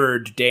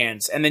mirrored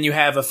dance. And then you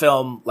have a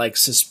film like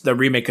the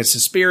remake of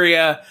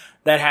Suspiria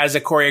that has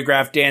a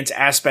choreographed dance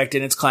aspect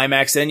in its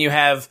climax. Then you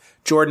have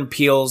Jordan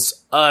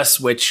Peele's Us,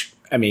 which,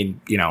 I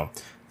mean, you know,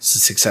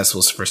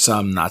 successful for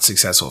some, not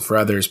successful for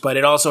others, but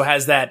it also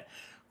has that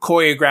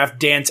choreographed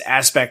dance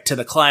aspect to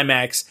the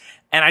climax.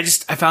 And I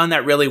found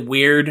that really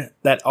weird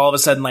that all of a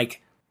sudden, like,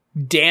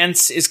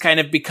 dance is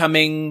kind of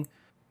becoming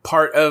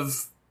part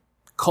of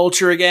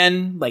culture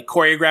again, like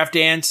choreographed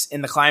dance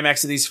in the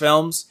climax of these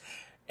films.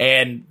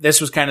 And this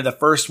was kind of the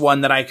first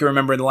one that I can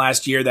remember in the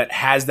last year that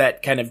has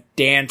that kind of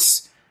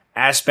dance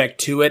aspect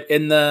to it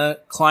in the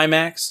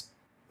climax.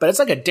 But it's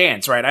like a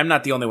dance, right? I'm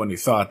not the only one who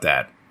thought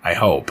that, I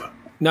hope.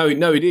 No,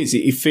 it is.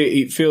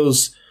 It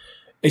feels...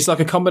 It's like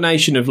a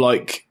combination of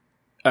like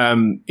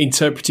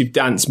interpretive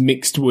dance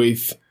mixed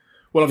with...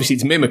 Well, obviously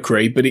it's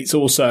mimicry, but it's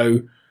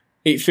also...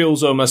 It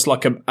feels almost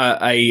like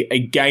a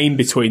game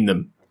between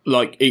them.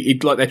 Like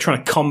like they're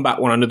trying to combat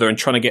one another and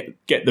trying to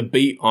get the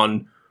beat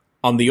on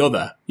the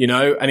other, you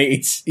know? And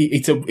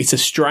it's a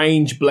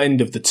strange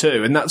blend of the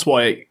two. And that's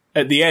why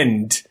at the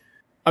end...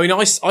 I mean,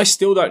 I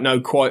still don't know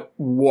quite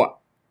what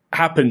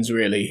happens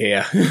really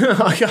here.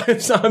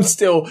 I'm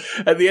still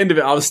at the end of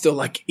it. I was still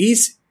like,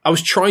 I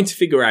was trying to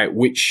figure out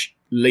which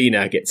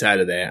Lena gets out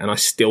of there, and I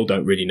still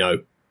don't really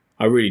know.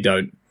 I really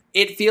don't.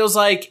 It feels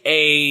like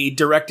a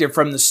directive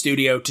from the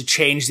studio to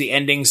change the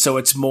ending so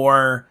it's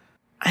more.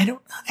 I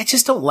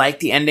just don't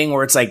like the ending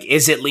where it's like,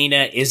 is it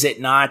Lena? Is it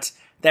not?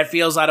 That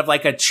feels out of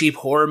like a cheap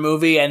horror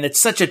movie, and it's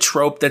such a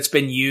trope that's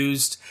been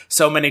used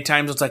so many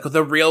times. It's like,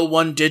 the real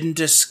one didn't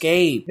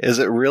escape. Is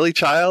it really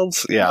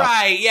Childs? Yeah.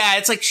 Right, yeah.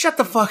 It's like, shut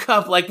the fuck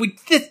up. Like, we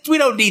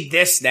don't need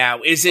this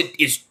now. Is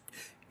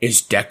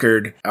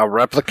Deckard a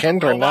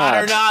replicant or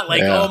not?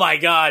 Like, oh my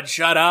God,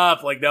 shut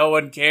up. Like, no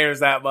one cares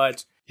that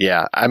much.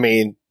 Yeah, I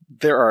mean,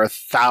 there are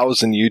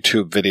 1,000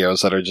 YouTube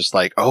videos that are just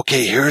like,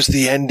 okay, here's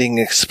the ending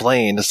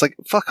explained. It's like,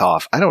 fuck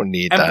off. I don't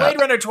need that. And Blade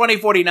Runner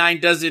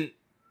 2049 doesn't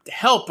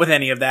help with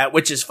any of that,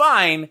 which is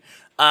fine.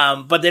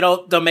 But they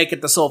don't make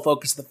it the sole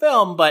focus of the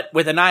film. But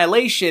with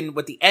Annihilation,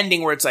 with the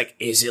ending where it's like,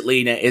 is it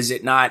Lena? Is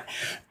it not?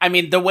 I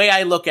mean, the way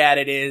I look at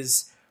it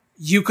is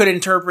you could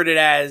interpret it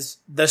as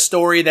the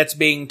story that's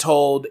being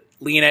told.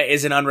 Lena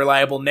is an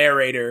unreliable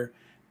narrator,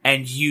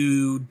 and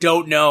you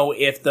don't know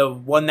if the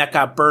one that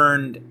got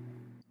burned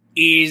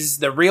is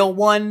the real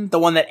one, the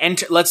one that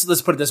entered. Let's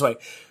put it this way.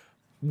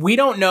 We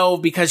don't know,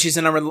 because she's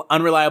an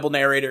unreliable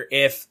narrator,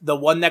 if the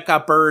one that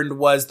got burned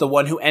was the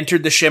one who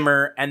entered the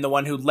shimmer and the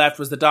one who left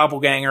was the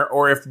doppelganger,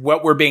 or if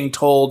what we're being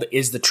told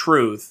is the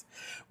truth,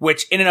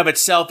 which in and of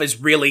itself is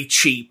really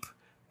cheap.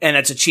 And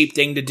it's a cheap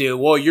thing to do.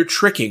 Well, you're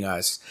tricking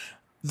us.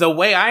 The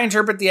way I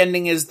interpret the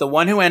ending is the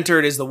one who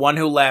entered is the one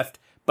who left,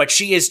 but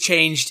she is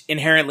changed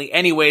inherently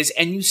anyways.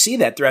 And you see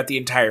that throughout the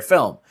entire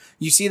film.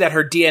 You see that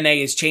her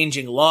DNA is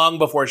changing long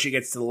before she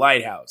gets to the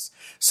lighthouse.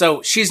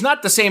 So she's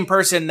not the same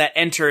person that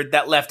entered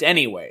that left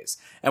anyways.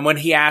 And when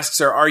he asks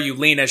her, are you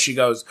Lena? She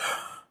goes,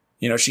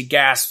 she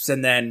gasps,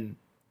 and then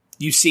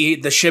you see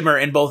the shimmer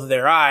in both of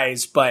their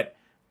eyes. But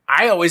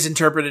I always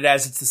interpret it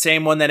as it's the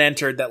same one that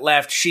entered that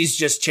left. She's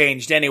just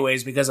changed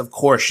anyways, because of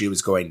course she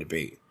was going to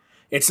be.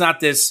 It's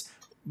not this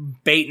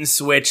bait and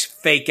switch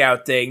fake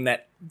out thing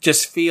that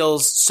just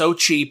feels so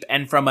cheap,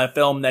 and from a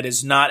film that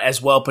is not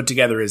as well put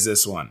together as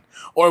this one,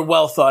 or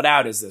well thought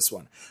out as this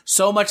one.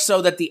 So much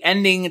so that the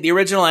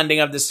original ending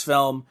of this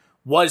film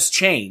was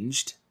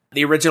changed.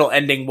 The original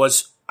ending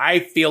I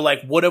feel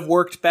like would have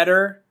worked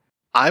better.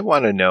 I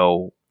want to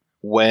know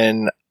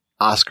when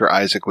Oscar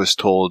Isaac was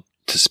told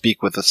to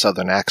speak with a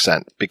Southern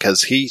accent,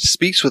 because he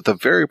speaks with a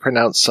very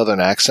pronounced Southern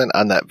accent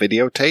on that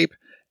videotape.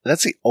 And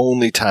that's the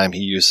only time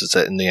he uses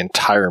it in the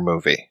entire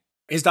movie.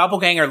 His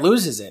doppelganger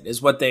loses it,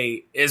 is what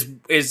he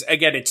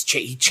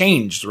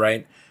changed,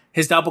 right?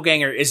 His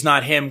doppelganger is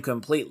not him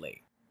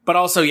completely. But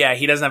also, yeah,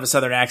 he doesn't have a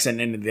Southern accent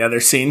in the other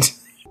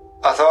scenes.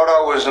 I thought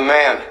I was a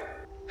man.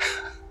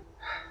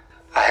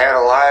 I had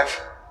a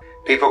life.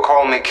 People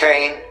called me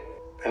Cain.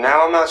 And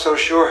now I'm not so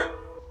sure.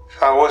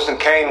 If I wasn't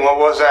Cain, what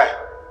was I?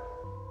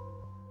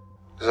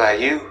 Was I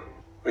you?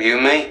 Were you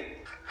me?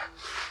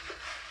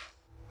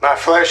 My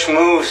flesh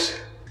moves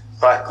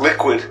like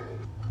liquid.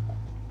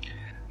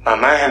 My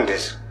mind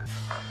is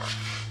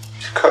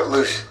cut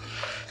loose.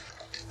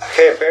 I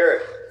can't bear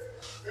it.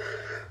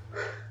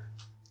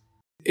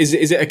 Is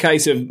it a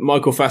case of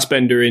Michael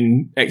Fassbender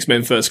in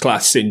X-Men First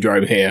Class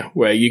syndrome here,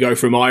 where you go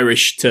from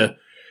Irish to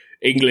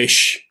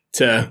English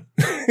to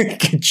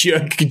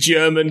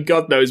German,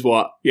 God knows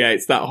what? Yeah,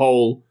 it's that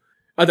whole.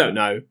 I don't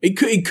know. It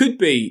could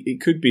be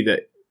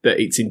that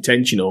it's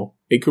intentional.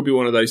 It could be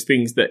one of those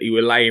things that you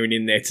were layering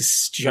in there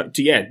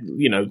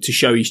to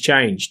show he's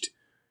changed.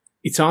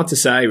 It's hard to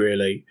say,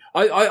 really.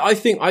 I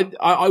think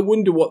I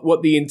wonder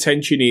what the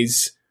intention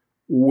is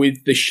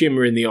with the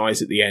shimmer in the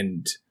eyes at the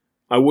end.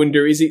 I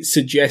wonder, is it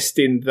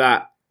suggesting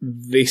that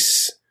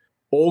this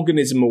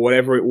organism or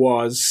whatever it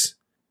was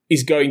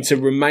is going to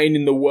remain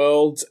in the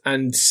world?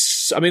 And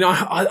I mean,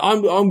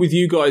 I'm with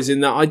you guys in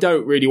that I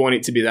don't really want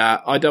it to be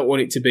that. I don't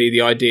want it to be the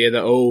idea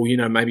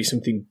that, maybe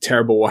something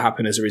terrible will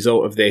happen as a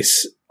result of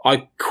this.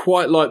 I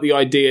quite like the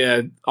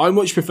idea. I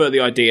much prefer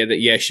the idea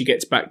that, yeah, she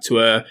gets back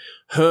to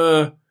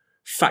her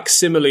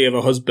facsimile of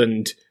a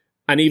husband.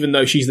 And even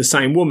though she's the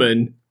same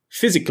woman,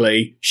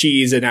 physically,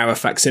 she is now a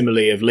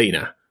facsimile of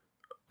Lena.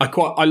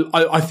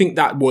 I think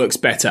that works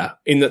better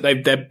in that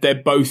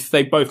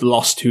they've both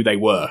lost who they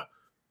were,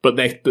 but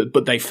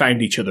they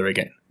found each other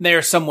again.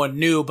 They're someone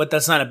new, but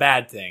that's not a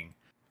bad thing.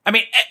 I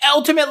mean,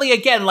 ultimately,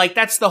 again, like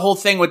that's the whole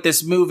thing with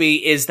this movie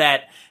is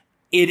that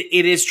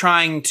it is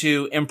trying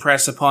to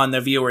impress upon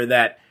the viewer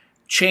that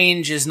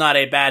change is not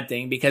a bad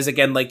thing because,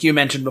 again, like you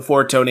mentioned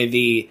before,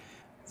 Tony,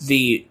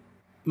 the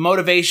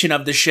motivation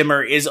of the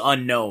Shimmer is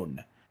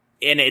unknown.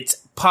 And it's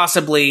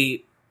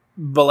possibly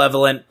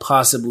benevolent,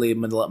 possibly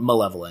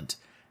malevolent.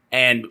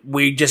 And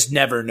we just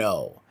never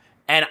know.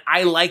 And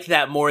I like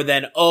that more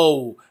than,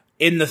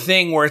 in the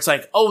thing where it's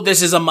like,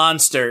 this is a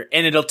monster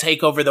and it'll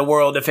take over the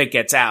world if it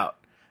gets out.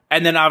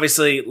 And then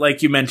obviously,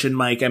 like you mentioned,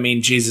 Mike, I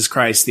mean, Jesus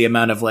Christ, the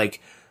amount of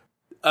like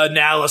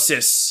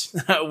analysis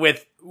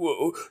with,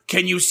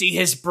 can you see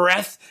his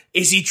breath?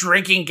 Is he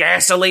drinking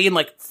gasoline?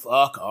 Like,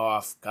 fuck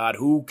off. God,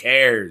 who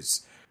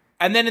cares?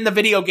 And then in the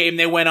video game,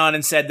 they went on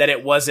and said that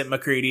it wasn't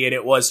McCready and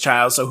it was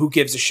Childs, so who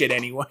gives a shit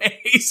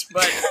anyways?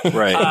 But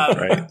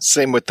right.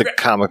 Same with the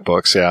comic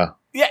books, yeah.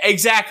 Yeah,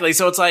 exactly.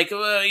 So it's like,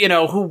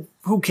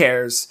 who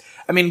cares?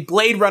 I mean,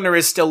 Blade Runner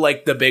is still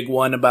like the big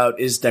one about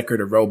is Deckard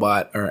a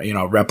robot or,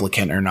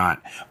 replicant or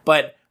not.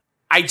 But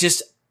I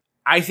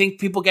think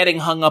people getting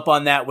hung up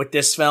on that with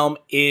this film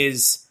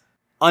is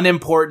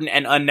unimportant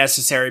and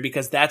unnecessary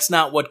because that's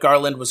not what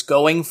Garland was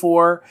going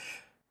for.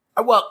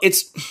 Well,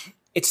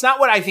 it's not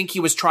what I think he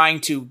was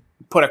trying to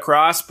put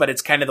across, but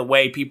it's kind of the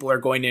way people are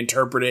going to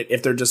interpret it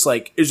if they're just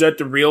like, is that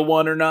the real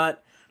one or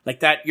not?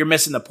 Like that, you're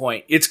missing the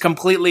point.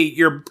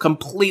 You're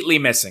completely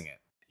missing it.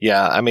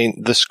 Yeah, I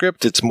mean, the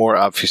script, it's more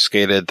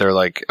obfuscated. They're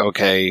like,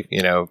 okay,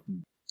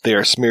 they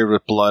are smeared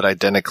with blood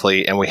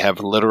identically, and we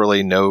have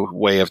literally no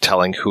way of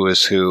telling who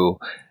is who.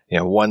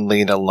 One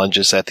Lena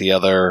lunges at the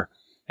other,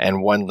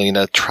 and one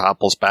Lena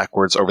topples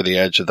backwards over the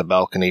edge of the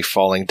balcony,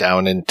 falling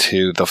down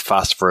into the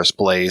phosphorus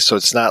blaze. So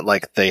it's not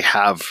like they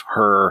have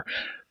her,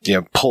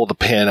 pull the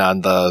pin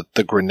on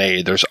the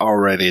grenade. There's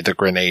already, the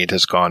grenade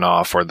has gone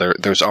off, or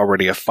there's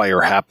already a fire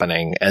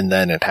happening, and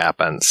then it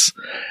happens.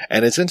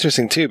 And it's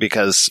interesting, too,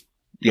 because,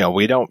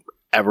 we don't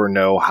ever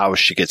know how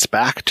she gets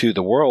back to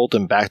the world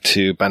and back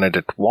to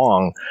Benedict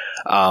Wong.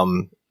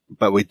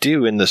 But we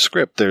do in the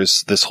script,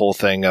 there's this whole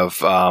thing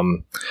of,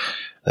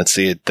 let's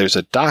see, there's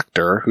a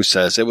doctor who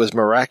says it was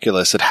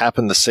miraculous. It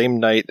happened the same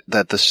night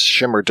that the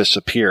Shimmer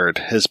disappeared.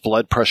 His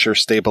blood pressure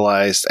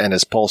stabilized and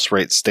his pulse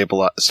rate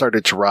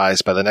started to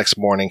rise. By the next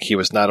morning, he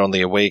was not only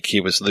awake, he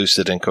was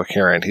lucid and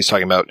coherent. He's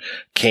talking about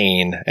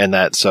Kane and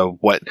that. So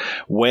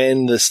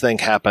when this thing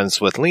happens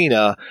with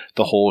Lena,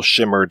 the whole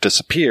Shimmer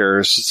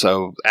disappears.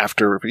 So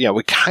after,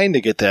 we kind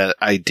of get that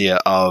idea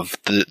of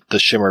the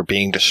Shimmer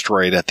being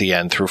destroyed at the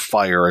end through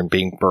fire and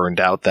being burned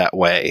out that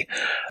way.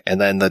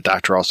 And then the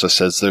doctor also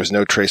says there's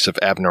no trace of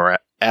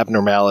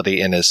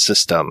abnormality in his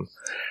system.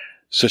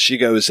 So she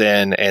goes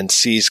in and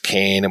sees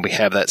Kane, and we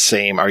have that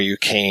same, are you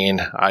Kane?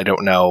 I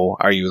don't know.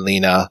 Are you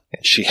Lena?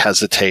 And she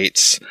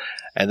hesitates.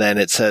 And then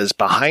it says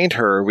behind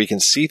her, we can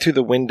see through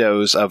the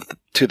windows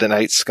to the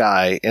night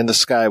sky. In the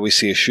sky, we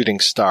see a shooting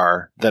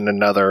star, then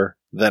another,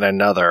 then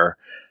another.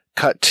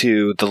 Cut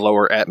to the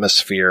lower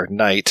atmosphere,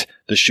 night.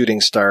 The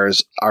shooting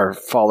stars are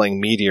falling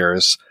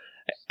meteors.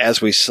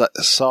 As we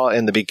saw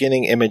in the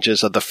beginning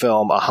images of the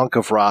film, a hunk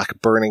of rock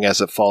burning as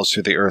it falls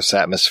through the Earth's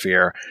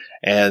atmosphere.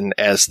 And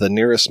as the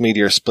nearest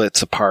meteor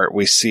splits apart,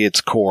 we see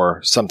its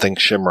core, something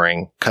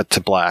shimmering, cut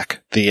to black,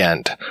 the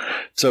end.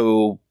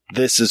 So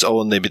this is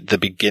only the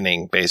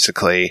beginning,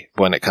 basically,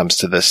 when it comes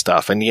to this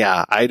stuff. And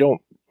yeah, I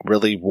don't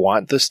really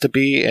want this to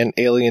be an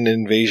alien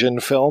invasion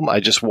film. I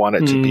just want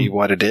it to be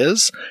what it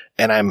is.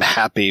 And I'm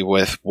happy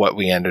with what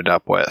we ended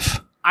up with.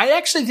 I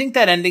actually think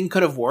that ending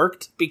could have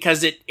worked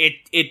because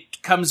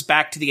it comes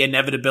back to the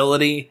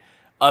inevitability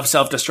of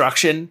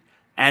self-destruction,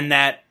 and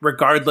that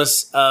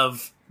regardless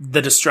of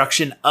the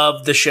destruction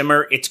of the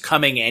Shimmer, it's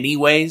coming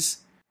anyways.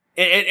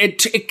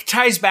 It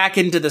ties back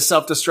into the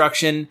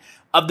self-destruction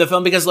of the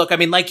film because, look, I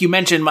mean, like you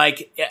mentioned,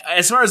 Mike,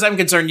 as far as I'm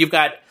concerned, you've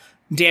got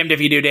damned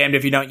if you do, damned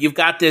if you don't. You've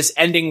got this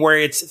ending where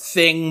it's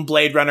Thing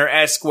Blade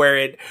Runner-esque, where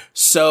it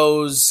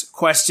sows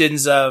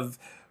questions of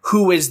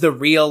who is the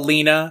real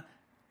Lena.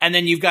 And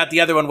then you've got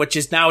the other one, which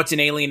is now it's an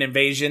alien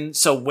invasion.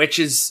 So which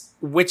is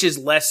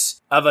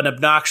less of an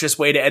obnoxious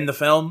way to end the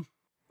film?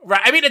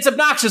 Right. I mean, it's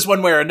obnoxious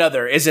one way or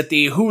another. Is it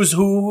the who's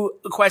who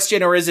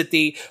question, or is it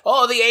the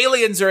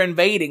aliens are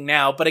invading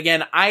now? But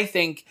again, I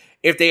think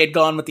if they had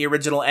gone with the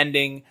original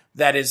ending,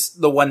 that is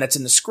the one that's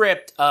in the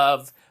script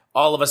of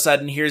all of a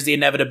sudden, here's the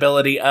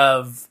inevitability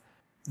of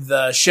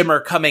the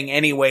Shimmer coming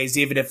anyways,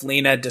 even if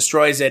Lena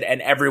destroys it,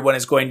 and everyone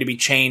is going to be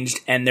changed,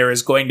 and there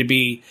is going to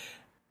be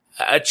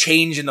a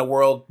change in the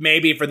world,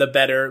 maybe for the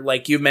better,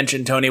 like you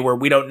mentioned, Tony, where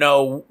we don't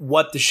know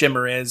what the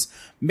Shimmer is,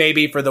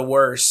 maybe for the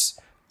worse.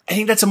 I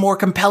think that's a more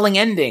compelling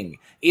ending,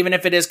 even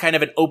if it is kind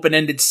of an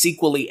open-ended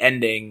sequel-y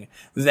ending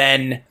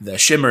than the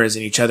Shimmer is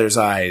in each other's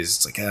eyes.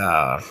 It's like,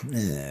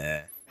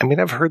 I mean,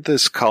 I've heard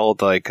this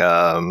called like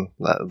an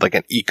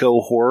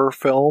eco-horror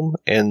film,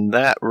 and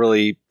that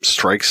really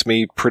strikes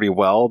me pretty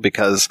well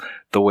because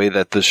the way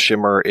that the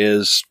Shimmer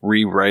is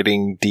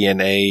rewriting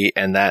DNA,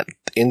 and that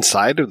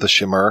inside of the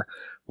Shimmer,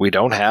 we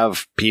don't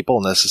have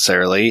people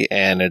necessarily,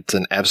 and it's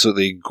an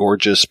absolutely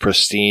gorgeous,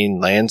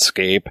 pristine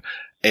landscape.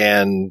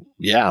 And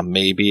yeah,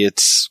 maybe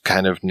it's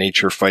kind of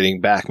nature fighting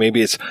back.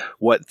 Maybe it's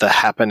what the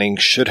happening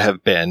should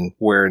have been,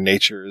 where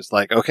nature is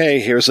like, okay,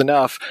 here's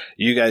enough.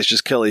 You guys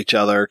just kill each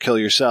other, kill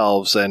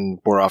yourselves, and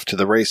we're off to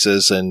the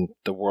races, and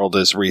the world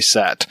is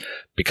reset.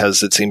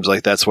 Because it seems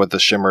like that's what the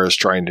Shimmer is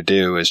trying to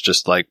do, is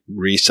just like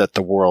reset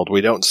the world.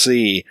 We don't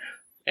see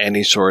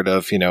any sort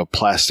of,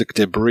 plastic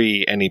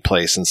debris any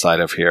place inside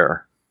of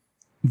here.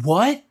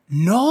 What?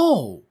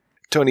 No.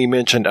 Tony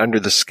mentioned Under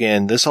the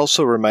Skin. This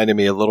also reminded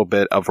me a little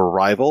bit of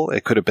Arrival.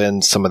 It could have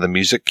been some of the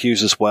music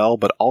cues as well,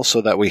 but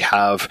also that we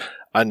have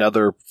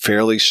another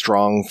fairly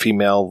strong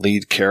female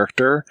lead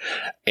character.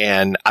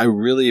 And I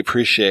really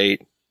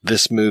appreciate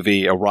this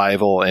movie,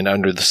 Arrival and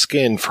Under the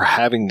Skin, for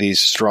having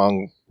these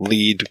strong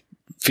lead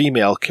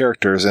female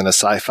characters in a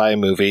sci-fi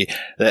movie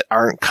that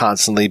aren't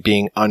constantly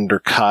being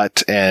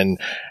undercut and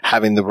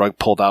having the rug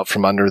pulled out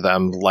from under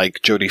them,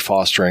 like Jodie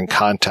Foster in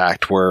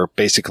Contact, where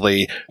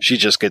basically she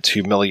just gets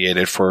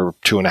humiliated for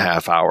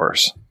 2.5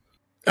 hours.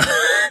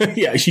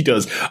 Yeah, she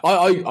does.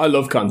 I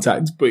love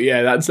Contact, but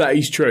yeah, that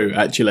is true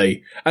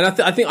actually, and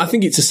I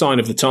think it's a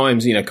sign of the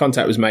times.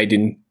 Contact was made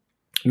in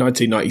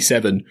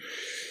 1997.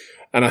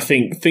 And I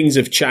think things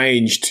have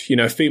changed.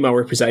 Female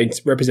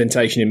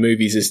representation in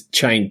movies has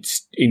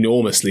changed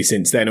enormously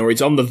since then, or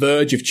it's on the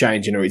verge of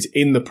changing, or it's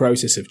in the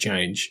process of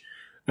change.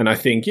 And I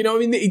think,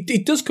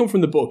 it does come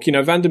from the book.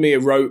 Vandermeer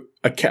wrote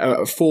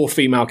 4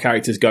 female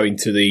characters go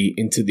into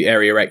the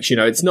Area X.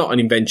 It's not an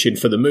invention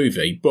for the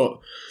movie, but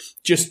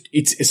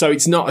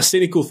it's not a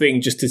cynical thing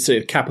just to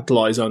sort of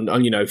capitalize on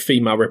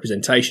female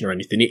representation or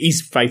anything. It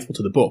is faithful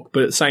to the book,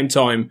 but at the same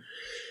time,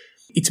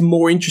 it's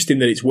more interesting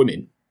that it's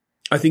women.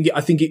 I think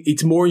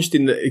it's more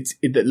interesting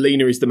that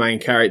Lena is the main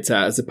character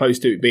as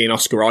opposed to it being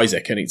Oscar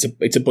Isaac and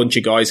it's a bunch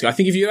of guys. I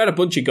think if you had a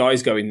bunch of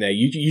guys going there,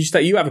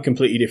 you have a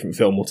completely different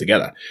film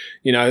altogether,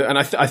 And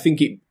I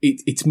think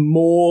it's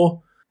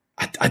more.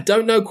 I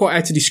don't know quite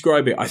how to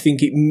describe it. I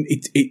think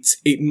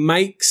it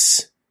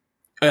makes.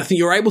 I think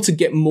you're able to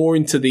get more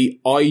into the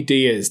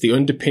ideas, the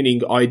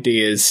underpinning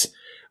ideas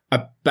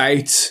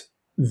about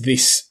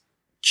this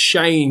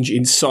change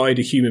inside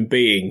a human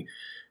being,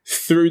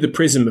 through the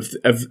prism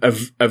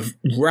of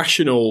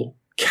rational,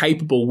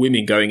 capable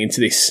women going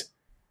into this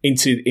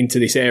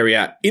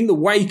area in the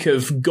wake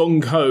of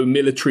gung-ho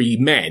military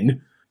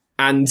men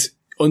and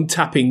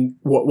untapping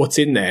what's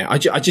in there. I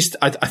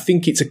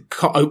think it's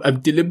a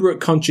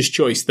deliberate, conscious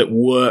choice that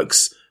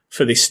works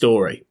for this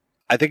story.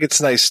 I think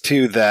it's nice,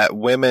 too, that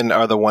women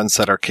are the ones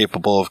that are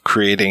capable of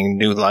creating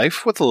new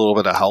life with a little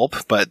bit of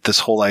help, but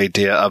this whole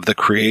idea of the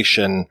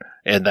creation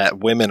and that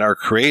women are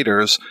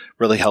creators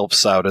really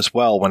helps out as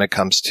well when it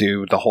comes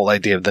to the whole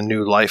idea of the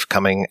new life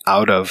coming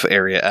out of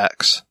Area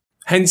X.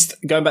 Hence,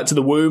 going back to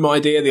the womb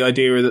idea, the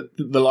idea that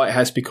the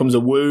lighthouse becomes a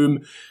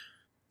womb,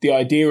 the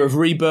idea of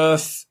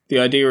rebirth, the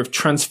idea of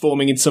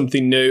transforming into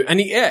something new.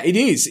 And it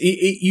is.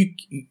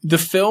 The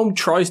film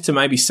tries to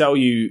maybe sell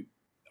you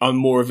on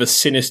more of a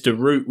sinister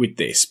route with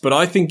this, but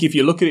I think if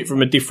you look at it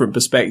from a different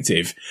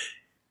perspective,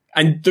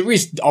 and there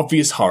is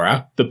obvious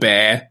horror, the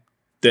bear,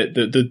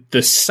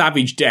 the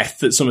savage death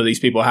that some of these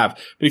people have.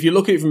 But if you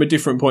look at it from a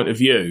different point of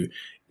view,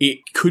 it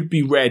could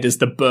be read as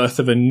the birth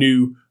of a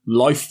new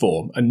life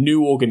form, a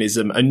new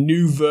organism, a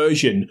new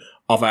version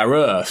of our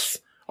Earth.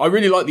 I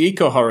really like the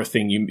eco-horror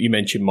thing you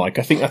mentioned, Mike.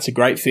 I think that's a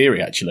great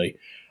theory, actually.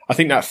 I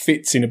think that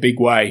fits in a big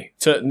way.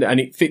 And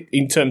it fit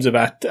in terms of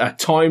our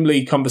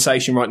timely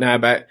conversation right now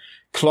about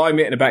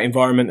climate and about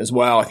environment as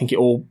well. I think it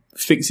all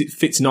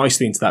fits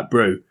nicely into that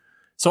brew.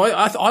 So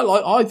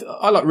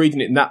I like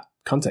reading it in that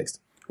context.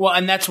 Well,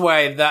 and that's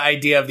why the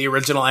idea of the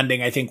original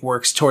ending, I think,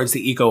 works towards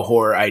the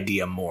eco-horror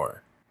idea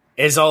more.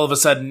 Is all of a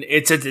sudden,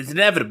 it's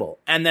inevitable.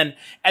 And then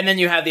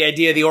you have the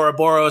idea of the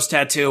Ouroboros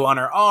tattoo on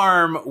her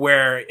arm,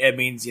 where it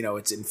means,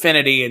 it's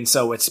infinity, and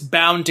so it's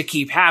bound to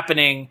keep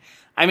happening.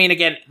 I mean,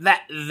 again,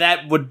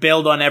 that would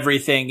build on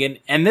everything.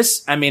 And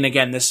this, I mean,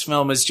 again, this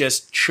film is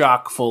just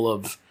chock full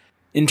of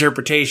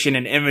interpretation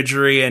and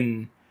imagery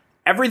and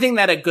everything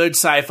that a good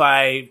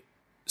cerebral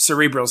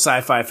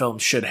sci-fi film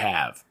should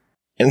have.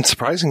 And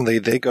surprisingly,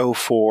 they go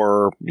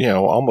for,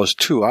 almost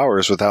 2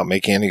 hours without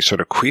making any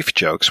sort of queef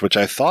jokes, which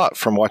I thought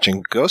from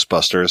watching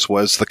Ghostbusters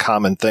was the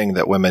common thing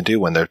that women do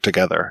when they're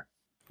together.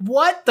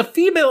 What? The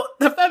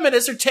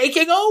feminists are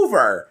taking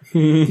over.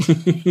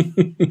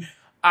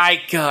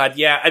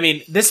 Yeah. I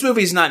mean, this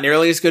movie's not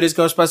nearly as good as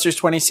Ghostbusters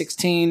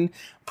 2016,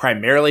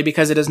 primarily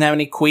because it doesn't have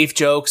any queef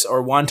jokes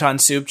or wonton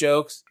soup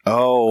jokes.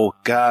 Oh,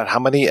 God. How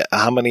many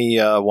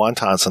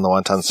wontons in the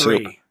wonton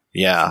soup?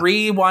 Yeah.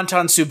 3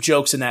 wonton soup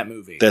jokes in that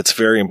movie. That's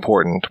very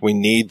important. We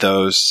need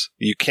those.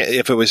 You can't,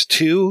 if it was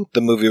 2, the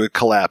movie would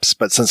collapse.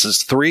 But since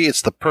it's 3,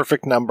 it's the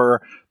perfect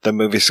number. The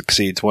movie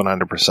succeeds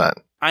 100%.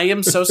 I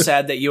am so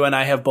sad that you and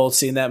I have both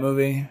seen that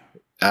movie.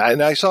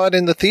 And I saw it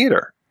in the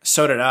theater.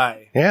 So did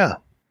I. Yeah.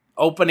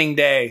 Opening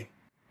day.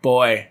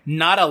 Boy,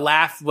 not a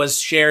laugh was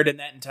shared in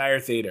that entire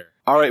theater.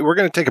 All right, we're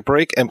going to take a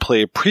break and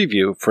play a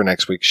preview for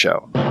next week's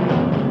show.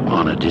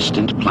 On a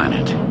distant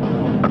planet,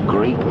 a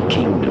great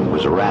kingdom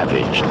was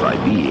ravaged by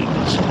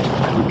beings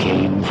who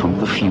came from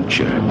the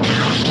future.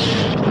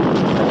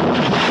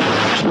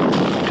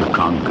 to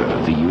conquer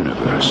the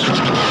universe.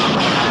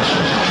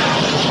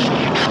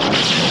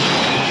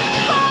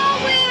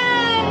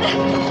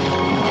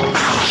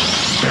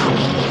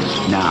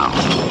 Now,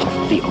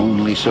 the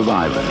only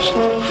survivors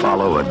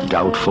follow a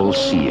doubtful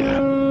seer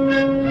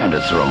and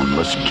a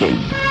throneless king.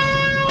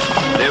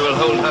 They will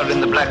hold her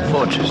in the Black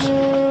Fortress.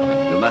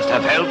 You must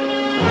have help.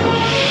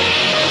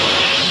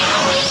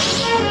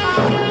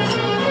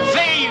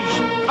 Thieves,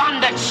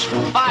 bandits,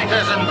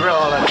 fighters and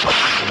brawlers.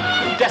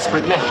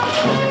 Desperate men.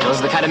 Those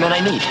are the kind of men I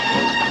need.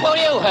 Well,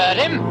 you heard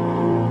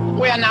him.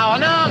 We are now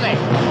an army.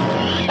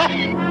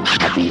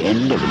 At the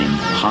end of an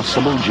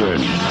impossible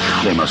journey,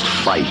 they must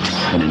fight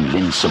an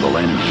invincible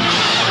enemy.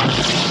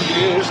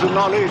 Here's the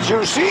knowledge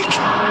you seek.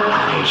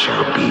 I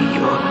shall be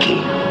your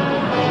king.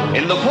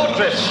 In the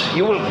fortress,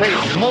 you will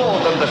face more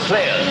than the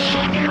Slayers.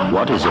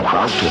 What is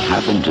about to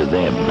happen to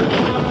them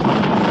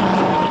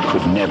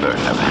could never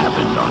have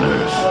happened on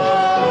Earth.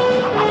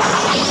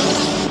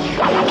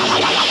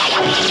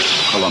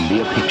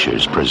 Columbia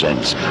Pictures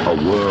presents a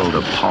world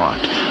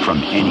apart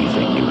from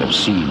anything you have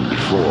seen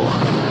before.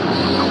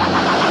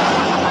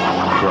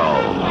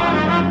 Krull.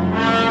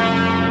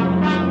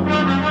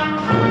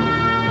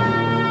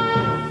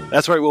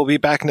 That's right, we'll be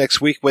back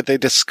next week with a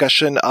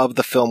discussion of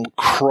the film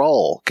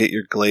Krull. Get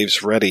your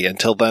glaives ready.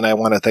 Until then, I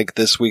want to thank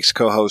this week's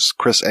co-hosts,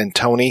 Chris and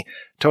Tony.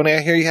 Tony,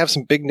 I hear you have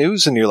some big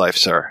news in your life,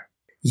 sir.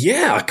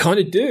 Yeah, I kind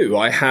of do.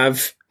 I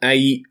have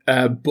a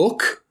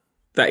book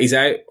that is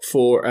out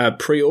for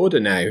pre-order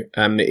now.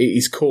 It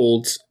is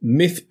called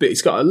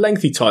it's got a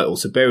lengthy title,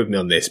 so bear with me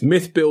on this.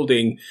 Myth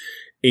Building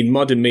in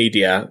Modern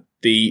Media,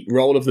 the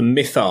Role of the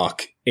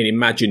Mytharch in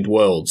Imagined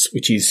Worlds,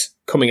 which is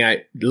coming out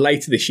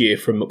later this year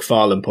from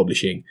McFarlane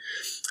Publishing.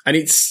 And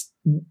I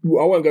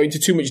won't go into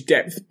too much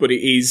depth, but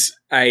it's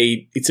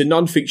a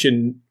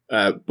non-fiction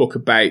book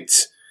about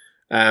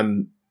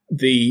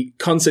the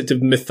concept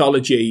of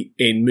mythology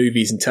in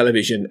movies and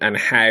television and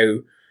how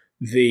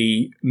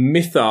the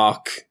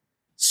mytharch,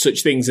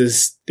 such things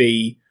as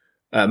the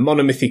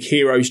monomythic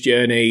hero's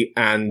journey,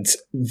 and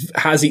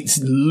has its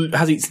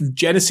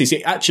genesis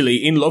actually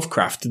in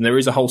Lovecraft, and there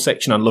is a whole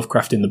section on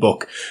Lovecraft in the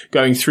book,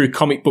 going through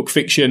comic book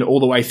fiction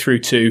all the way through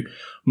to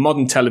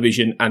modern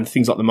television and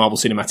things like the Marvel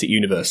Cinematic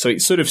Universe. So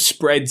it sort of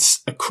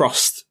spreads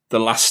across the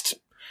last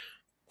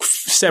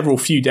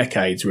few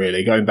decades,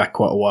 really, going back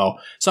quite a while.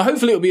 So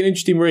hopefully it'll be an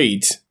interesting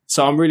read.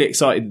 So I'm really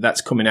excited that's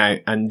coming out.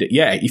 And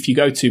yeah, if you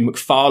go to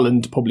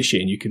McFarlane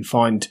Publishing, you can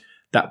find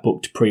that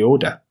book to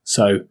pre-order.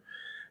 So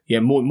yeah,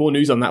 more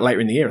news on that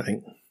later in the year, I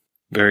think.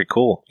 Very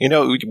cool. You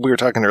know, we were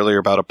talking earlier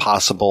about a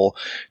possible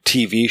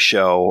TV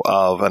show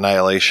of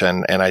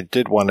Annihilation, and I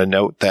did want to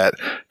note that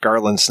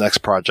Garland's next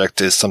project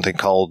is something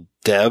called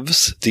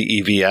Devs,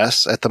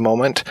 DEVS at the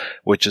moment,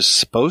 which is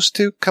supposed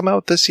to come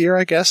out this year,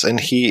 I guess, and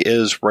he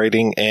is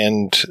writing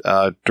and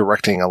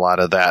directing a lot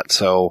of that.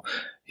 So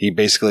he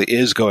basically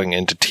is going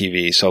into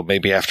TV. So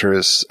maybe after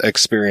his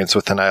experience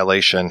with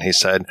Annihilation, he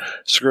said,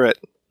 screw it,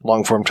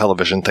 long-form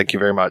television, thank you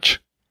very much.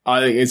 I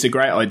think it's a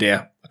great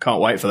idea. I can't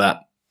wait for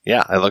that.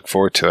 Yeah, I look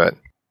forward to it.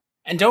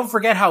 And don't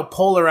forget how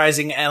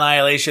polarizing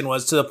Annihilation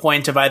was, to the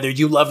point of either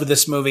you loved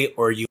this movie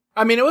or you...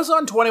 I mean, it was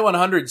on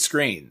 2,100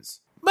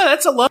 screens. But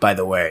that's a lot, by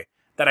the way,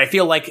 that I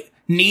feel like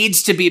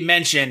needs to be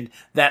mentioned,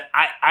 that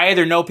I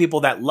either know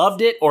people that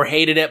loved it or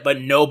hated it, but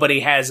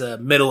nobody has a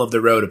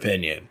middle-of-the-road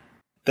opinion.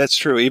 That's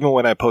true. Even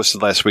when I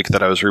posted last week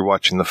that I was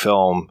rewatching the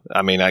film,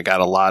 I mean, I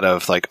got a lot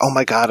of like, oh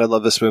my God, I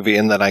love this movie.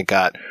 And then I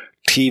got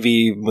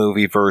TV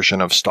movie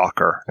version of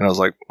Stalker. And I was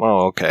like,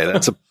 oh, okay,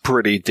 that's a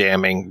pretty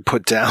damning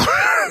put down.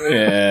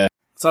 Yeah.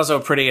 It's also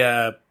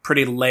a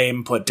pretty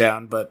lame put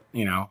down, but,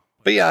 you know.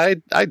 But yeah,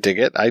 I dig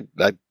it. I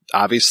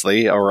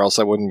obviously, or else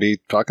I wouldn't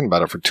be talking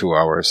about it for 2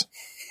 hours.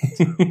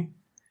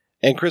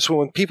 And Chris,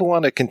 when people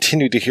want to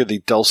continue to hear the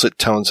dulcet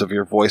tones of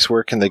your voice,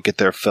 where can they get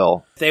their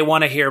fill? If they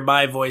want to hear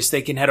my voice,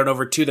 they can head on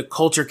over to the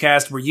Culture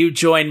Cast, where you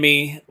join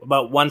me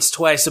about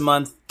twice a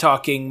month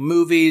talking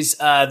movies.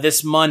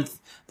 This month,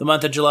 the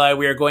month of July,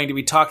 we are going to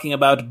be talking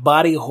about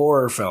body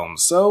horror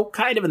films. So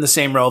kind of in the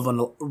same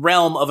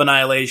realm of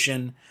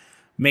Annihilation.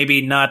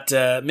 Maybe not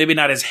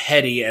as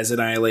heady as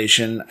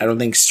Annihilation. I don't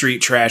think Street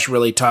Trash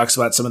really talks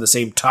about some of the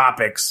same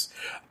topics.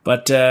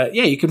 But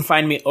yeah, you can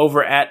find me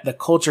over at the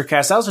Culture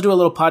Cast. I also do a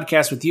little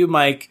podcast with you,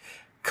 Mike,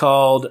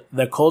 called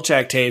the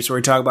Kolchak Tapes, where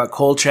we talk about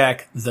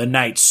Kolchak the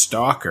Night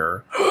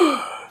Stalker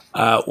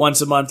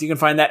once a month. You can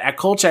find that at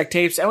Kolchak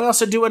Tapes. And we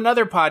also do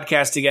another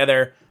podcast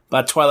together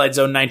about Twilight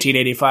Zone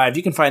 1985.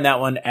 You can find that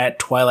one at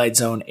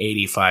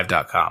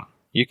twilightzone85.com.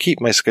 You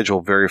keep my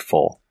schedule very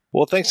full.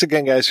 Well, thanks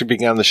again, guys, for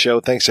being on the show.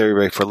 Thanks,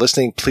 everybody, for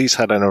listening. Please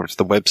head on over to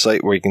the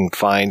website where you can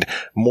find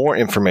more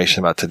information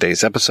about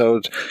today's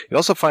episode. You'll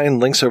also find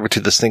links over to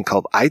this thing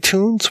called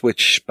iTunes,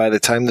 which by the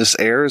time this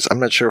airs, I'm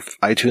not sure if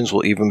iTunes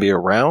will even be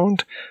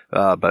around,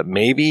 but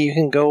maybe you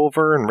can go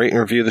over and rate and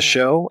review the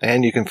show.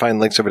 And you can find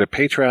links over to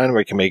Patreon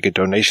where you can make a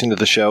donation to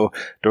the show.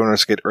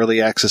 Donors get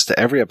early access to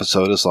every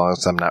episode as long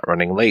as I'm not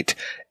running late.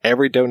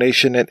 Every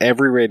donation and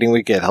every rating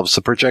we get helps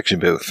the projection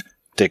booth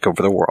take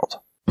over the world.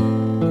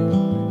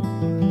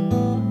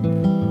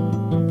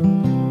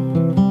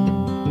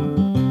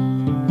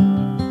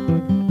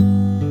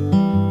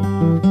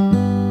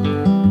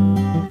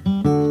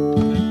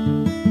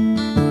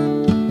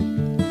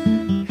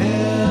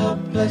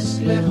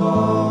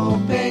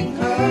 hoping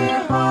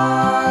her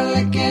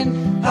harlequin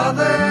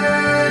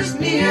hovers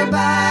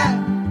nearby,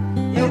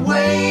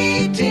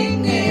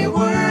 awaiting a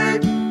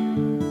word,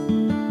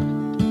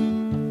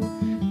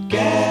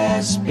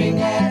 gasping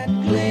at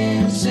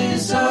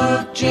glimpses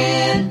of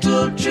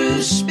gentle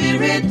true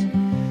spirit.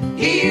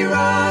 He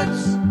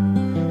runs,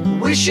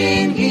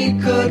 wishing he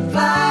could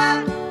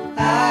fly,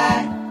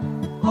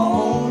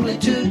 only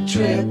to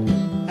trip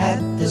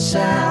at the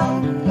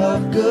sound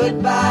of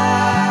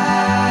goodbye.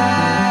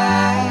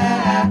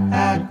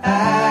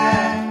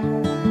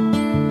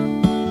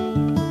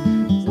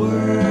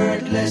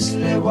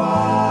 Wordlessly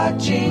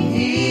watching,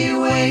 he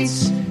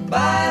waits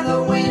by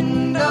the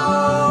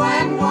window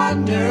and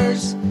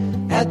wonders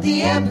at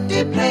the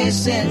empty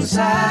place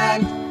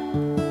inside.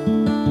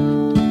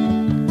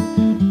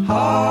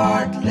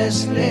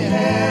 Heartlessly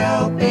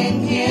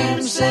helping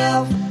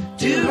himself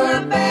to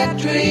her bad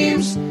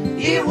dreams,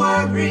 he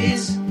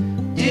worries,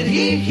 did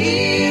he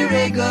hear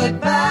a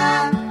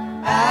goodbye?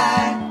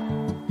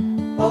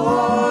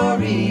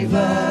 Or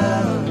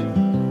even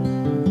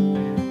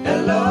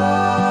hello?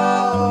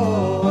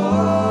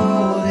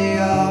 They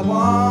are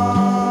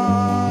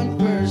one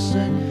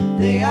person,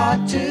 they are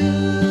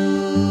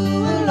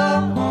two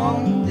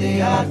alone,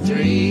 they are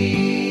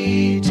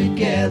three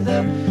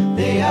together,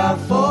 they are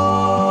for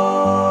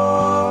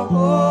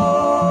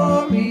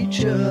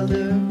each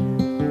other.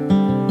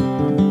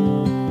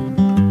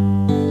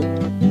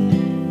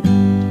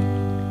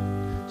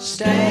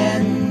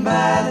 Stand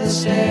by the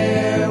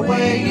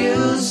stairway,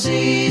 you'll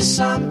see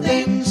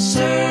something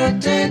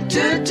certain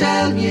to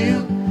tell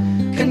you.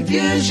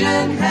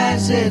 Confusion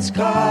has its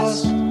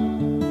cost.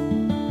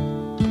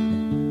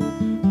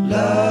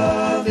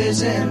 Love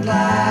isn't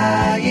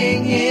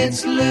lying,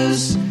 it's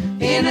loose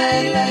in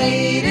a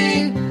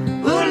lady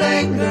who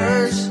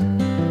lingers,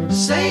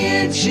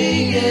 saying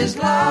she is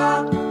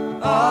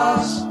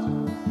lost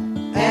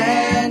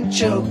and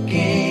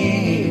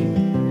choking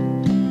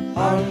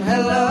on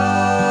hello.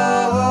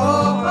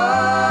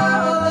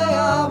 They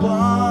are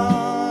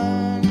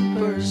one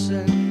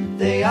person,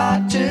 they are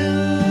two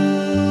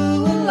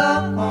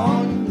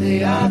alone,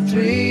 they are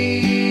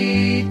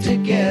three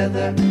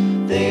together,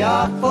 they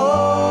are for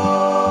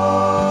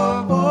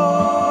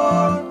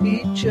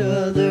each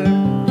other.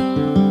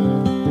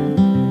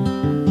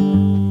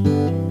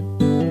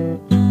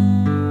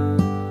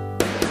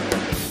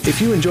 If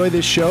you enjoy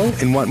this show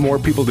and want more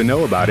people to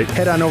know about it,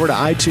 head on over to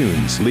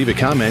iTunes, leave a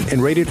comment,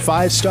 and rate it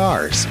 5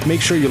 stars.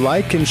 Make sure you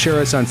like and share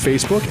us on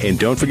Facebook, and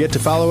don't forget to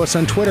follow us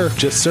on Twitter.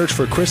 Just search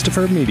for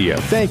Christopher Media.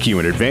 Thank you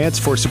in advance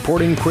for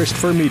supporting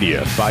Christopher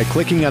Media by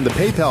clicking on the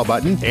PayPal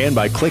button and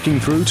by clicking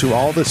through to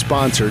all the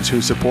sponsors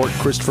who support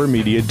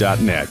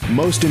ChristopherMedia.net.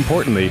 Most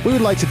importantly, we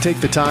would like to take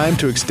the time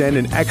to extend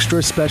an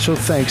extra special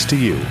thanks to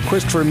you.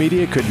 Christopher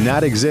Media could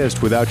not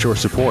exist without your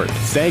support.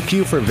 Thank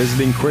you for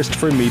visiting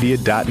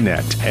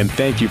ChristopherMedia.net, and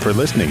thank you for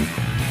listening.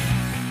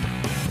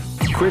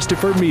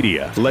 Christopher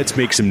Media. Let's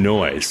make some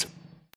noise.